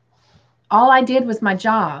 All I did was my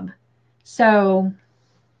job. So,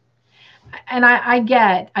 and I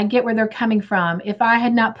get where they're coming from. If I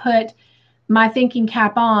had not put my thinking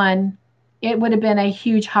cap on, it would have been a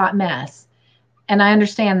huge hot mess. And I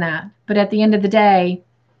understand that. But at the end of the day,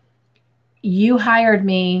 you hired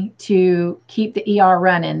me to keep the ER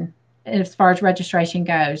running as far as registration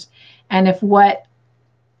goes. And if what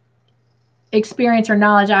experience or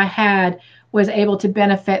knowledge I had was able to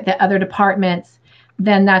benefit the other departments,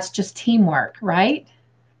 then that's just teamwork, right?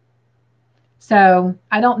 So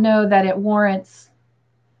I don't know that it warrants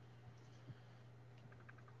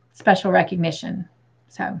special recognition.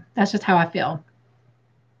 So that's just how I feel.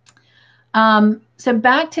 So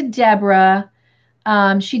back to Deborah.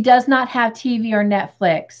 She does not have TV or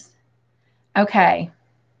Netflix. Okay.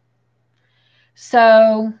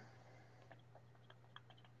 So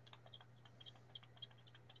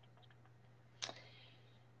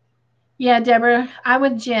yeah, Deborah, I'm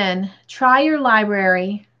with Jen. Try your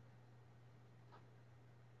library.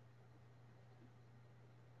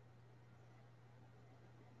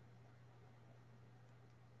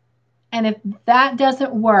 And if that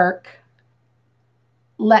doesn't work,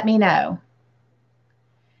 let me know.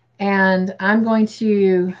 And I'm going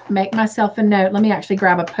to make myself a note. Let me actually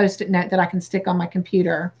grab a Post-it note that I can stick on my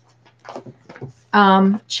computer.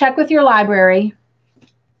 Check with your library.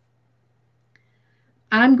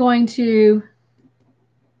 I'm going to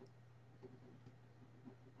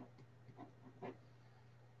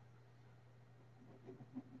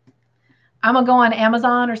go on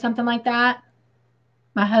Amazon or something like that.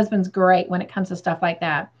 My husband's great when it comes to stuff like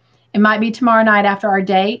that. It might be tomorrow night after our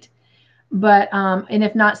date, but and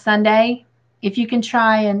if not Sunday, if you can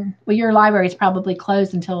try and, well, your library is probably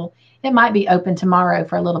closed until, it might be open tomorrow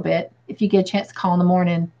for a little bit if you get a chance to call in the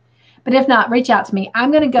morning. But if not, reach out to me.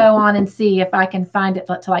 I'm going to go on and see if I can find it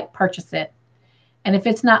to like purchase it. And if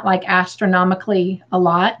it's not like astronomically a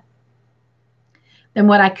lot, then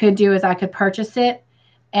what I could do is I could purchase it,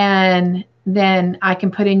 and then I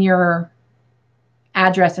can put in your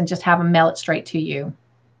address and just have them mail it straight to you.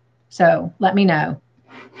 So let me know,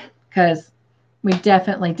 because we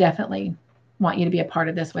definitely want you to be a part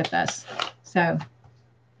of this with us. So,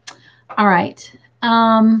 all right.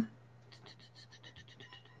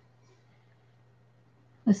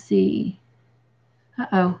 Let's see.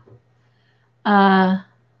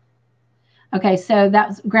 Okay, so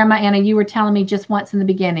that's Grandma Anna. You were telling me just once in the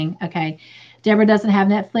beginning. Okay. Deborah doesn't have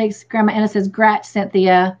Netflix. Grandma Anna says, "Grat,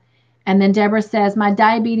 Cynthia." And then Deborah says, "My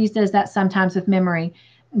diabetes does that sometimes with memory."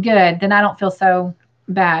 Good. Then I don't feel so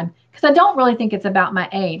bad, because I don't really think it's about my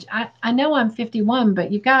age. I know I'm 51,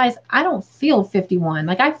 but you guys, I don't feel 51.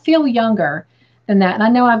 Like, I feel younger than that. And I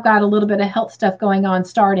know I've got a little bit of health stuff going on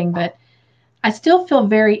starting, but I still feel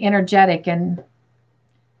very energetic. And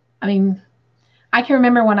I mean, I can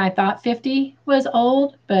remember when I thought 50 was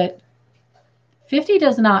old, but 50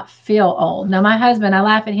 does not feel old. Now, my husband, I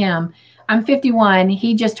laugh at him. I'm 51.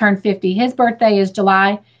 He just turned 50. His birthday is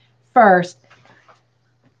July 1st.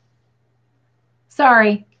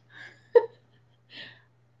 Sorry.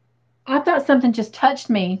 I thought something just touched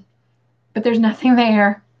me, but there's nothing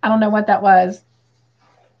there. I don't know what that was.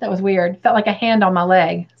 That was weird. Felt like a hand on my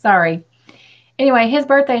leg. Sorry. Anyway, his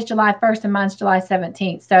birthday is July 1st and mine's July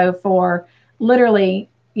 17th. So for literally,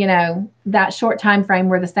 that short time frame,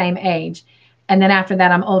 we're the same age. And then after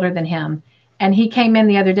that, I'm older than him. And he came in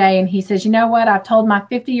the other day and he says, "You know what? I've told my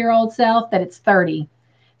 50-year-old self that it's 30.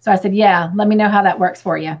 So I said, "Yeah, let me know how that works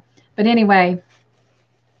for you." But anyway,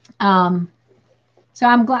 so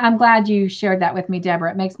I'm glad you shared that with me,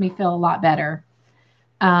 Deborah. It makes me feel a lot better.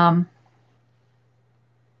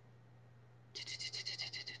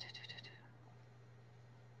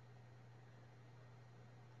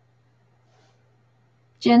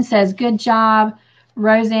 Jen says, "Good job,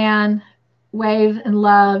 Roseanne. Waved and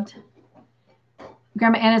loved."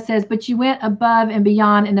 Grandma Anna says, "But you went above and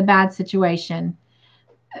beyond in a bad situation."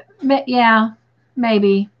 Yeah,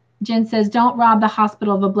 maybe. Jen says, "Don't rob the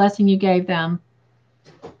hospital of a blessing you gave them."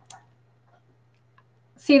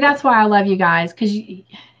 See, that's why I love you guys, because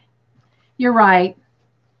you're right.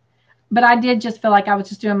 But I did just feel like I was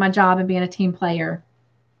just doing my job and being a team player.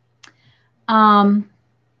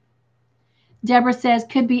 Deborah says,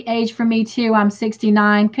 "Could be age for me too. I'm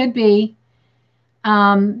 69. Could be."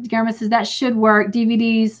 Grandma says, "That should work.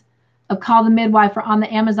 DVDs of Call the Midwife are on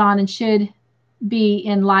the Amazon and should be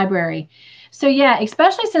in library." So yeah,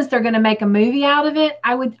 especially since they're going to make a movie out of it,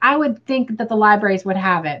 I would think that the libraries would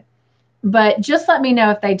have it. But just let me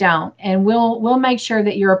know if they don't, and we'll make sure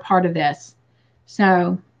that you're a part of this.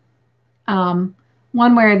 So one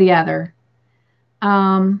way or the other.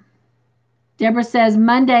 Deborah says,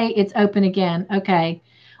 "Monday it's open again." Okay.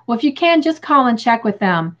 Well, if you can, just call and check with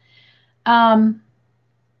them.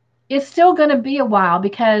 It's still going to be a while,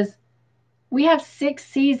 because we have 6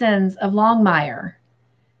 seasons of Longmire.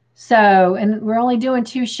 So, and we're only doing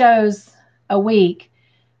 2 shows a week,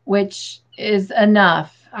 which is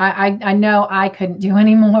enough. I know I couldn't do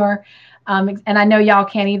any more. And I know y'all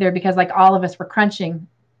can't either, because like all of us were crunching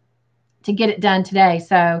to get it done today.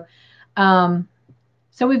 So,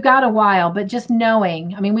 so we've got a while, but just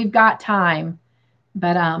knowing, I mean, we've got time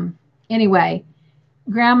But anyway,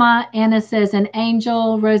 Grandma Anna says an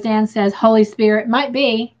angel. Roseanne says Holy Spirit. Might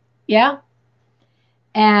be. Yeah.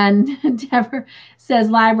 And Deborah says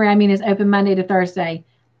library, I mean, is open Monday to Thursday.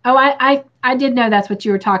 Oh, I did know that's what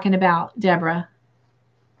you were talking about, Deborah.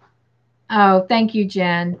 Oh, thank you,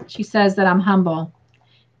 Jen. She says that I'm humble.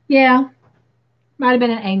 Yeah, might have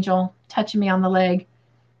been an angel touching me on the leg.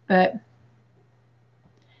 But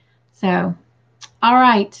so, all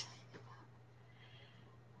right.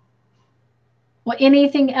 Well,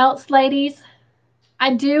 anything else, ladies?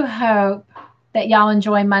 I do hope that y'all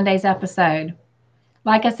enjoy Monday's episode.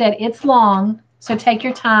 Like I said, it's long, so take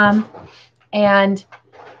your time. And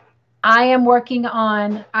I am working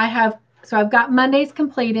on, I've got Mondays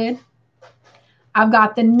completed. I've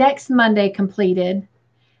got the next Monday completed,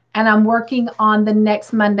 and I'm working on the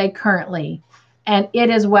next Monday currently. And it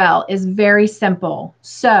as well is very simple.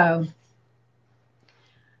 So,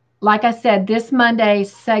 like I said, this Monday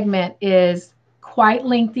segment is quite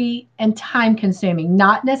lengthy and time consuming.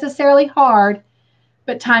 Not necessarily hard,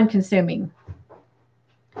 but time consuming.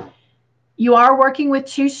 You are working with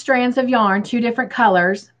 2 strands of yarn, 2 different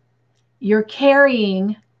colors. You're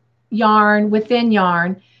carrying yarn within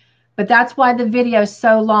yarn, but that's why the video is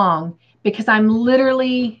so long, because I'm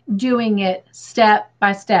literally doing it step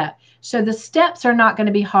by step. So the steps are not going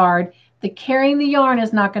to be hard. The carrying the yarn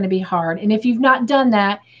is not going to be hard. And if you've not done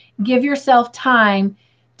that, give yourself time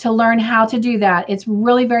to learn how to do that. It's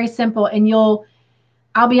really very simple. And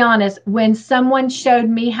I'll be honest, when someone showed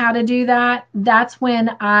me how to do that, that's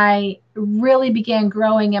when I really began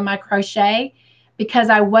growing in my crochet, because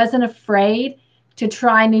I wasn't afraid to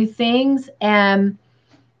try new things and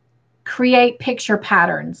create picture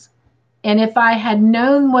patterns. And if I had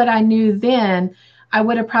known what I knew then, I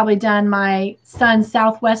would have probably done my son's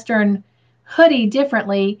Southwestern hoodie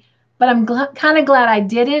differently. But I'm kind of glad I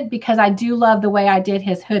didn't, because I do love the way I did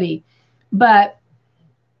his hoodie. But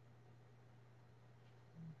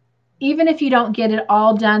even if you don't get it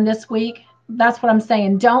all done this week, that's what I'm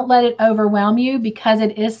saying. Don't let it overwhelm you, because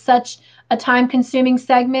it is such a time-consuming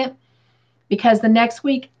segment, because the next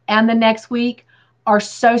week and the next week are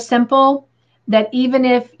so simple that even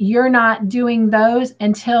if you're not doing those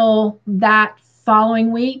until that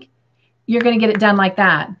following week, you're going to get it done like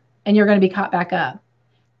that, and you're going to be caught back up.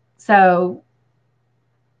 So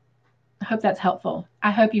I hope that's helpful.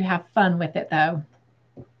 I hope you have fun with it, though.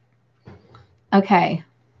 Okay.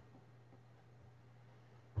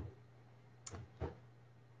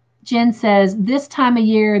 Jen says, this time of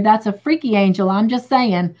year, that's a freaky angel. I'm just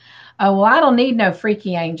saying. Oh, well, I don't need no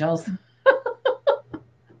freaky angels.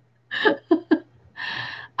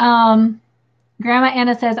 Grandma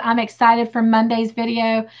Anna says, I'm excited for Monday's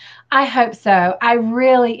video. I hope so.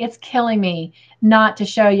 It's killing me not to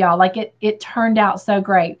show y'all. Like it turned out so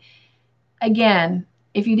great. Again,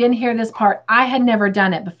 if you didn't hear this part, I had never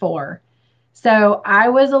done it before. So I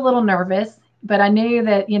was a little nervous, but I knew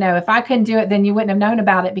that, if I couldn't do it, then you wouldn't have known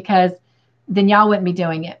about it, because then y'all wouldn't be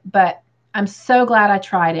doing it. But I'm so glad I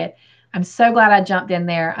tried it. I'm so glad I jumped in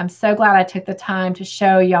there. I'm so glad I took the time to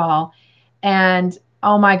show y'all. And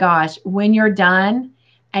oh my gosh, when you're done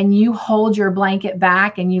and you hold your blanket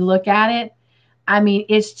back and you look at it, I mean,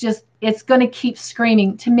 it's going to keep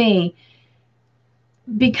screaming to me,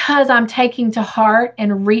 because I'm taking to heart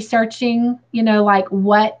and researching, like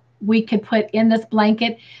what we could put in this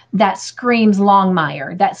blanket that screams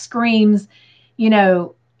Longmire, that screams,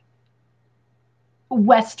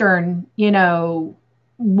 Western,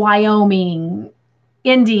 Wyoming,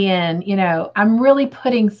 Indian, I'm really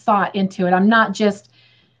putting thought into it. I'm not just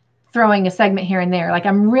throwing a segment here and there. Like,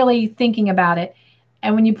 I'm really thinking about it.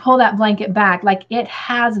 And when you pull that blanket back, like, it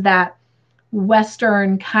has that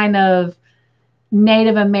Western kind of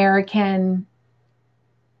Native American,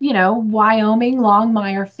 Wyoming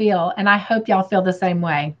Longmire feel. And I hope y'all feel the same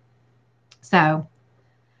way. So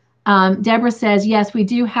Deborah says, yes, we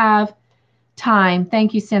do have time.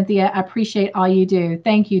 Thank you, Cynthia. I appreciate all you do.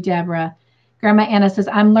 Thank you, Deborah. Grandma Anna says,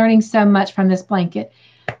 I'm learning so much from this blanket.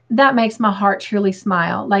 That makes my heart truly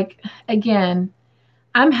smile. Like, again,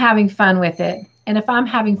 I'm having fun with it. And if I'm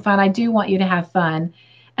having fun, I do want you to have fun.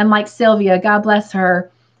 And like Sylvia, God bless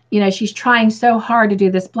her, she's trying so hard to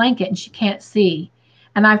do this blanket and she can't see.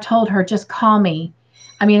 And I've told her, just call me.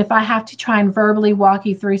 I mean, if I have to try and verbally walk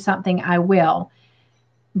you through something, I will.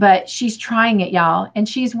 But she's trying it, y'all. And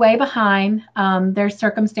she's way behind. There's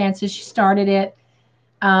circumstances. She started it.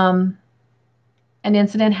 An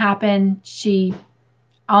incident happened.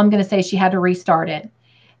 All I'm going to say, she had to restart it.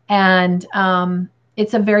 And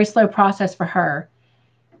it's a very slow process for her.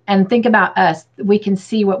 And think about us. We can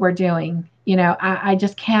see what we're doing. You know, I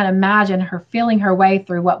just can't imagine her feeling her way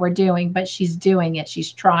through what we're doing, but she's doing it.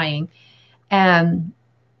 She's trying. And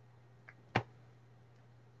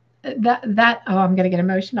oh, I'm going to get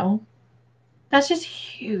emotional. That's just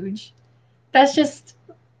huge. That's just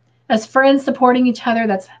as friends supporting each other.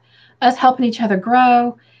 That's us helping each other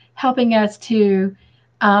grow, helping us to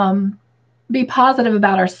be positive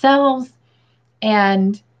about ourselves.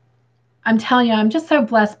 And I'm telling you, I'm just so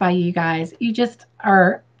blessed by you guys. You just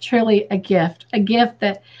are truly a gift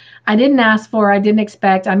that I didn't ask for, I didn't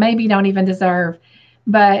expect, I maybe don't even deserve.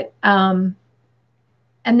 But and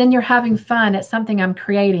then you're having fun at something I'm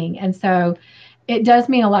creating. And so it does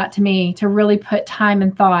mean a lot to me to really put time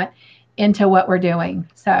and thought into what we're doing.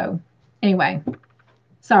 So anyway,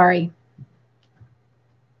 sorry.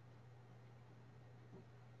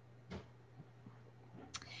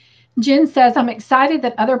 Jen says, I'm excited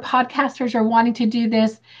that other podcasters are wanting to do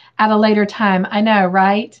this at a later time. I know,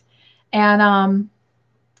 right? And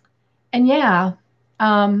yeah,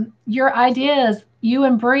 your ideas, you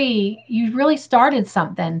and Bree, you really started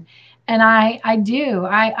something. And I do.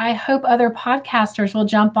 I hope other podcasters will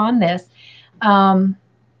jump on this um,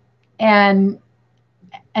 and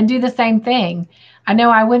do the same thing. I know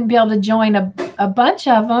I wouldn't be able to join a bunch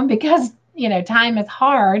of them because, you know, time is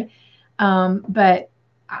hard. But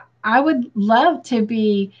I would love to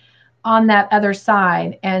be on that other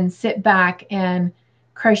side and sit back and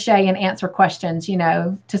crochet and answer questions, you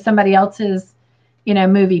know, to somebody else's, you know,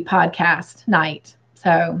 movie podcast night.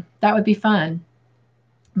 So that would be fun.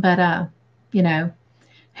 But you know,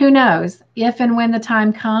 who knows if and when the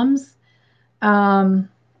time comes, and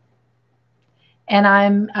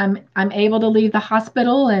I'm able to leave the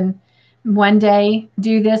hospital and one day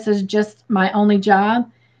do this as just my only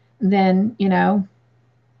job, then, you know,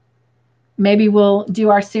 maybe we'll do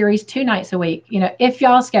our series 2 nights a week, you know, if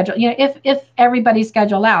y'all schedule, you know, if everybody's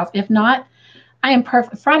schedule allows. If not, I am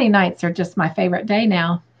perfect. Friday nights are just my favorite day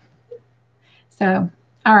now. So,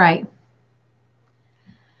 all right.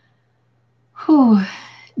 Whew.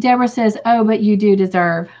 Deborah says, oh, but you do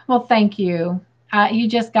deserve. Well, thank you. You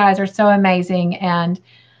just guys are so amazing. And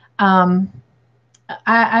um,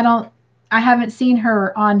 I haven't seen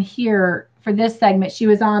her on here for this segment. She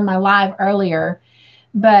was on my live earlier,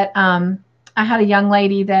 but I had a young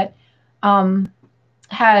lady that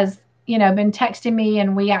has, you know, been texting me,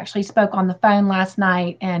 and we actually spoke on the phone last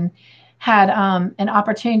night and had an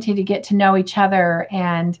opportunity to get to know each other.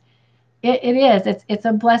 And it's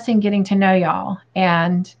a blessing getting to know y'all.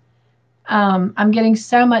 And I'm getting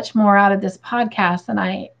so much more out of this podcast than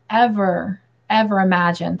I ever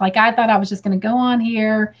imagined. Like, I thought I was just going to go on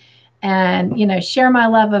here and, you know, share my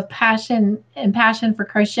love of passion for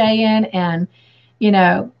crocheting. And, you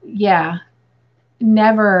know, yeah,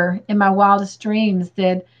 never in my wildest dreams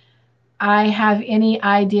did I have any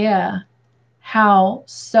idea how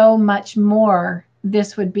so much more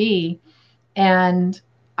this would be. And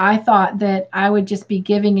I thought that I would just be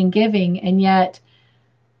giving and giving. And yet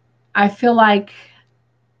I feel like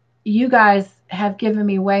you guys have given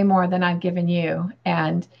me way more than I've given you.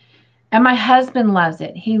 And my husband loves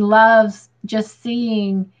it. He loves just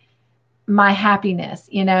seeing my happiness,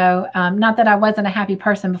 you know, not that I wasn't a happy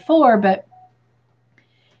person before, but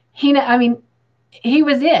I mean, he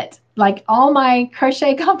was it. Like, all my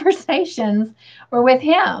crochet conversations were with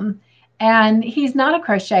him. And he's not a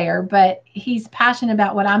crocheter, but he's passionate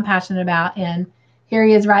about what I'm passionate about. And here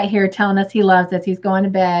he is right here telling us he loves us. He's going to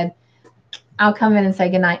bed. I'll come in and say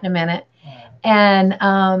goodnight in a minute.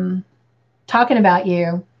 And talking about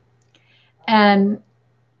you. And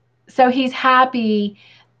so he's happy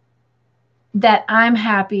that I'm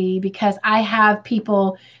happy because I have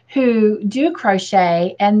people who do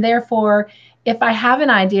crochet, and therefore, if I have an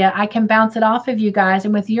idea, I can bounce it off of you guys.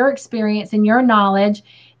 And with your experience and your knowledge,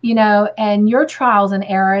 you know, and your trials and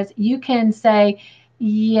errors, you can say,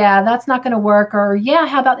 yeah, that's not going to work. Or, yeah,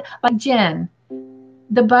 how about, like Jen,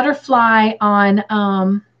 the butterfly on,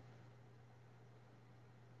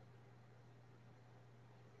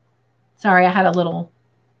 sorry, I had a little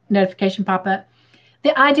notification pop up.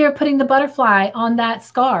 The idea of putting the butterfly on that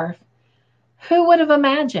scarf, who would have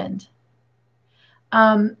imagined?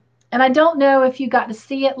 And I don't know if you got to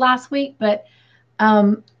see it last week, but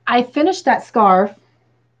I finished that scarf,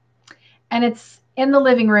 and it's in the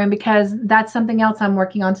living room because that's something else I'm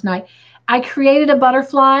working on tonight. I created a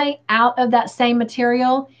butterfly out of that same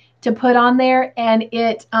material to put on there, and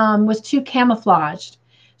it was too camouflaged.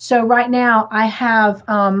 So right now I have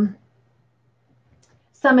some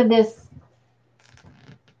of this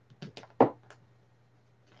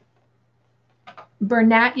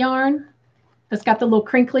Bernat yarn that's got the little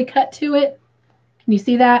crinkly cut to it. Can you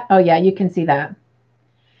see that? Oh yeah, you can see that.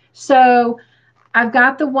 So I've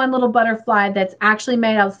got the one little butterfly that's actually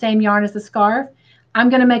made out of the same yarn as the scarf. I'm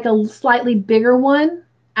going to make a slightly bigger one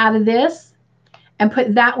out of this and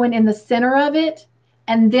put that one in the center of it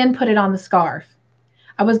and then put it on the scarf.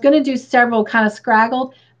 I was going to do several kind of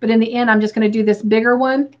scraggled, but in the end, I'm just going to do this bigger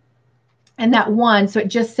one and that one so it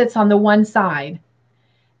just sits on the one side.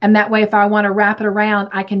 And that way, if I want to wrap it around,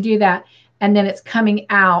 I can do that. And then it's coming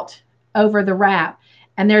out over the wrap.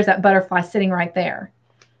 And there's that butterfly sitting right there.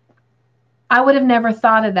 I would have never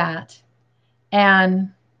thought of that.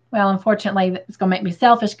 And, well, unfortunately, it's going to make me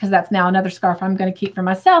selfish because that's now another scarf I'm going to keep for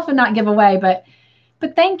myself and not give away. But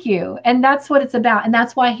thank you. And that's what it's about. And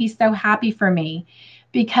that's why he's so happy for me,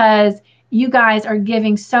 because you guys are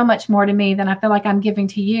giving so much more to me than I feel like I'm giving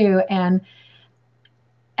to you. And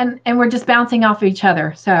we're just bouncing off of each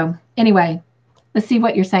other. So anyway, let's see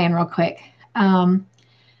what you're saying real quick.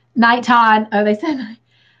 Night Todd. Oh, they said,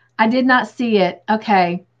 I did not see it.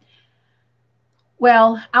 Okay.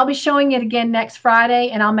 Well, I'll be showing it again next Friday,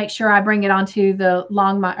 and I'll make sure I bring it onto the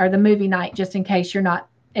Longmire or the movie night, just in case you're not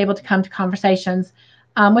able to come to conversations,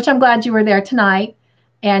 which I'm glad you were there tonight,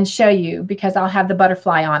 and show you, because I'll have the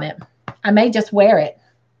butterfly on it. I may just wear it.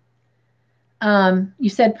 You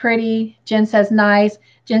said pretty. Jen says nice.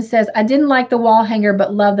 Jen says, I didn't like the wall hanger,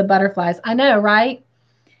 but love the butterflies. I know, right?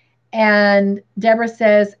 And Deborah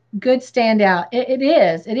says, good standout. It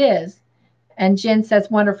is. It is. And Jen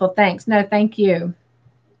says, wonderful. Thanks. No, thank you.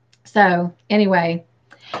 So anyway,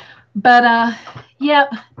 but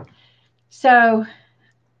yep. So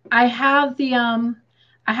I have the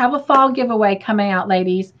I have a fall giveaway coming out,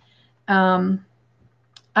 ladies. Oh,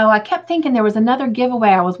 I kept thinking there was another giveaway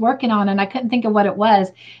I was working on, and I couldn't think of what it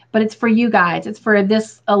was, but it's for you guys. It's for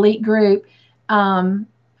this elite group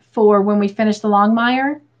for when we finish the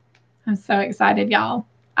Longmire. I'm so excited, y'all.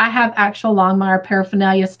 I have actual Longmire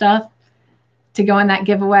paraphernalia stuff to go in that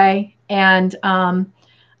giveaway, and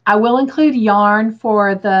I will include yarn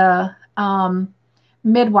for the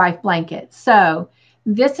midwife blanket. So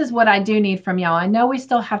this is what I do need from y'all. I know we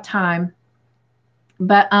still have time,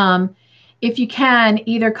 but if you can,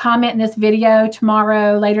 either comment in this video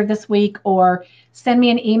tomorrow, later this week, or send me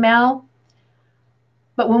an email.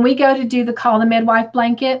 But when we go to do the Call the Midwife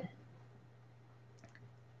blanket,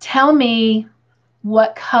 tell me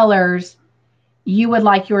what colors you would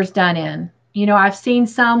like yours done in. You know, I've seen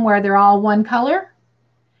some where they're all one color.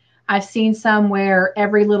 I've seen some where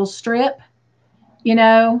every little strip, you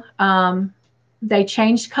know, they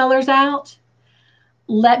changed colors out.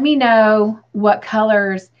 Let me know what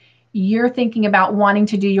colors you're thinking about wanting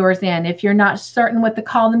to do yours in. If you're not certain what the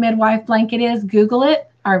Call the Midwife blanket is, Google it,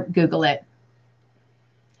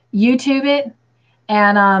 YouTube it,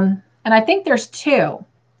 and I think there's two.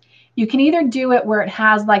 You can either do it where it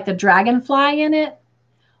has like the dragonfly in it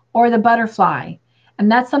or the butterfly. And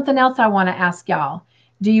that's something else I want to ask y'all.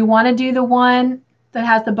 Do you want to do the one that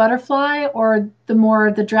has the butterfly or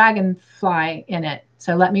the dragonfly in it?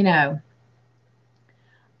 So let me know.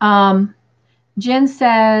 Jen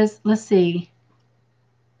says, let's see.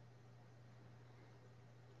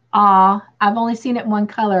 I've only seen it in one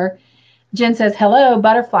color. Jen says, hello,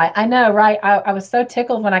 butterfly. I know, right? I was so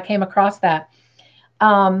tickled when I came across that.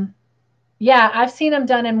 Yeah, I've seen them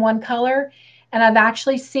done in one color, and I've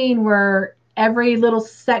actually seen where every little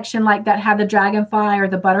section like that had the dragonfly or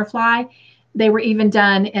the butterfly. They were even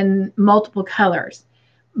done in multiple colors.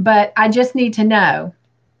 But I just need to know.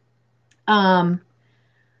 I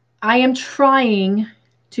am trying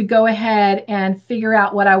to go ahead and figure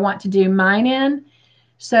out what I want to do mine in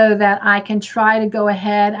so that I can try to go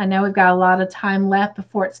ahead. I know we've got a lot of time left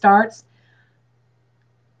before it starts.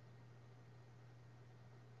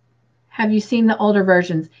 Have you seen the older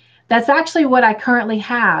versions? That's actually what I currently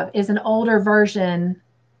have, is an older version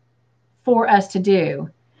for us to do.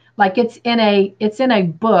 Like it's in a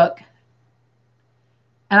book,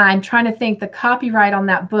 and I'm trying to think the copyright on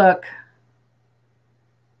that book,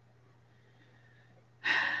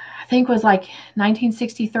 I think was like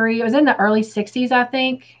 1963. It was in the early 60s, I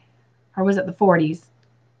think, or was it the 40s?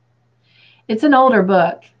 It's an older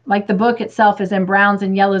book. Like the book itself is in browns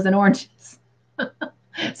and yellows and oranges.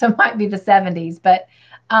 So it might be the 70s, but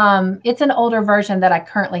it's an older version that I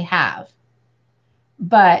currently have.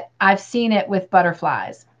 But I've seen it with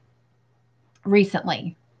butterflies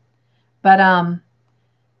recently. But I'm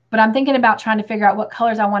thinking about trying to figure out what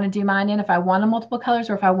colors I want to do mine in, if I want multiple colors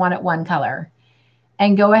or if I want it one color.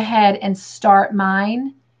 And go ahead and start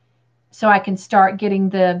mine so I can start getting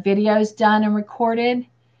the videos done and recorded.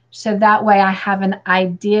 So that way I have an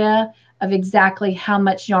idea of exactly how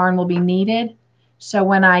much yarn will be needed. So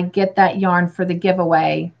when I get that yarn for the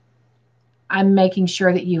giveaway, I'm making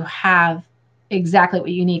sure that you have exactly what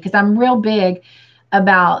you need, because I'm real big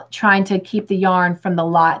about trying to keep the yarn from the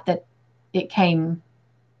lot that it came,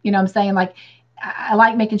 you know what I'm saying? Like, I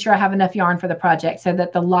like making sure I have enough yarn for the project so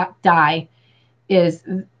that the lot dye is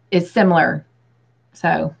similar.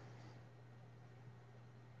 So,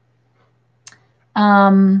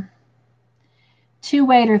 2-weight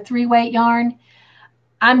or 3-weight yarn.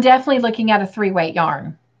 I'm definitely looking at a 3-weight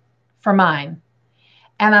yarn for mine.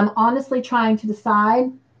 And I'm honestly trying to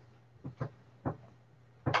decide.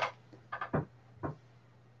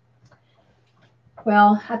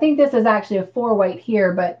 Well, I think this is actually a 4-weight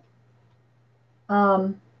here, but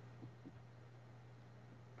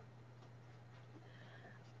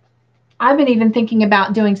I've been even thinking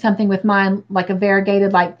about doing something with mine, like a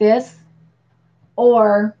variegated like this,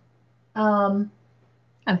 or I'm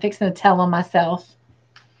fixing to tell on myself.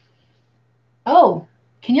 Oh,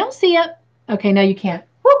 can y'all see it? Okay, no, you can't.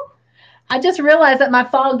 Woo! I just realized that my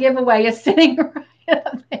fall giveaway is sitting right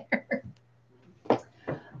up there.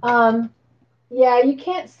 Yeah, you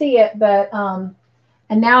can't see it, but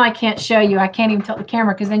and now I can't show you. I can't even tilt the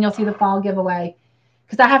camera because then you'll see the fall giveaway.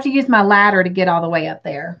 Because I have to use my ladder to get all the way up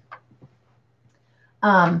there.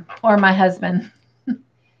 Or my husband.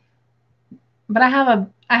 But I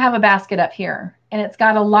have a basket up here, and it's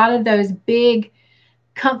got a lot of those big,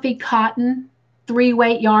 comfy cotton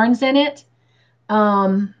 3-weight yarns in it.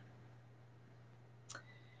 Well,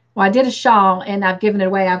 I did a shawl, and I've given it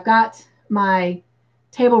away. I've got my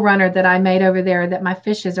table runner that I made over there that my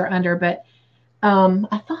fishes are under, but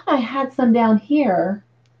I thought I had some down here.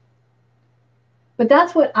 But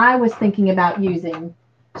that's what I was thinking about using,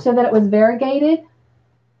 so that it was variegated.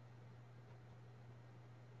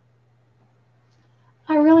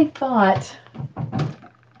 I really thought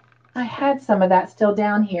I had some of that still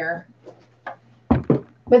down here.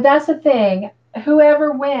 But that's the thing.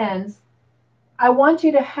 Whoever wins, I want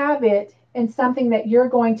you to have it in something that you're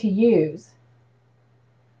going to use.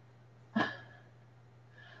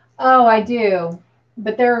 Oh, I do.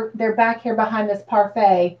 But they're back here behind this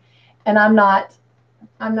parfait, and I'm not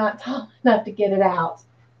tall enough to get it out.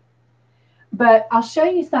 But I'll show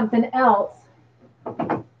you something else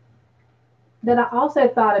that I also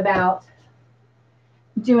thought about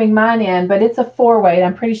doing mine in, but it's a 4-weight.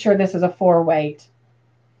 I'm pretty sure this is a 4-weight.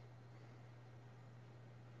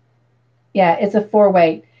 Yeah, it's a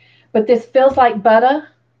 4-weight. But this feels like butter.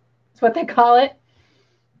 That's what they call it.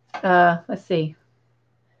 Let's see.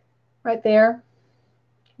 Right there.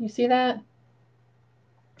 Can you see that?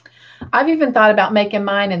 I've even thought about making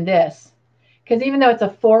mine in this. Because even though it's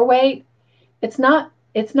a 4-weight, it's not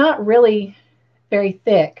really very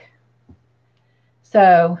thick.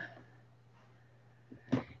 So,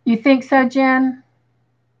 you think so, Jen?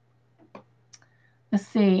 Let's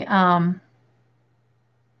see. Grandma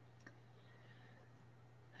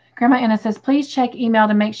Anna says, please check email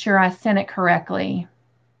to make sure I sent it correctly.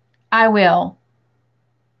 I will.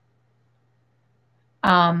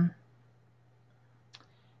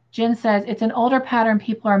 Jen says, it's an older pattern.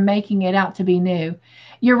 People are making it out to be new.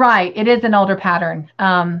 You're right. It is an older pattern.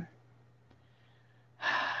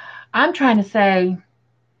 I'm trying to say,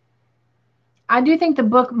 I do think the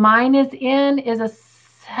book mine is in is a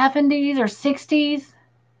 70s or 60s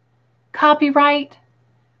copyright.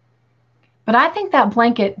 But I think that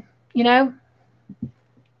blanket, you know,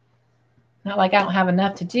 not like I don't have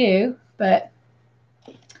enough to do, but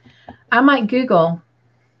I might Google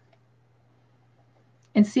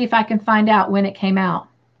and see if I can find out when it came out.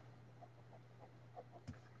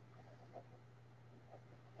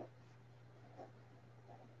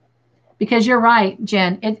 Because you're right,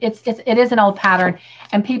 Jen. It is an old pattern,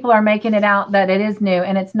 and people are making it out that it is new,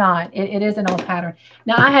 and it's not. It is an old pattern.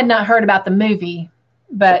 Now, I had not heard about the movie,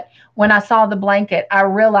 but when I saw the blanket, I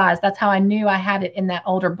realized that's how I knew I had it in that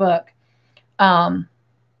older book, that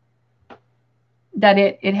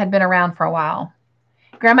it had been around for a while.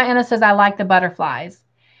 Grandma Anna says, I like the butterflies.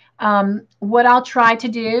 What I'll try to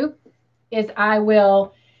do is I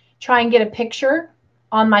will try and get a picture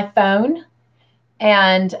on my phone,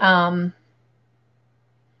 and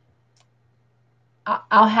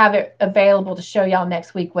I'll have it available to show y'all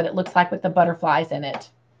next week what it looks like with the butterflies in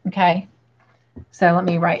it. Okay. So let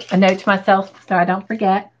me write a note to myself so I don't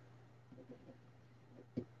forget.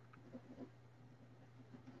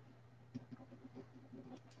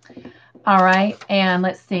 All right. And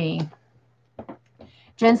let's see.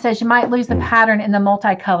 Jen says you might lose the pattern in the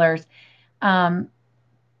multicolors.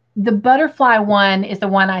 The butterfly one is the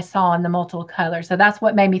one I saw in the multiple colors. So that's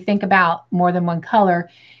what made me think about more than one color,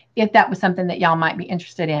 if that was something that y'all might be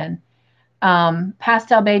interested in.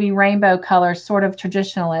 Pastel baby rainbow colors, sort of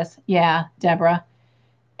traditionalist. Yeah, Deborah.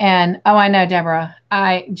 And oh, I know, Deborah,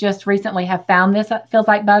 I just recently have found this. It feels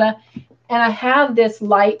like butter. And I have this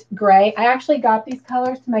light gray. I actually got these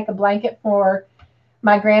colors to make a blanket for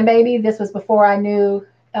my grandbaby. This was before I knew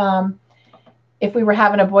if we were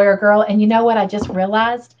having a boy or girl. And you know what? I just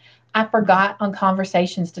realized I forgot on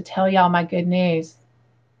Conversations to tell y'all my good news.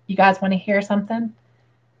 You guys want to hear something?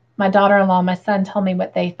 My daughter-in-law, my son, told me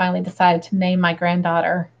what they finally decided to name my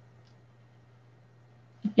granddaughter.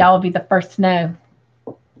 Y'all will be the first to know.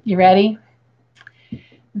 You ready?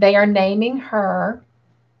 They are naming her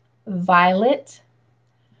Violet.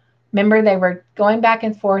 Remember, they were going back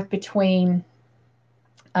and forth between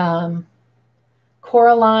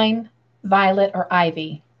Coraline, Violet, or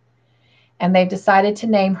Ivy. And they've decided to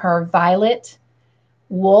name her Violet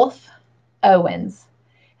Wolf Owens.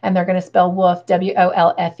 And they're going to spell Wolf,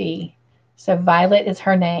 W-O-L-F-E. So Violet is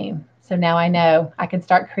her name. So now I know I can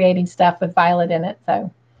start creating stuff with Violet in it.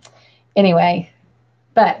 So anyway,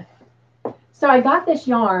 so I got this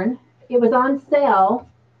yarn. It was on sale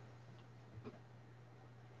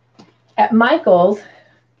at Michael's.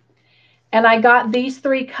 And I got these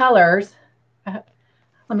 3 colors. Let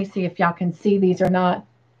me see if y'all can see these or not.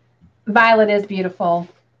 Violet is beautiful.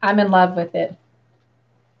 I'm in love with it.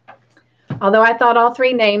 Although I thought all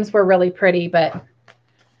 3 names were really pretty, but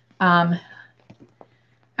I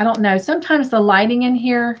don't know. Sometimes the lighting in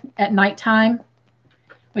here at nighttime,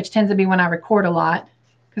 which tends to be when I record a lot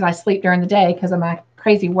because I sleep during the day because of my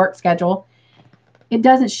crazy work schedule, it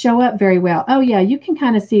doesn't show up very well. Oh yeah, you can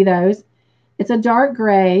kind of see those. It's a dark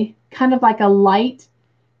gray, kind of like a light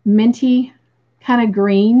minty kind of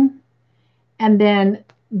green. And then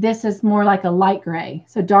this is more like a light gray.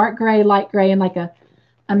 So dark gray, light gray, and like a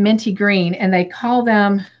minty green. And they call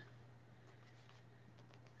them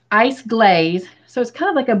ice glaze. So it's kind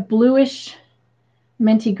of like a bluish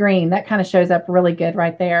minty green. That kind of shows up really good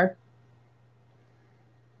right there.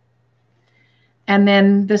 And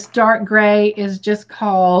then this dark gray is just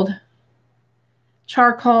called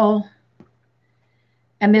charcoal.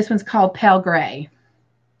 And this one's called pale gray.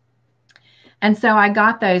 And so I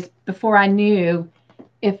got those before I knew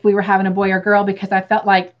if we were having a boy or girl, because I felt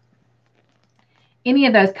like any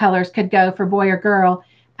of those colors could go for boy or girl.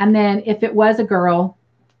 And then if it was a girl,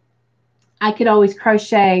 I could always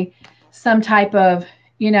crochet some type of,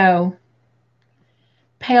 you know,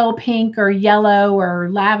 pale pink or yellow or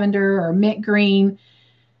lavender or mint green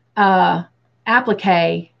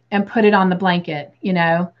applique and put it on the blanket, you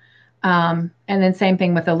know. And then same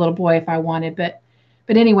thing with a little boy if I wanted. But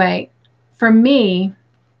anyway, for me,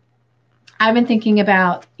 I've been thinking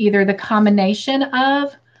about either the combination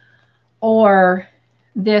of or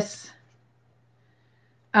this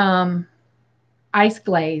ice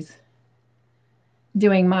glaze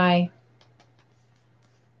doing my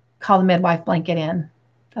Call the Midwife blanket in.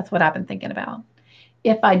 That's what I've been thinking about.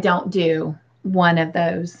 If I don't do one of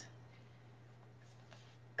those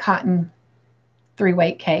cotton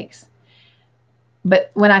 3-weight cakes.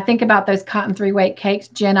 But when I think about those cotton 3-weight cakes,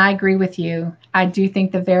 Jen, I agree with you. I do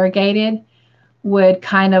think the variegated would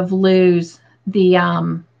kind of lose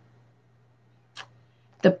the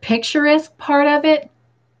picturesque part of it,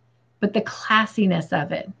 but the classiness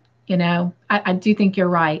of it, you know, I do think you're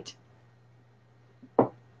right.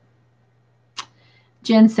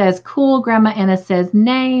 Jen says, cool. Grandma Anna says,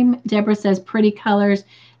 name. Deborah says, pretty colors.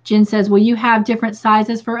 Jen says, will you have different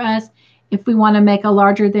sizes for us if we want to make a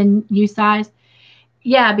larger than you size?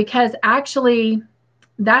 Yeah, because actually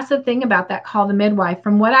that's the thing about that Call the Midwife.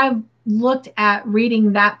 From what I've looked at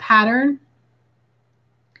reading that pattern,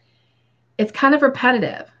 it's kind of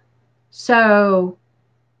repetitive. So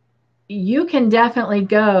you can definitely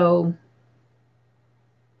go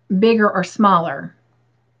bigger or smaller.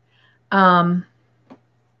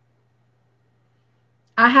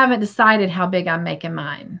 I haven't decided how big I'm making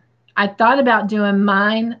mine. I thought about doing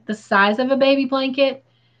mine the size of a baby blanket,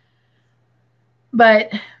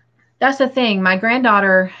 but that's the thing. My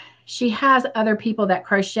granddaughter, she has other people that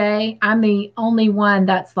crochet. I'm the only one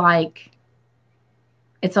that's like,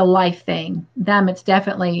 it's a life thing. Them, it's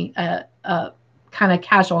definitely a kind of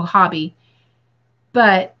casual hobby.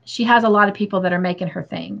 But she has a lot of people that are making her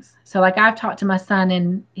things. So like I've talked to my son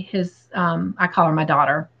and his, I call her my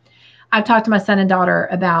daughter. I've talked to my son and daughter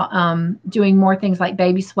about doing more things like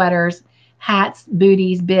baby sweaters, hats,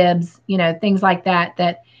 booties, bibs, you know, things like that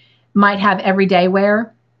that might have everyday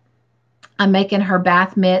wear. I'm making her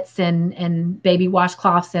bath mitts and baby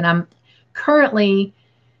washcloths, and I'm currently,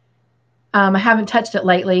 I haven't touched it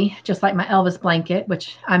lately, just like my Elvis blanket,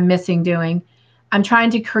 which I'm missing doing. I'm trying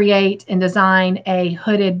to create and design a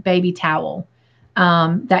hooded baby towel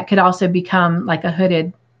that could also become like a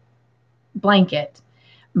hooded blanket.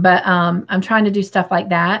 But I'm trying to do stuff like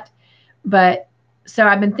that. But so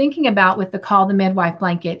I've been thinking about with the Call the Midwife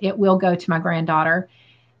blanket, it will go to my granddaughter.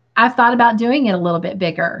 I've thought about doing it a little bit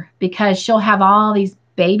bigger because she'll have all these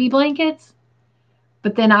baby blankets,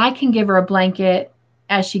 but then I can give her a blanket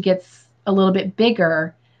as she gets a little bit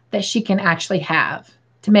bigger that she can actually have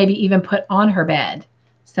to maybe even put on her bed.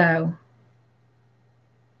 So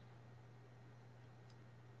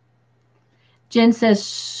Jen says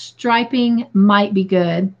striping might be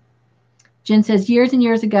good. Jen says, years and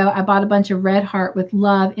years ago, I bought a bunch of Red Heart with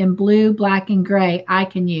love in blue, black, and gray I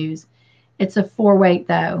can use. It's a 4-weight,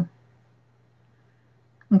 though.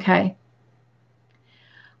 Okay.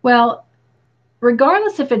 Well,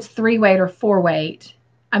 regardless if it's 3-weight or 4-weight,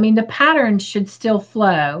 I mean, the pattern should still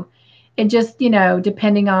flow. It just,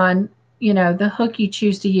 depending on, the hook you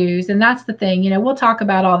choose to use. And that's the thing, we'll talk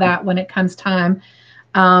about all that when it comes time.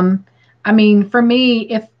 I mean, for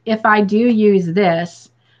me, if I do use this,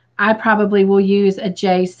 I probably will use a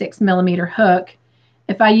J 6mm hook.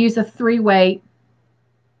 If I use a 3-weight,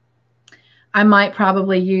 I might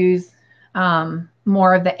probably use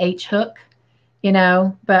more of the H hook,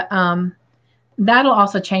 but that'll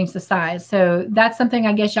also change the size. So that's something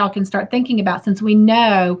I guess y'all can start thinking about, since we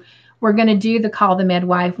know we're going to do the Call the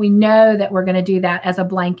Midwife. We know that we're going to do that as a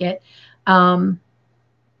blanket.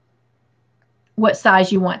 What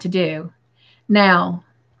size you want to do. Now,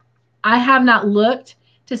 I have not looked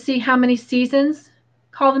to see how many seasons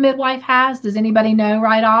Call the Midwife has. Does anybody know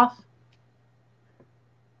right off?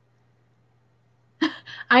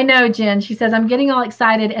 I know, Jen. She says, I'm getting all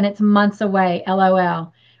excited and it's months away.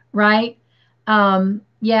 LOL. Right?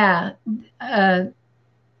 Yeah.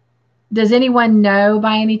 Does anyone know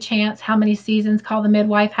by any chance how many seasons Call the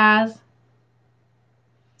Midwife has?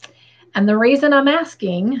 And the reason I'm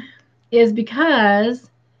asking is because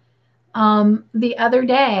the other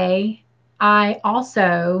day I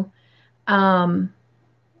also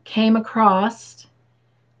came across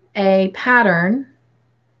a pattern.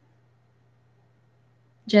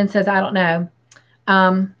 Jen says, I don't know.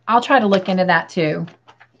 I'll try to look into that too,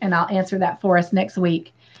 and I'll answer that for us next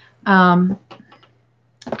week. I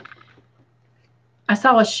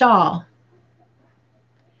saw a shawl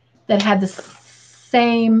that had the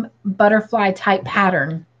same butterfly type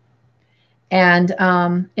pattern. And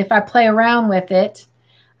if I play around with it,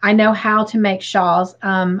 I know how to make shawls.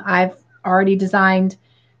 I've already designed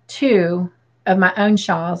 2 of my own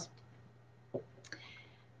shawls.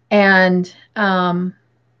 And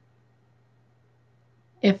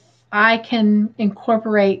if I can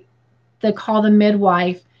incorporate the Call the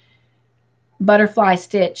Midwife butterfly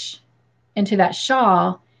stitch into that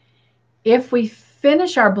shawl, if we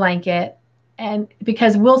finish our blanket, and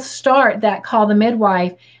because we'll start that Call the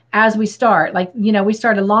Midwife as we start, like, we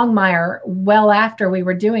started Longmire well after we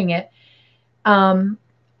were doing it,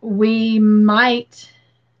 we might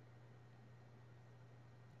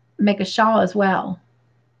make a shawl as well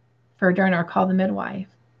for during our Call the Midwife.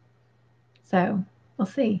 So we'll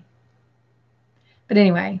see. But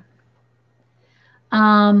anyway,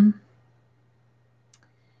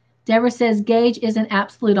 Deborah says gauge isn't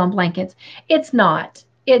absolute on blankets. It's not.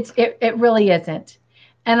 It really isn't.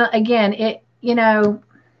 And again,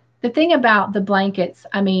 the thing about the blankets,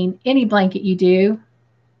 I mean, any blanket you do.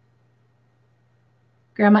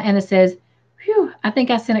 Grandma Anna says, whew, I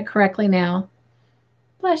think I sent it correctly now.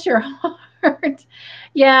 Bless your heart.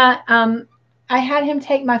 Yeah, I had him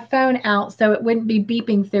take my phone out so it wouldn't be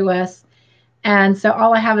beeping through us. And so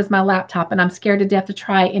all I have is my laptop, and I'm scared to death to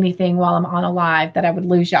try anything while I'm on a live that I would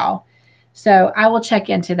lose y'all. So I will check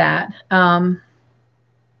into that.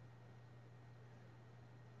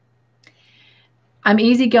 I'm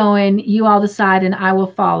easygoing. You all decide and I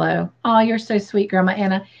will follow. Oh, you're so sweet, Grandma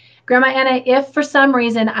Anna. Grandma Anna, if for some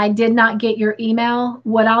reason I did not get your email,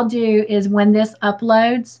 what I'll do is when this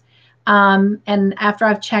uploads, and after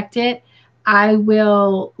I've checked it, I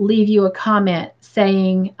will leave you a comment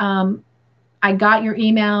saying I got your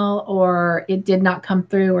email or it did not come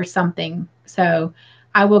through or something. So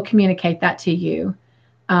I will communicate that to you.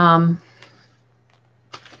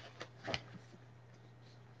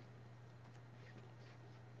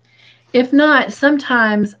 If not,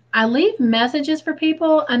 sometimes I leave messages for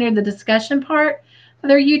people under the discussion part of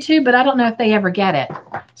their YouTube, but I don't know if they ever get it.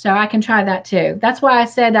 So I can try that too. That's why I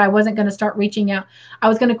said I wasn't going to start reaching out. I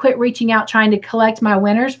was going to quit reaching out trying to collect my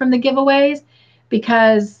winners from the giveaways,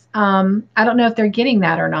 because I don't know if they're getting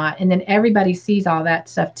that or not. And then everybody sees all that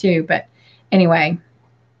stuff too. But anyway,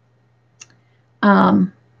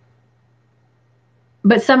 but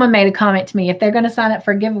someone made a comment to me, if they're going to sign up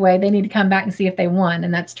for a giveaway, they need to come back and see if they won.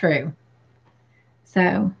 And that's true.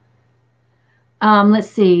 So let's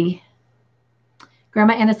see.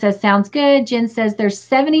 Grandma Anna says, sounds good. Jen says there's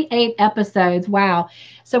 78 episodes. Wow.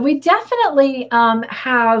 So we definitely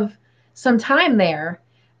have some time there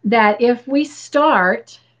that if we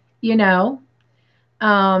start, you know,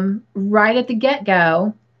 right at the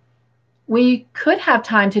get-go, we could have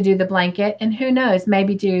time to do the blanket, and who knows,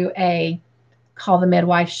 maybe do a Call the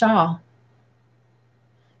Midwife shawl.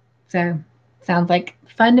 So sounds like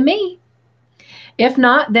fun to me. If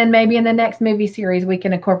not, then maybe in the next movie series we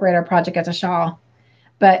can incorporate our project as a shawl.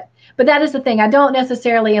 But that is the thing. I don't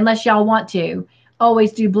necessarily, unless y'all want to,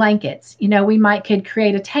 always do blankets. You know, we could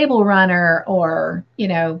create a table runner or, you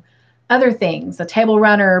know, other things, a table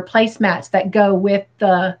runner, placemats that go with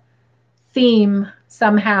the theme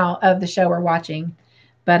somehow of the show we're watching.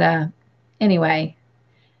 But anyway,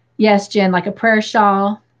 yes, Jen, like a prayer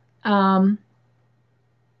shawl.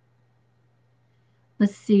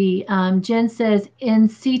 Let's see. Jen says in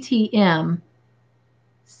CTM.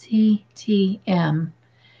 CTM.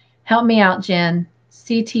 Help me out, Jen.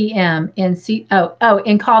 CTM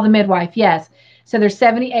in Call the Midwife. Yes. So there's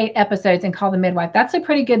 78 episodes in Call the Midwife. That's a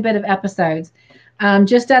pretty good bit of episodes.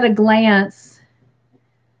 Just at a glance,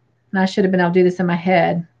 and I should have been able to do this in my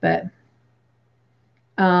head, but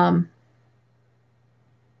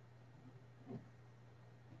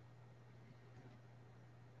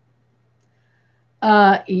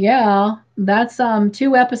yeah, that's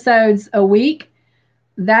 2 episodes a week.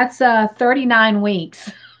 That's 39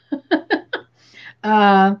 weeks.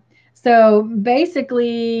 So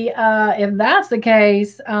basically, if that's the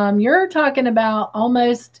case, you're talking about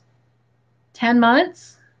almost 10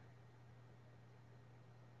 months.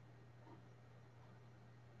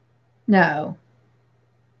 No.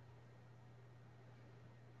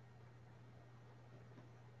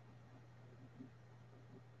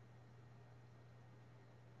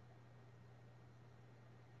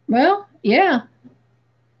 Well, yeah.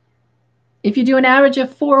 If you do an average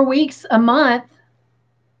of 4 weeks a month,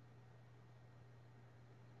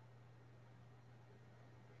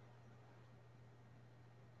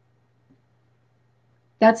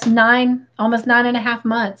 that's almost 9.5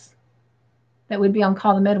 months that would be on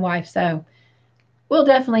Call the Midwife. So we'll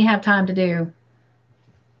definitely have time to do.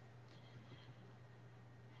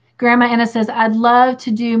 Grandma Anna says, I'd love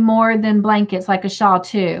to do more than blankets, like a shawl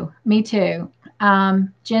too. Me too.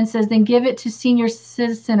 Jen says, then give it to senior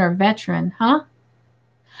citizen or veteran, huh?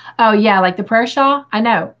 Oh, yeah, like the prayer shawl? I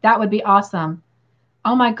know. That would be awesome.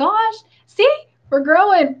 Oh, my gosh. See? We're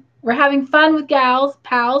growing. We're having fun with gals,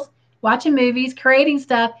 pals, watching movies, creating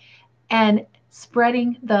stuff, and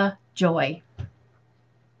spreading the joy.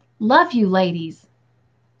 Love you, ladies.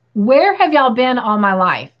 Where have y'all been all my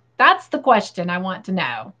life? That's the question I want to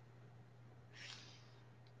know.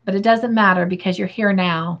 But it doesn't matter because you're here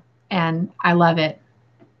now, and I love it.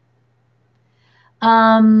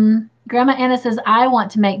 Grandma Anna says, I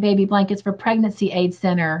want to make baby blankets for Pregnancy Aid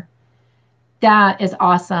Center. That is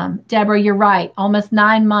awesome. Deborah, you're right. Almost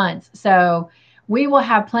 9 months. So we will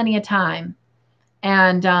have plenty of time.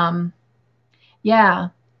 And yeah,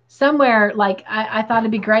 somewhere like I thought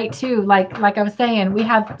it'd be great too. Like I was saying, we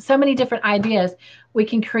have so many different ideas. We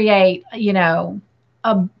can create, you know,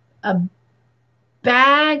 a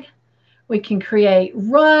bag. We can create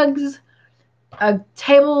rugs, a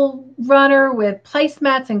table runner with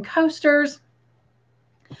placemats and coasters.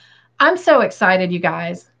 I'm so excited, you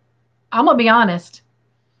guys. I'm going to be honest.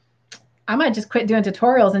 I might just quit doing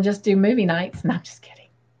tutorials and just do movie nights. No, I'm just kidding.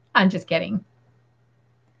 I'm just kidding.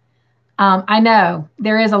 I know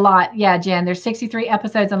there is a lot. Yeah, Jen, there's 63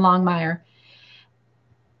 episodes in Longmire.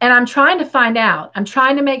 And I'm trying to find out. I'm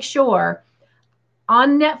trying to make sure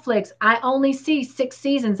on Netflix, I only see 6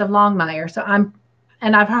 seasons of Longmire. So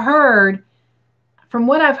I've heard, from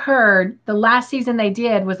what I've heard, the last season they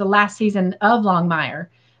did was the last season of Longmire.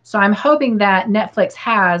 So I'm hoping that Netflix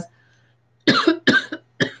has,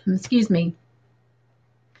 excuse me,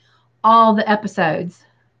 all the episodes.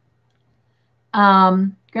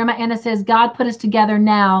 Grandma Anna says, God put us together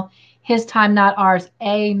now, his time, not ours.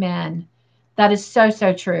 Amen. That is so,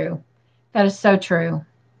 so true. That is so true.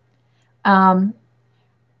 I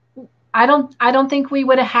don't think we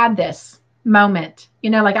would have had this moment. You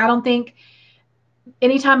know, like I don't think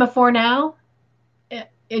any time before now,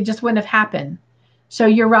 it just wouldn't have happened. So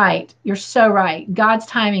you're right. You're so right. God's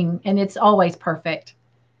timing, and it's always perfect.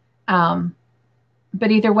 But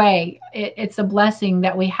either way, it's a blessing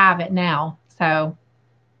that we have it now. So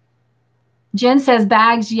Jen says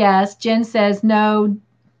bags, yes. Jen says no.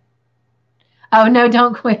 Oh, no,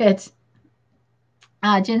 don't quit.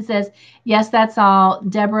 Jen says, yes, that's all.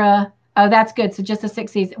 Deborah, oh, that's good. So just a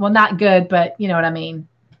 6 season. Well, not good, but you know what I mean.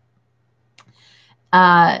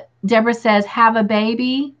 Deborah says, have a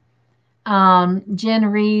baby. Jen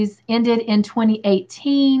Rees ended in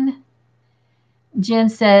 2018. Jen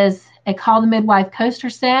says a Call the Midwife coaster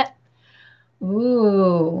set.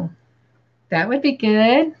 Ooh, that would be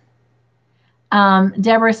good.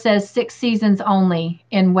 Deborah says 6 seasons only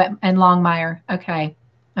in Longmire. Okay.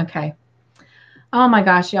 Okay. Oh my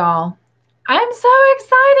gosh, y'all. I'm so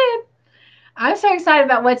excited. I'm so excited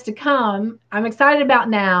about what's to come. I'm excited about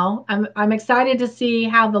now. I'm excited to see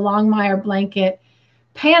how the Longmire blanket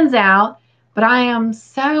pans out, but I am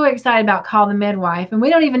so excited about Call the Midwife. And we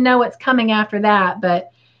don't even know what's coming after that,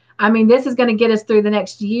 but I mean, this is going to get us through the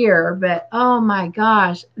next year, but oh my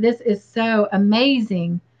gosh, this is so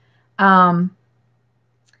amazing.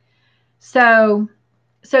 So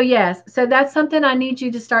yes, so that's something I need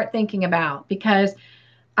you to start thinking about, because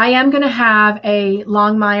I am going to have a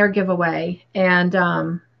Longmire giveaway. And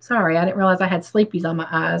sorry, I didn't realize I had sleepies on my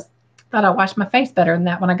eyes. Thought I washed my face better than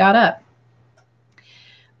that when I got up.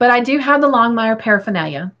 But I do have the Longmire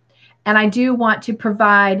paraphernalia, and I do want to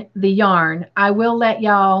provide the yarn. I will let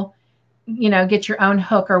y'all, get your own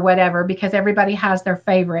hook or whatever, because everybody has their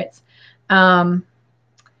favorites.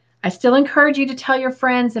 I still encourage you to tell your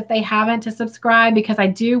friends if they haven't to subscribe, because I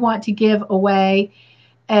do want to give away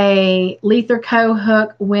a Lether Co.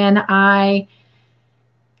 hook when I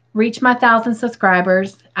reach my 1,000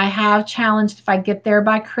 subscribers. I have challenged, if I get there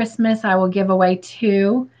by Christmas, I will give away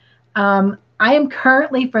 2. I am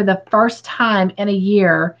currently, for the first time in a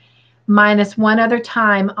year, minus one other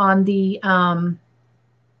time on the,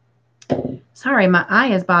 sorry, my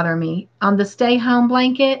eye is bothering me, on the Stay Home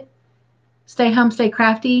blanket, Stay Home, Stay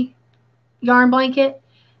Crafty yarn blanket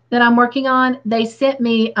that I'm working on. They sent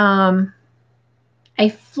me a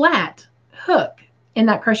flat hook in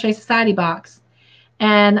that Crochet Society box,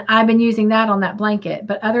 and I've been using that on that blanket.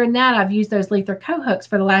 But other than that, I've used those Lether Co. hooks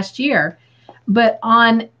for the last year. But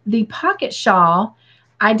on the pocket shawl,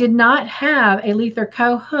 I did not have a Lether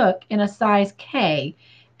Co. hook in a size K,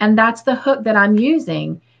 and that's the hook that I'm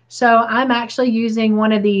using. So I'm actually using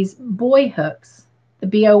one of these boy hooks, the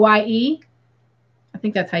BOYE. I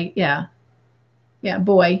think that's how you, yeah,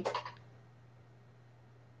 boy.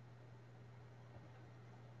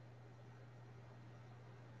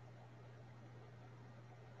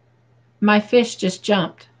 My fish just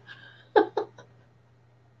jumped.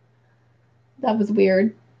 That was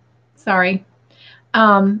weird. Sorry.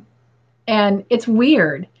 And it's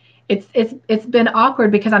weird. It's been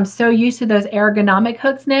awkward because I'm so used to those ergonomic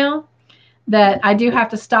hooks now that I do have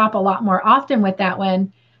to stop a lot more often with that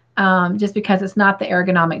one, just because it's not the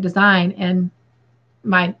ergonomic design, and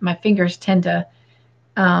my fingers tend to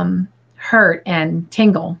hurt and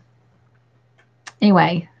tingle.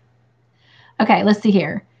 Anyway, okay, let's see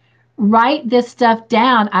here. Write this stuff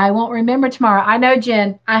down. I won't remember tomorrow. I know,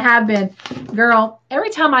 Jen, I have been. Girl, every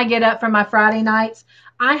time I get up from my Friday nights,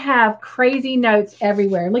 I have crazy notes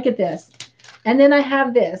everywhere. Look at this. And then I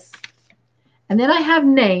have this. And then I have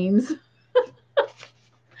names.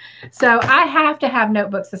 So I have to have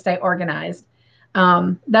notebooks to stay organized.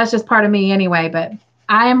 That's just part of me anyway, but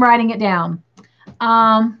I am writing it down.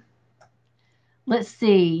 Let's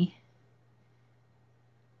see.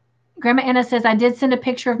 Grandma Anna says, I did send a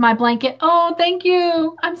picture of my blanket. Oh, thank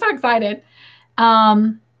you. I'm so excited.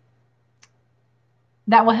 That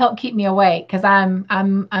will help keep me awake, because I'm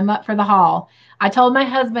up for the haul. I told my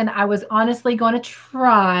husband I was honestly going to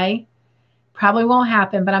try, probably won't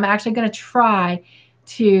happen, but I'm actually going to try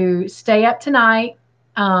to stay up tonight.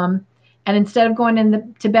 And instead of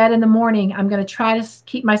going to bed in the morning, I'm going to try to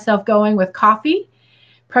keep myself going with coffee,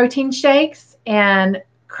 protein shakes, and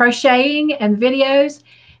crocheting and videos,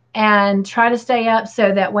 and try to stay up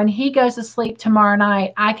so that when he goes to sleep tomorrow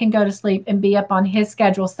night, I can go to sleep and be up on his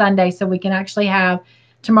schedule Sunday, so we can actually have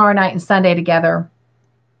tomorrow night and Sunday together.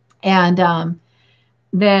 And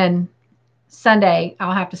then Sunday,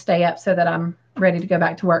 I'll have to stay up so that I'm ready to go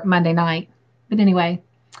back to work Monday night. But anyway,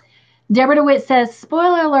 Deborah DeWitt says,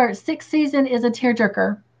 spoiler alert, 6th season is a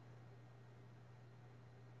tearjerker.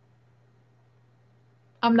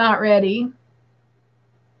 I'm not ready.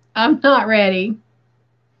 I'm not ready.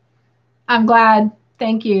 I'm glad.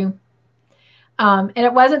 Thank you. And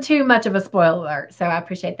it wasn't too much of a spoiler alert, so I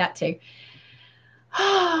appreciate that too.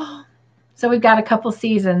 So we've got a couple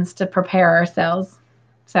seasons to prepare ourselves.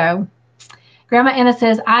 So Grandma Anna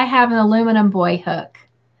says, I have an aluminum boy hook.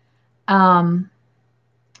 I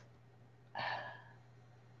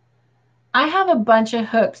have a bunch of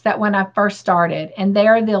hooks that when I first started, and they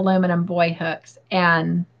are the aluminum boy hooks.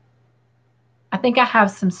 And I think I have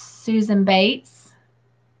some Susan Bates.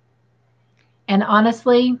 And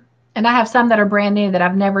honestly, and I have some that are brand new that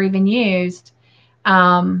I've never even used,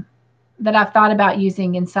 that I've thought about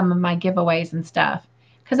using in some of my giveaways and stuff,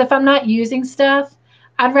 Because if I'm not using stuff,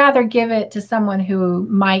 I'd rather give it to someone who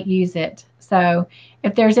might use it. So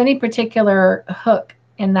if there's any particular hook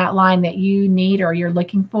in that line that you need or you're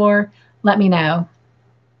looking for, let me know.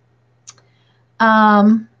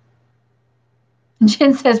 Jen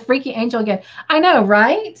says, Freaky Angel again. I know,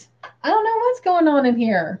 right? I don't know what's going on in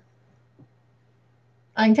here.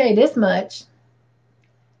 I can tell you this much.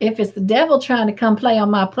 If it's the devil trying to come play on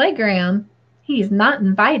my playground, he's not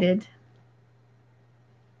invited.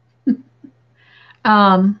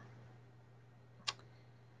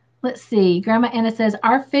 Let's see. Grandma Anna says,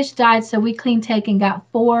 our fish died, so we clean take and got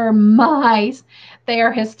 4 mice. They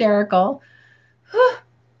are hysterical.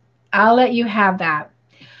 I'll let you have that.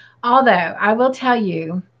 Although I will tell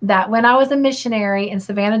you that when I was a missionary in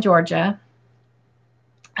Savannah, Georgia,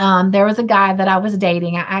 there was a guy that I was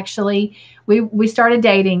dating. We started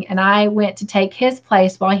dating, and I went to take his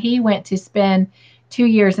place while he went to spend 2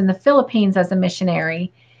 years in the Philippines as a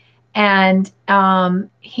missionary. And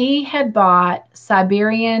he had bought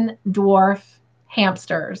Siberian dwarf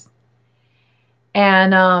hamsters.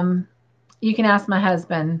 And you can ask my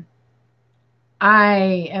husband.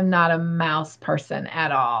 I am not a mouse person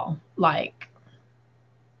at all. Like,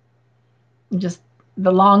 just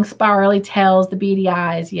the long spirally tails, the beady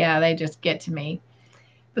eyes, yeah, they just get to me.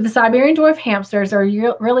 But the Siberian dwarf hamsters are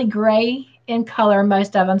really gray in color,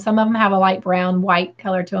 most of them. Some of them have a light brown, white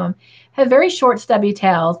color to them. Have very short, stubby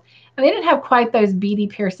tails. And they didn't have quite those beady,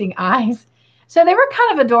 piercing eyes. So they were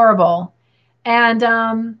kind of adorable.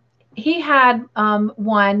 And he had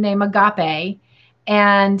one named Agape.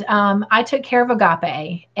 And I took care of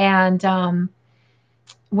Agape. And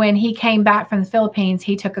when he came back from the Philippines,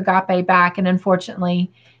 he took Agape back. And unfortunately,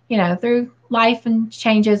 you know, through life and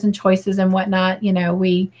changes and choices and whatnot, you know,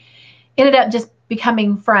 we ended up just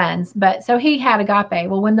becoming friends. But so he had Agape.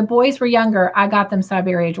 Well, when the boys were younger, I got them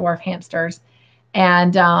Siberian dwarf hamsters.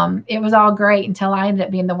 And it was all great until I ended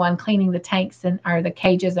up being the one cleaning the tanks or the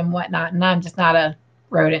cages and whatnot. And I'm just not a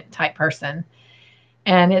rodent type person.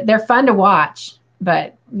 And they're fun to watch.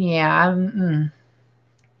 But yeah,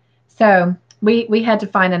 so we had to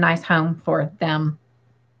find a nice home for them.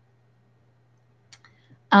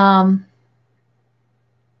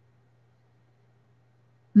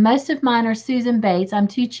 Most of mine are Susan Bates. I'm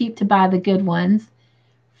too cheap to buy the good ones.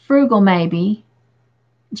 Frugal, maybe,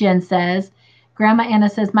 Jen says. Grandma Anna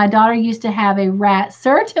says, my daughter used to have a rat,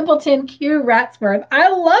 Sir Templeton Q Ratsworth. I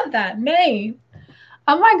love that name.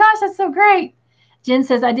 Oh my gosh, that's so great. Jen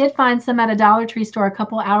says, I did find some at a Dollar Tree store a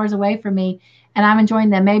couple hours away from me, and I'm enjoying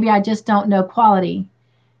them. Maybe I just don't know quality.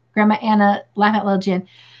 Grandma Anna, laugh out loud, Jen.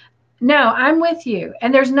 No, I'm with you.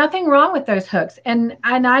 And there's nothing wrong with those hooks. And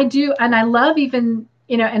I do, and I love even,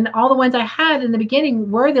 you know, and all the ones I had in the beginning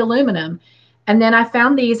were the aluminum. And then I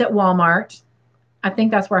found these at Walmart. I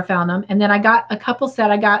think that's where I found them. And then I got a couple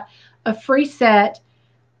set. I got a free set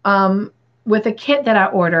with a kit that I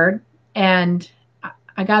ordered. And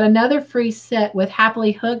I got another free set with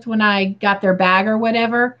Happily Hooked when I got their bag or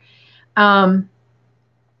whatever. But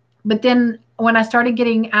then when I started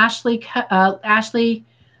getting Ashley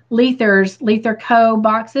Lether Co.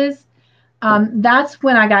 boxes, that's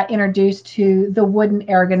when I got introduced to the wooden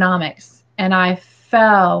ergonomics. And I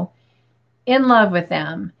fell in love with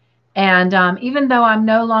them. And even though I'm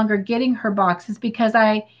no longer getting her boxes, because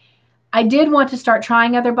I did want to start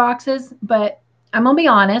trying other boxes, but I'm going to be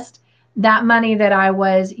honest, that money that I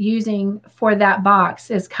was using for that box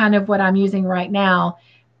is kind of what I'm using right now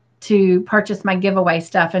to purchase my giveaway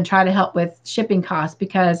stuff and try to help with shipping costs,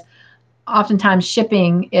 because oftentimes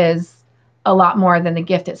shipping is a lot more than the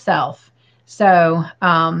gift itself. So,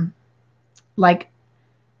 like,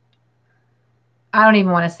 I don't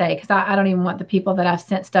even want to say, because I don't even want the people that I've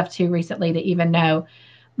sent stuff to recently to even know.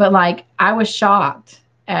 But like, I was shocked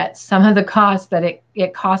at some of the costs that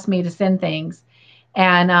it cost me to send things.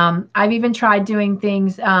 And I've even tried doing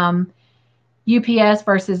things UPS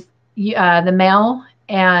versus the mail.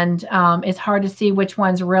 And it's hard to see which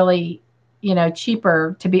one's really, you know,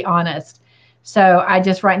 cheaper, to be honest. So I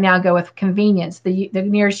just right now go with convenience. The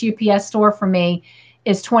nearest UPS store for me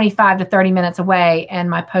is 25 to 30 minutes away, and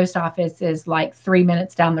my post office is like 3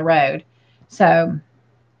 minutes down the road. So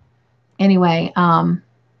anyway,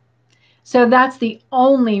 so that's the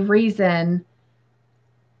only reason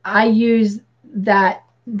I use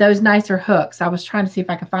those nicer hooks. I was trying to see if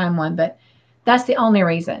I could find one, but that's the only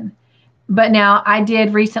reason. But now I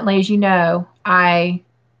did recently, as you know, I've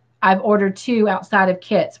ordered 2 outside of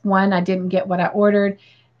kits. One, I didn't get what I ordered.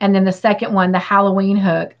 And then the second one, the Halloween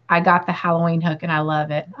hook, I got the Halloween hook and I love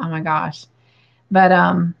it. Oh my gosh. But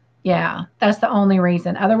yeah, that's the only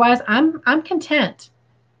reason. Otherwise, I'm content.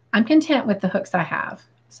 I'm content with the hooks I have.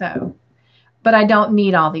 So but I don't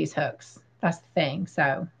need all these hooks. That's the thing.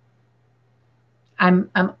 So I'm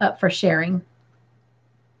up for sharing.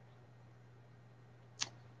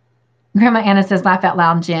 Grandma Anna says, laugh out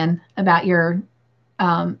loud, Jen, about your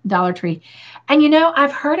Dollar Tree. And, you know,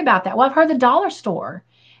 I've heard about that. Well, I've heard the dollar store,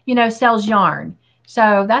 you know, sells yarn.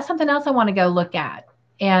 So that's something else I want to go look at.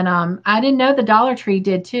 And I didn't know the Dollar Tree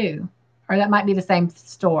did too. Or that might be the same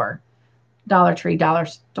store. Dollar Tree, dollar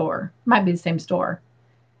store. Might be the same store.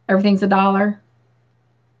 Everything's $1.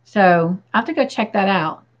 So I have to go check that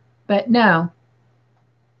out. But no.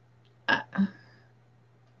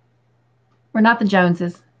 We're not the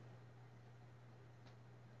Joneses.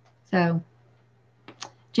 So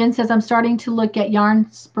Jen says, I'm starting to look at Yarn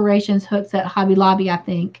Inspirations hooks at Hobby Lobby, I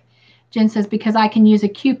think. Jen says, because I can use a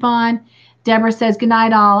coupon. Deborah says, good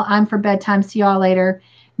night all. I'm for bedtime. See y'all later.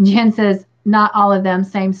 Jen says, not all of them,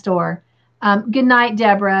 same store. Good night,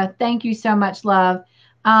 Deborah. Thank you so much, love.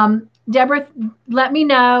 Deborah, let me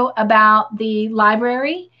know about the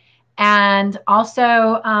library. And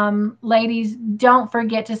also, ladies, don't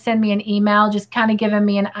forget to send me an email, just kind of giving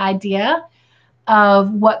me an idea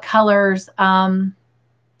of what colors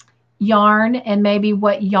yarn and maybe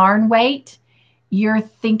what yarn weight you're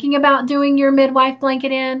thinking about doing your midwife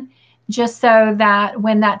blanket in, just so that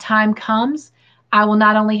when that time comes, I will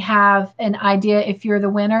not only have an idea if you're the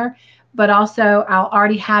winner, but also I'll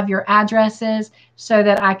already have your addresses so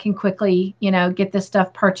that I can quickly, you know, get this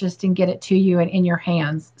stuff purchased and get it to you and in your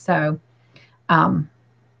hands. So,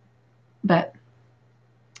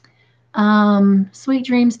 sweet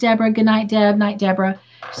dreams, Deborah. Good night, Deb. Night, Deborah.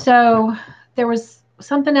 So there was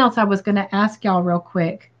something else I was going to ask y'all real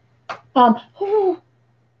quick. What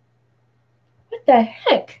the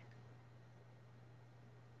heck?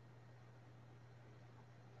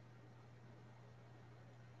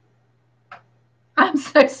 I'm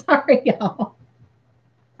so sorry, y'all.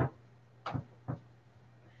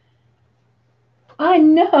 I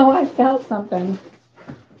know I felt something.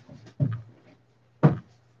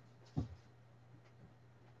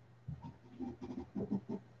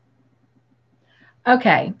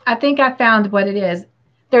 Okay, I think I found what it is.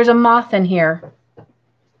 There's a moth in here.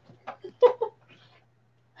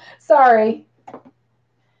 Sorry.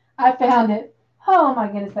 I found it. Oh my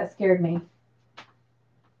goodness, that scared me.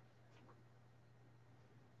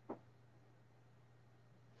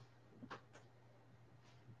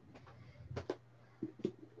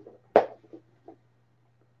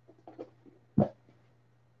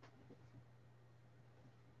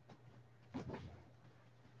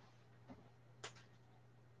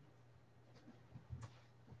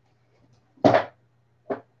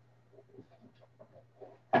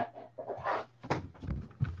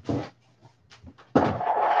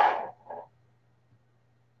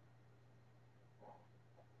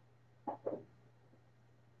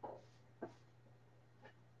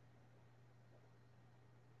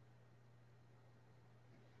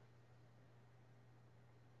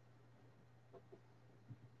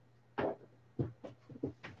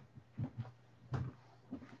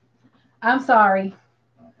 I'm sorry.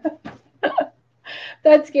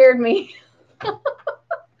 That scared me.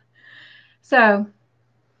 So,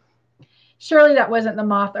 surely that wasn't the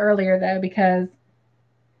moth earlier, though, because,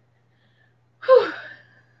 whew,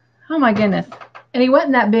 oh my goodness. And he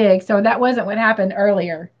wasn't that big, so that wasn't what happened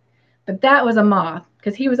earlier. But that was a moth,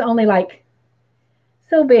 because he was only like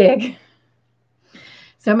so big.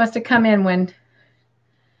 So it must have come in when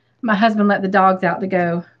my husband let the dogs out to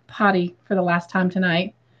go potty for the last time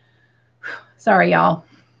tonight. Sorry, y'all.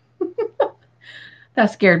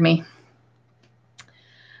 That scared me.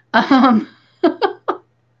 Oh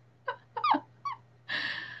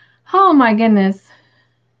my goodness.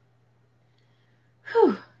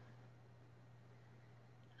 Whew.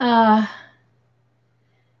 Grandma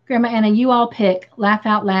Anna, you all pick. Laugh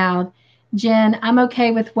out loud. Jen, I'm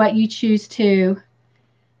okay with what you choose to.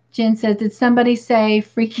 Jen says, did somebody say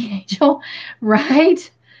freaky angel?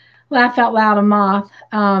 Right? Laugh out loud, a moth.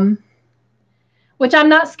 Which I'm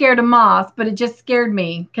not scared of moths, but it just scared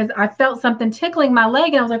me because I felt something tickling my leg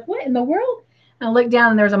and I was like, what in the world? And I looked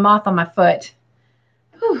down and there's a moth on my foot.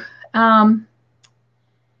 Whew.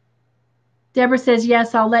 Deborah says,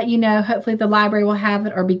 yes, I'll let you know. Hopefully the library will have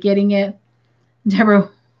it or be getting it.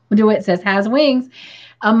 Deborah DeWitt says, has wings.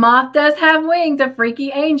 A moth does have wings, a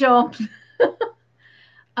freaky angel.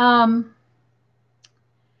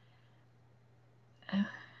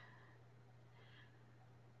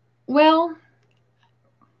 Well,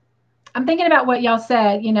 I'm thinking about what y'all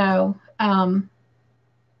said, you know,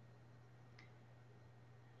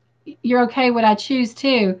 you're okay what I choose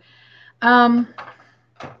to. Well,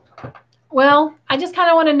 I just kind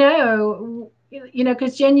of want to know, you know,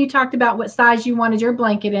 because Jen, you talked about what size you wanted your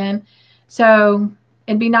blanket in. So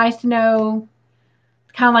it'd be nice to know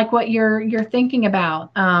kind of like what you're thinking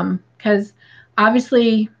about. Because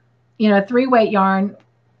obviously, you know, 3-weight yarn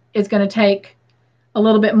is going to take a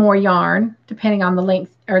little bit more yarn depending on the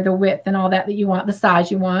length or the width and all that you want, the size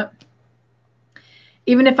you want.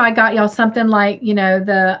 Even if I got y'all something like, you know,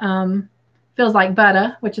 the feels like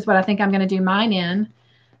butter, which is what I think I'm going to do mine in.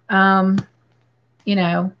 You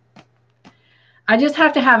know, I just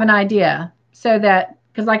have to have an idea so that,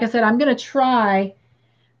 because like I said, I'm going to try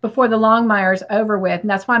before the Longmire is over with. And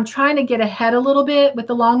that's why I'm trying to get ahead a little bit with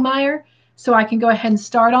the Longmire so I can go ahead and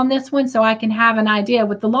start on this one so I can have an idea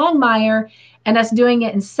with the Longmire and us doing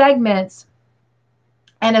it in segments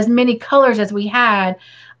and as many colors as we had.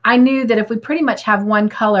 I knew that if we pretty much have one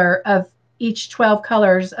color of each 12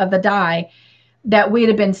 colors of the dye, that we'd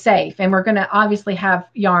have been safe. And we're going to obviously have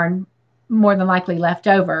yarn more than likely left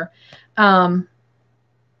over. And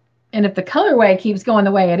if the colorway keeps going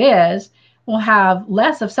the way it is, we'll have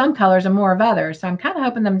less of some colors and more of others. So I'm kind of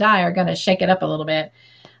hoping them dye are going to shake it up a little bit.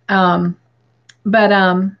 But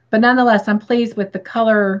nonetheless, I'm pleased with the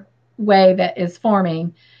color way that is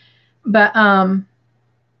forming. But I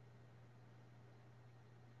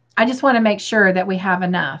just want to make sure that we have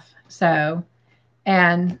enough. So,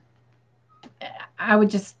 and I would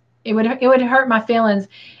just, it would hurt my feelings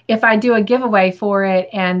if I do a giveaway for it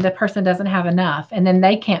and the person doesn't have enough and then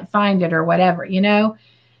they can't find it or whatever, you know?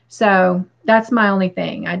 So that's my only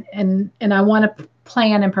thing. And I want to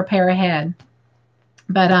plan and prepare ahead.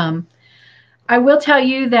 But I will tell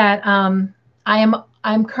you that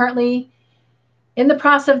I'm currently in the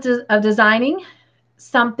process of designing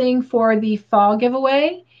something for the fall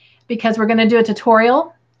giveaway because we're going to do a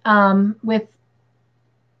tutorial with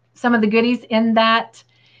some of the goodies in that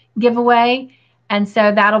giveaway. And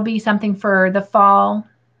so that'll be something for the fall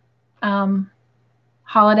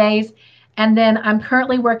holidays. And then I'm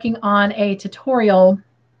currently working on a tutorial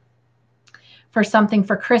for something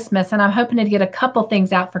for Christmas. And I'm hoping to get a couple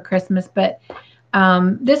things out for Christmas. But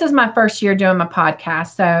this is my first year doing my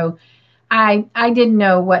podcast. So I didn't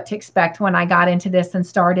know what to expect when I got into this and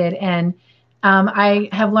started. And I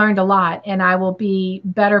have learned a lot. And I will be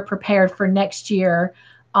better prepared for next year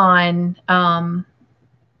on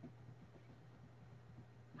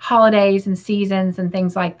holidays and seasons and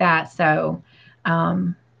things like that. So,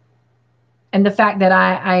 and the fact that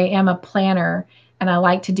I am a planner and I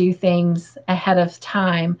like to do things ahead of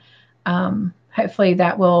time, hopefully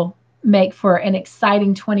that will make for an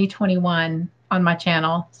exciting 2021 on my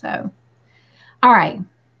channel. So, all right.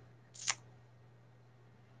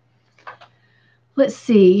 Let's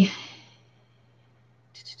see.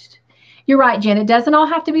 You're right, Jen. It doesn't all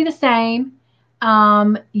have to be the same.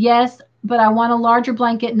 Yes, but I want a larger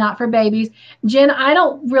blanket, not for babies. Jen, I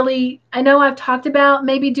know I've talked about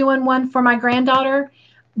maybe doing one for my granddaughter,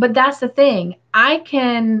 but that's the thing. I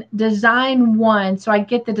can design one so I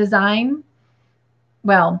get the design.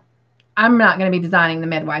 Well, I'm not going to be designing the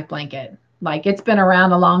midwife blanket. Like, it's been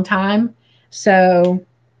around a long time. So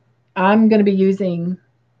I'm going to be using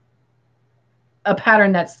a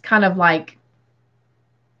pattern that's kind of like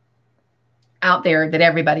out there that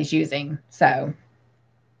everybody's using. So,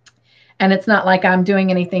 and it's not like I'm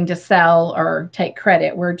doing anything to sell or take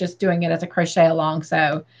credit. We're just doing it as a crochet along.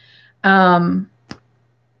 So,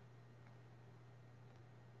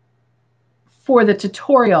 for the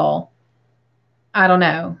tutorial, I don't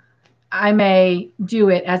know. I may do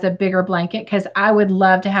it as a bigger blanket because I would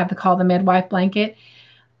love to have the midwife blanket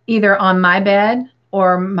either on my bed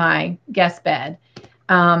or my guest bed.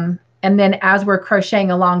 And then as we're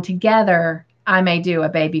crocheting along together, I may do a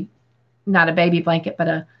baby, not a baby blanket, but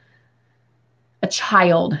a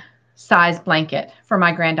child size blanket for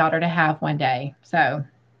my granddaughter to have one day. So,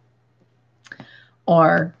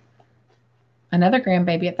 or another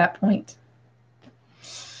grandbaby at that point.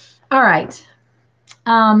 All right.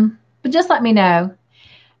 But just let me know.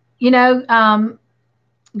 You know,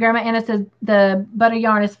 Grandma Anna says the butter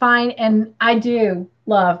yarn is fine. And I do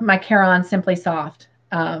love my Caron Simply Soft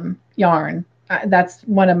yarn. That's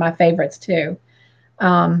one of my favorites too.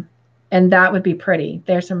 And that would be pretty.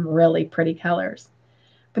 There's some really pretty colors.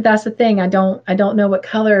 But that's the thing. I don't know what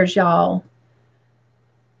colors y'all,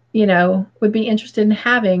 you know, would be interested in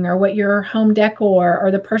having, or what your home decor or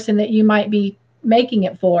the person that you might be making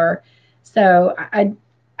it for. So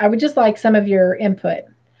I would just like some of your input.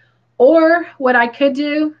 Or what I could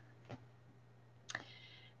do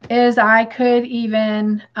is I could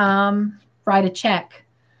even write a check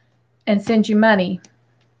and send you money.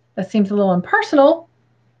 That seems a little impersonal,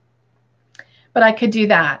 but I could do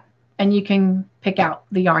that. And you can pick out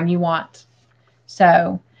the yarn you want.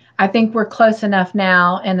 So I think we're close enough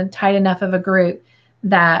now and tight enough of a group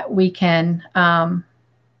that we can,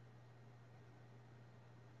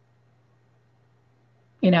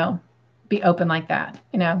 you know, be open like that,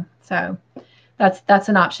 you know. So that's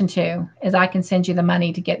an option too, is I can send you the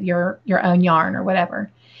money to get your own yarn or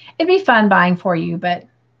whatever. It'd be fun buying for you, but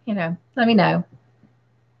you know, let me know.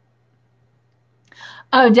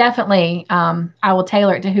 Oh, definitely. I will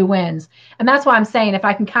tailor it to who wins. And that's why I'm saying if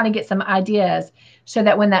I can kind of get some ideas so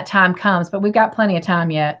that when that time comes, but we've got plenty of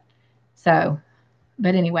time yet. So,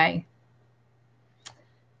 but anyway.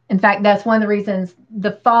 In fact, that's one of the reasons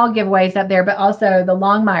the fall giveaway is up there, but also the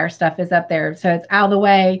Longmire stuff is up there. So it's out of the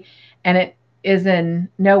way and it is in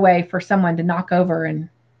no way for someone to knock over and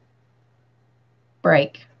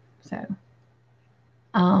break. So,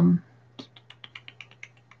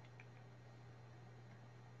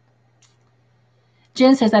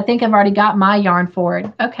 Jen says, I think I've already got my yarn for it.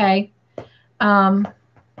 Okay.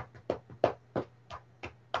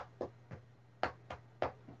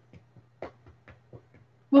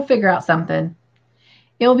 We'll figure out something.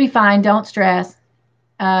 It'll be fine. Don't stress.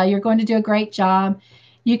 You're going to do a great job.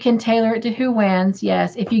 You can tailor it to who wins.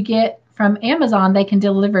 Yes. If you get from Amazon, they can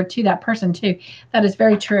deliver to that person too. That is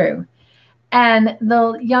very true. And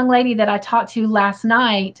the young lady that I talked to last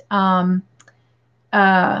night, I'm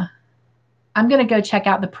going to go check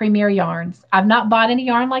out the Premier yarns. I've not bought any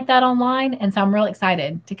yarn like that online, and so I'm really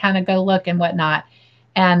excited to kind of go look and whatnot.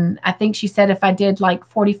 And I think she said if I did like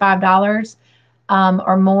 $45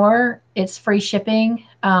 or more, it's free shipping.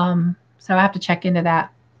 So I have to check into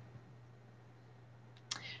that.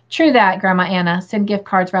 True that, Grandma Anna. Send gift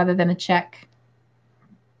cards rather than a check.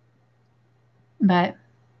 But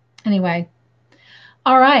anyway.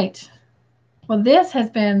 All right. Well, this has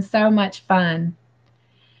been so much fun.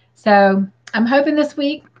 So I'm hoping this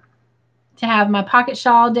week to have my pocket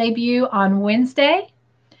shawl debut on Wednesday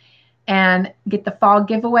and get the fall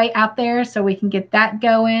giveaway out there so we can get that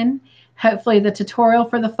going. Hopefully the tutorial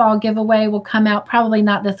for the fall giveaway will come out probably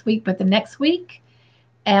not this week, but the next week.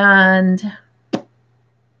 And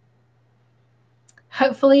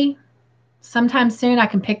hopefully sometime soon I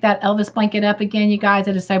can pick that Elvis blanket up again, you guys.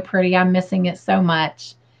 It is so pretty. I'm missing it so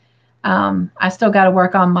much. I still got to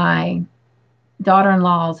work on my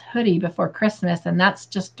daughter-in-law's hoodie before Christmas, and that's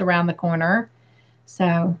just around the corner. So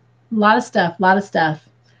a lot of stuff,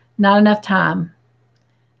 not enough time.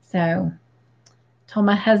 So told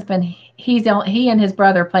my husband he and his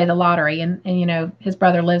brother play the lottery, and you know, his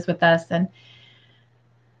brother lives with us, and I'm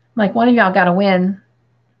like, one of y'all got to win.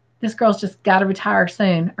 This girl's just got to retire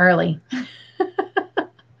soon, early.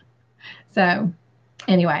 So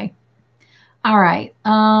anyway. All right.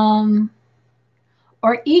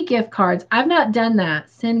 Or e-gift cards. I've not done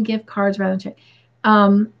that. Send gift cards rather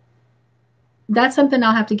than that's something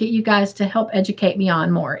I'll have to get you guys to help educate me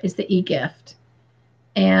on more, is the e-gift.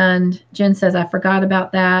 And Jen says, I forgot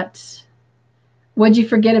about that. What'd you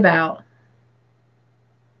forget about?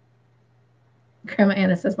 Grandma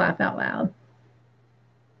Anna says, laugh out loud.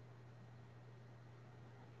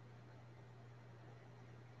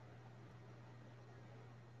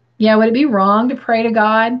 Yeah, would it be wrong to pray to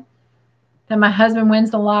God that my husband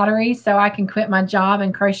wins the lottery so I can quit my job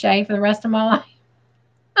and crochet for the rest of my life?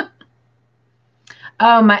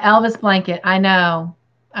 Oh, my Elvis blanket. I know.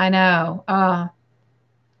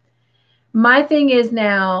 My thing is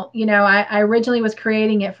now, you know, I originally was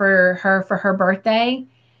creating it for her birthday,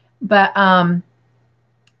 but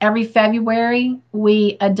every February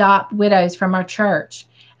we adopt widows from our church,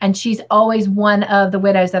 and she's always one of the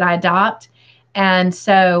widows that I adopt. And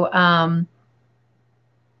so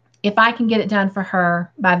if I can get it done for her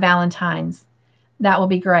by Valentine's, that will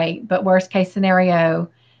be great. But worst case scenario,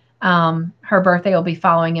 her birthday will be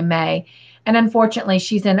following in May. And unfortunately,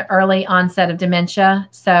 she's in early onset of dementia.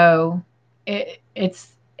 So it's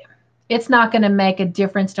not going to make a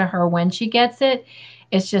difference to her when she gets it.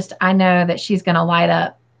 It's just, I know that she's going to light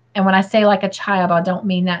up. And when I say like a child, I don't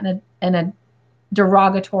mean that in a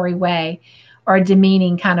derogatory way or a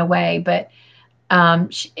demeaning kind of way, but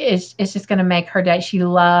it's just going to make her day. She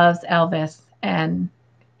loves Elvis, and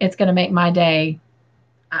it's going to make my day.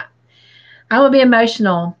 I will be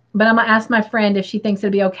emotional, but I'm going to ask my friend if she thinks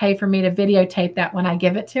it'd be okay for me to videotape that when I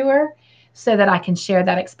give it to her so that I can share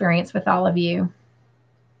that experience with all of you.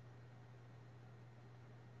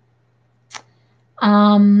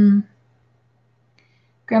 Grandma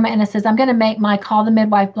Anna says, I'm going to make my Call the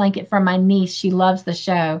Midwife blanket for my niece. She loves the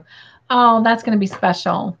show. Oh, that's going to be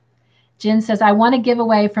special. Jen says, I want to give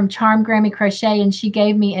away from Charm Grammy Crochet, and she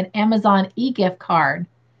gave me an Amazon e-gift card.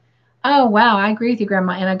 Oh, wow. I agree with you,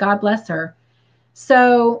 Grandma Anna. God bless her.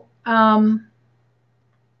 So,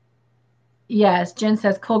 Yes, Jen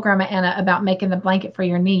says, cool, Grandma Anna, about making the blanket for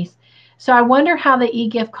your niece. So I wonder how the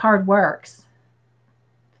e-gift card works.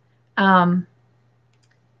 I'm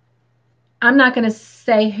not going to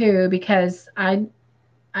say who because I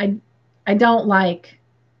don't like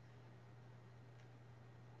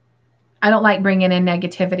bringing in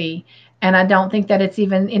negativity, and I don't think that it's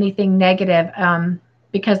even anything negative,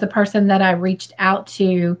 because the person that I reached out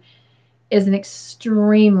to is an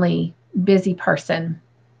extremely busy person.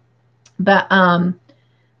 But I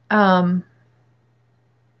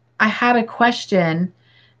had a question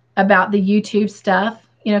about the YouTube stuff,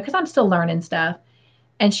 because I'm still learning stuff,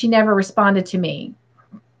 and she never responded to me.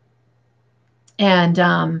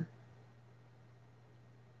 And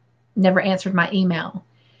never answered my email.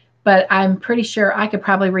 But I'm pretty sure I could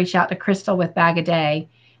probably reach out to Crystal with Bag a Day,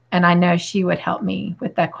 and I know she would help me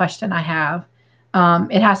with that question I have.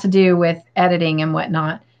 It has to do with editing and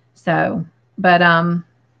whatnot. So, but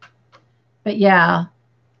yeah,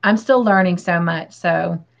 I'm still learning so much.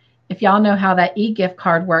 So if y'all know how that e-gift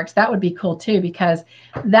card works, that would be cool too, because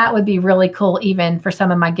that would be really cool even for some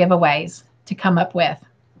of my giveaways to come up with.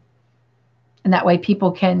 And that way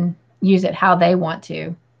people can use it how they want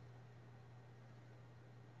to.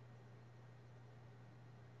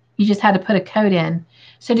 You just had to put a code in.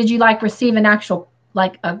 So did you receive an actual,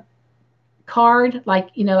 a card, like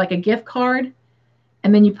a gift card,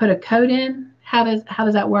 and then you put a code in? How does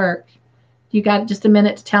that work? You got just a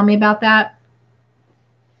minute to tell me about that?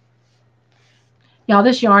 Y'all,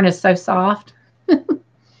 this yarn is so soft.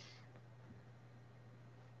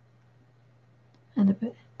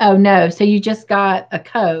 Oh no, so you just got a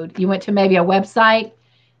code. You went to maybe a website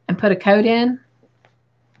and put a code in?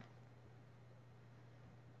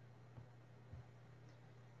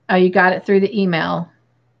 Oh, you got it through the email.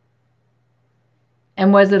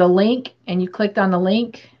 And was it a link and you clicked on the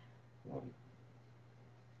link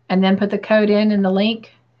and then put the code in the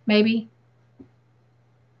link, maybe?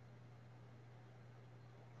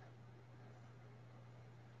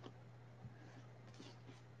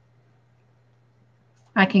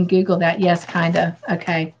 I can Google that. Yes, kind of.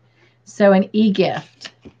 Okay. So an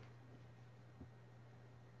e-gift.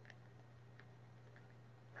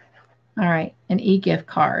 All right. An e-gift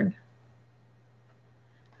card.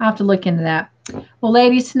 I'll have to look into that. Well,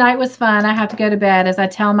 ladies, tonight was fun. I have to go to bed. As I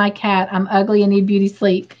tell my cat, I'm ugly and need beauty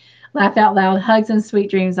sleep. Laugh out loud. Hugs and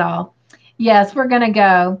sweet dreams all. Yes, we're going to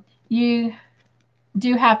go. You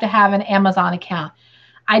do have to have an Amazon account.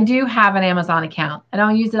 I do have an Amazon account. I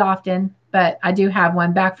don't use it often, but I do have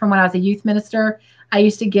one. Back from when I was a youth minister, I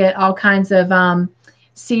used to get all kinds of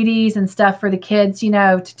CDs and stuff for the kids,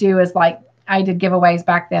 to do as I did giveaways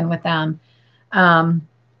back then with them.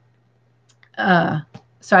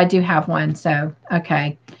 So I do have one. So,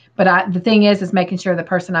 okay. But the thing is making sure the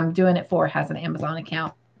person I'm doing it for has an Amazon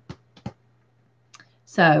account.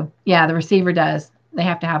 So, yeah, the receiver does. They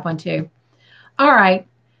have to have one too. All right.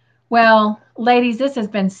 Well, ladies, this has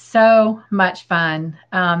been so much fun.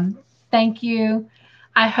 Thank you.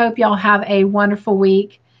 I hope y'all have a wonderful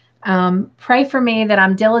week. Pray for me that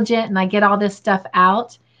I'm diligent and I get all this stuff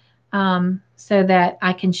out so that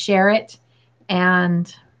I can share it.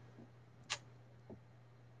 And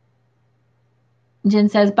Jen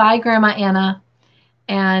says, bye, Grandma Anna.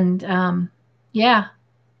 And yeah.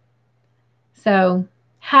 So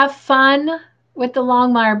have fun with the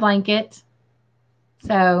Longmire blanket.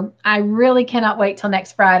 So I really cannot wait till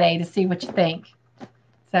next Friday to see what you think.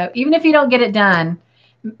 So even if you don't get it done,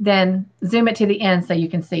 then zoom it to the end so you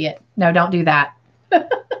can see it. No, don't do that.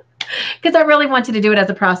 Because I really want you to do it as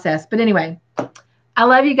a process. But anyway, I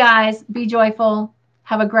love you guys. Be joyful.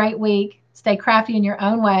 Have a great week. Stay crafty in your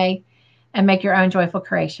own way and make your own joyful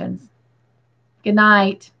creations. Good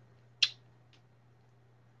night.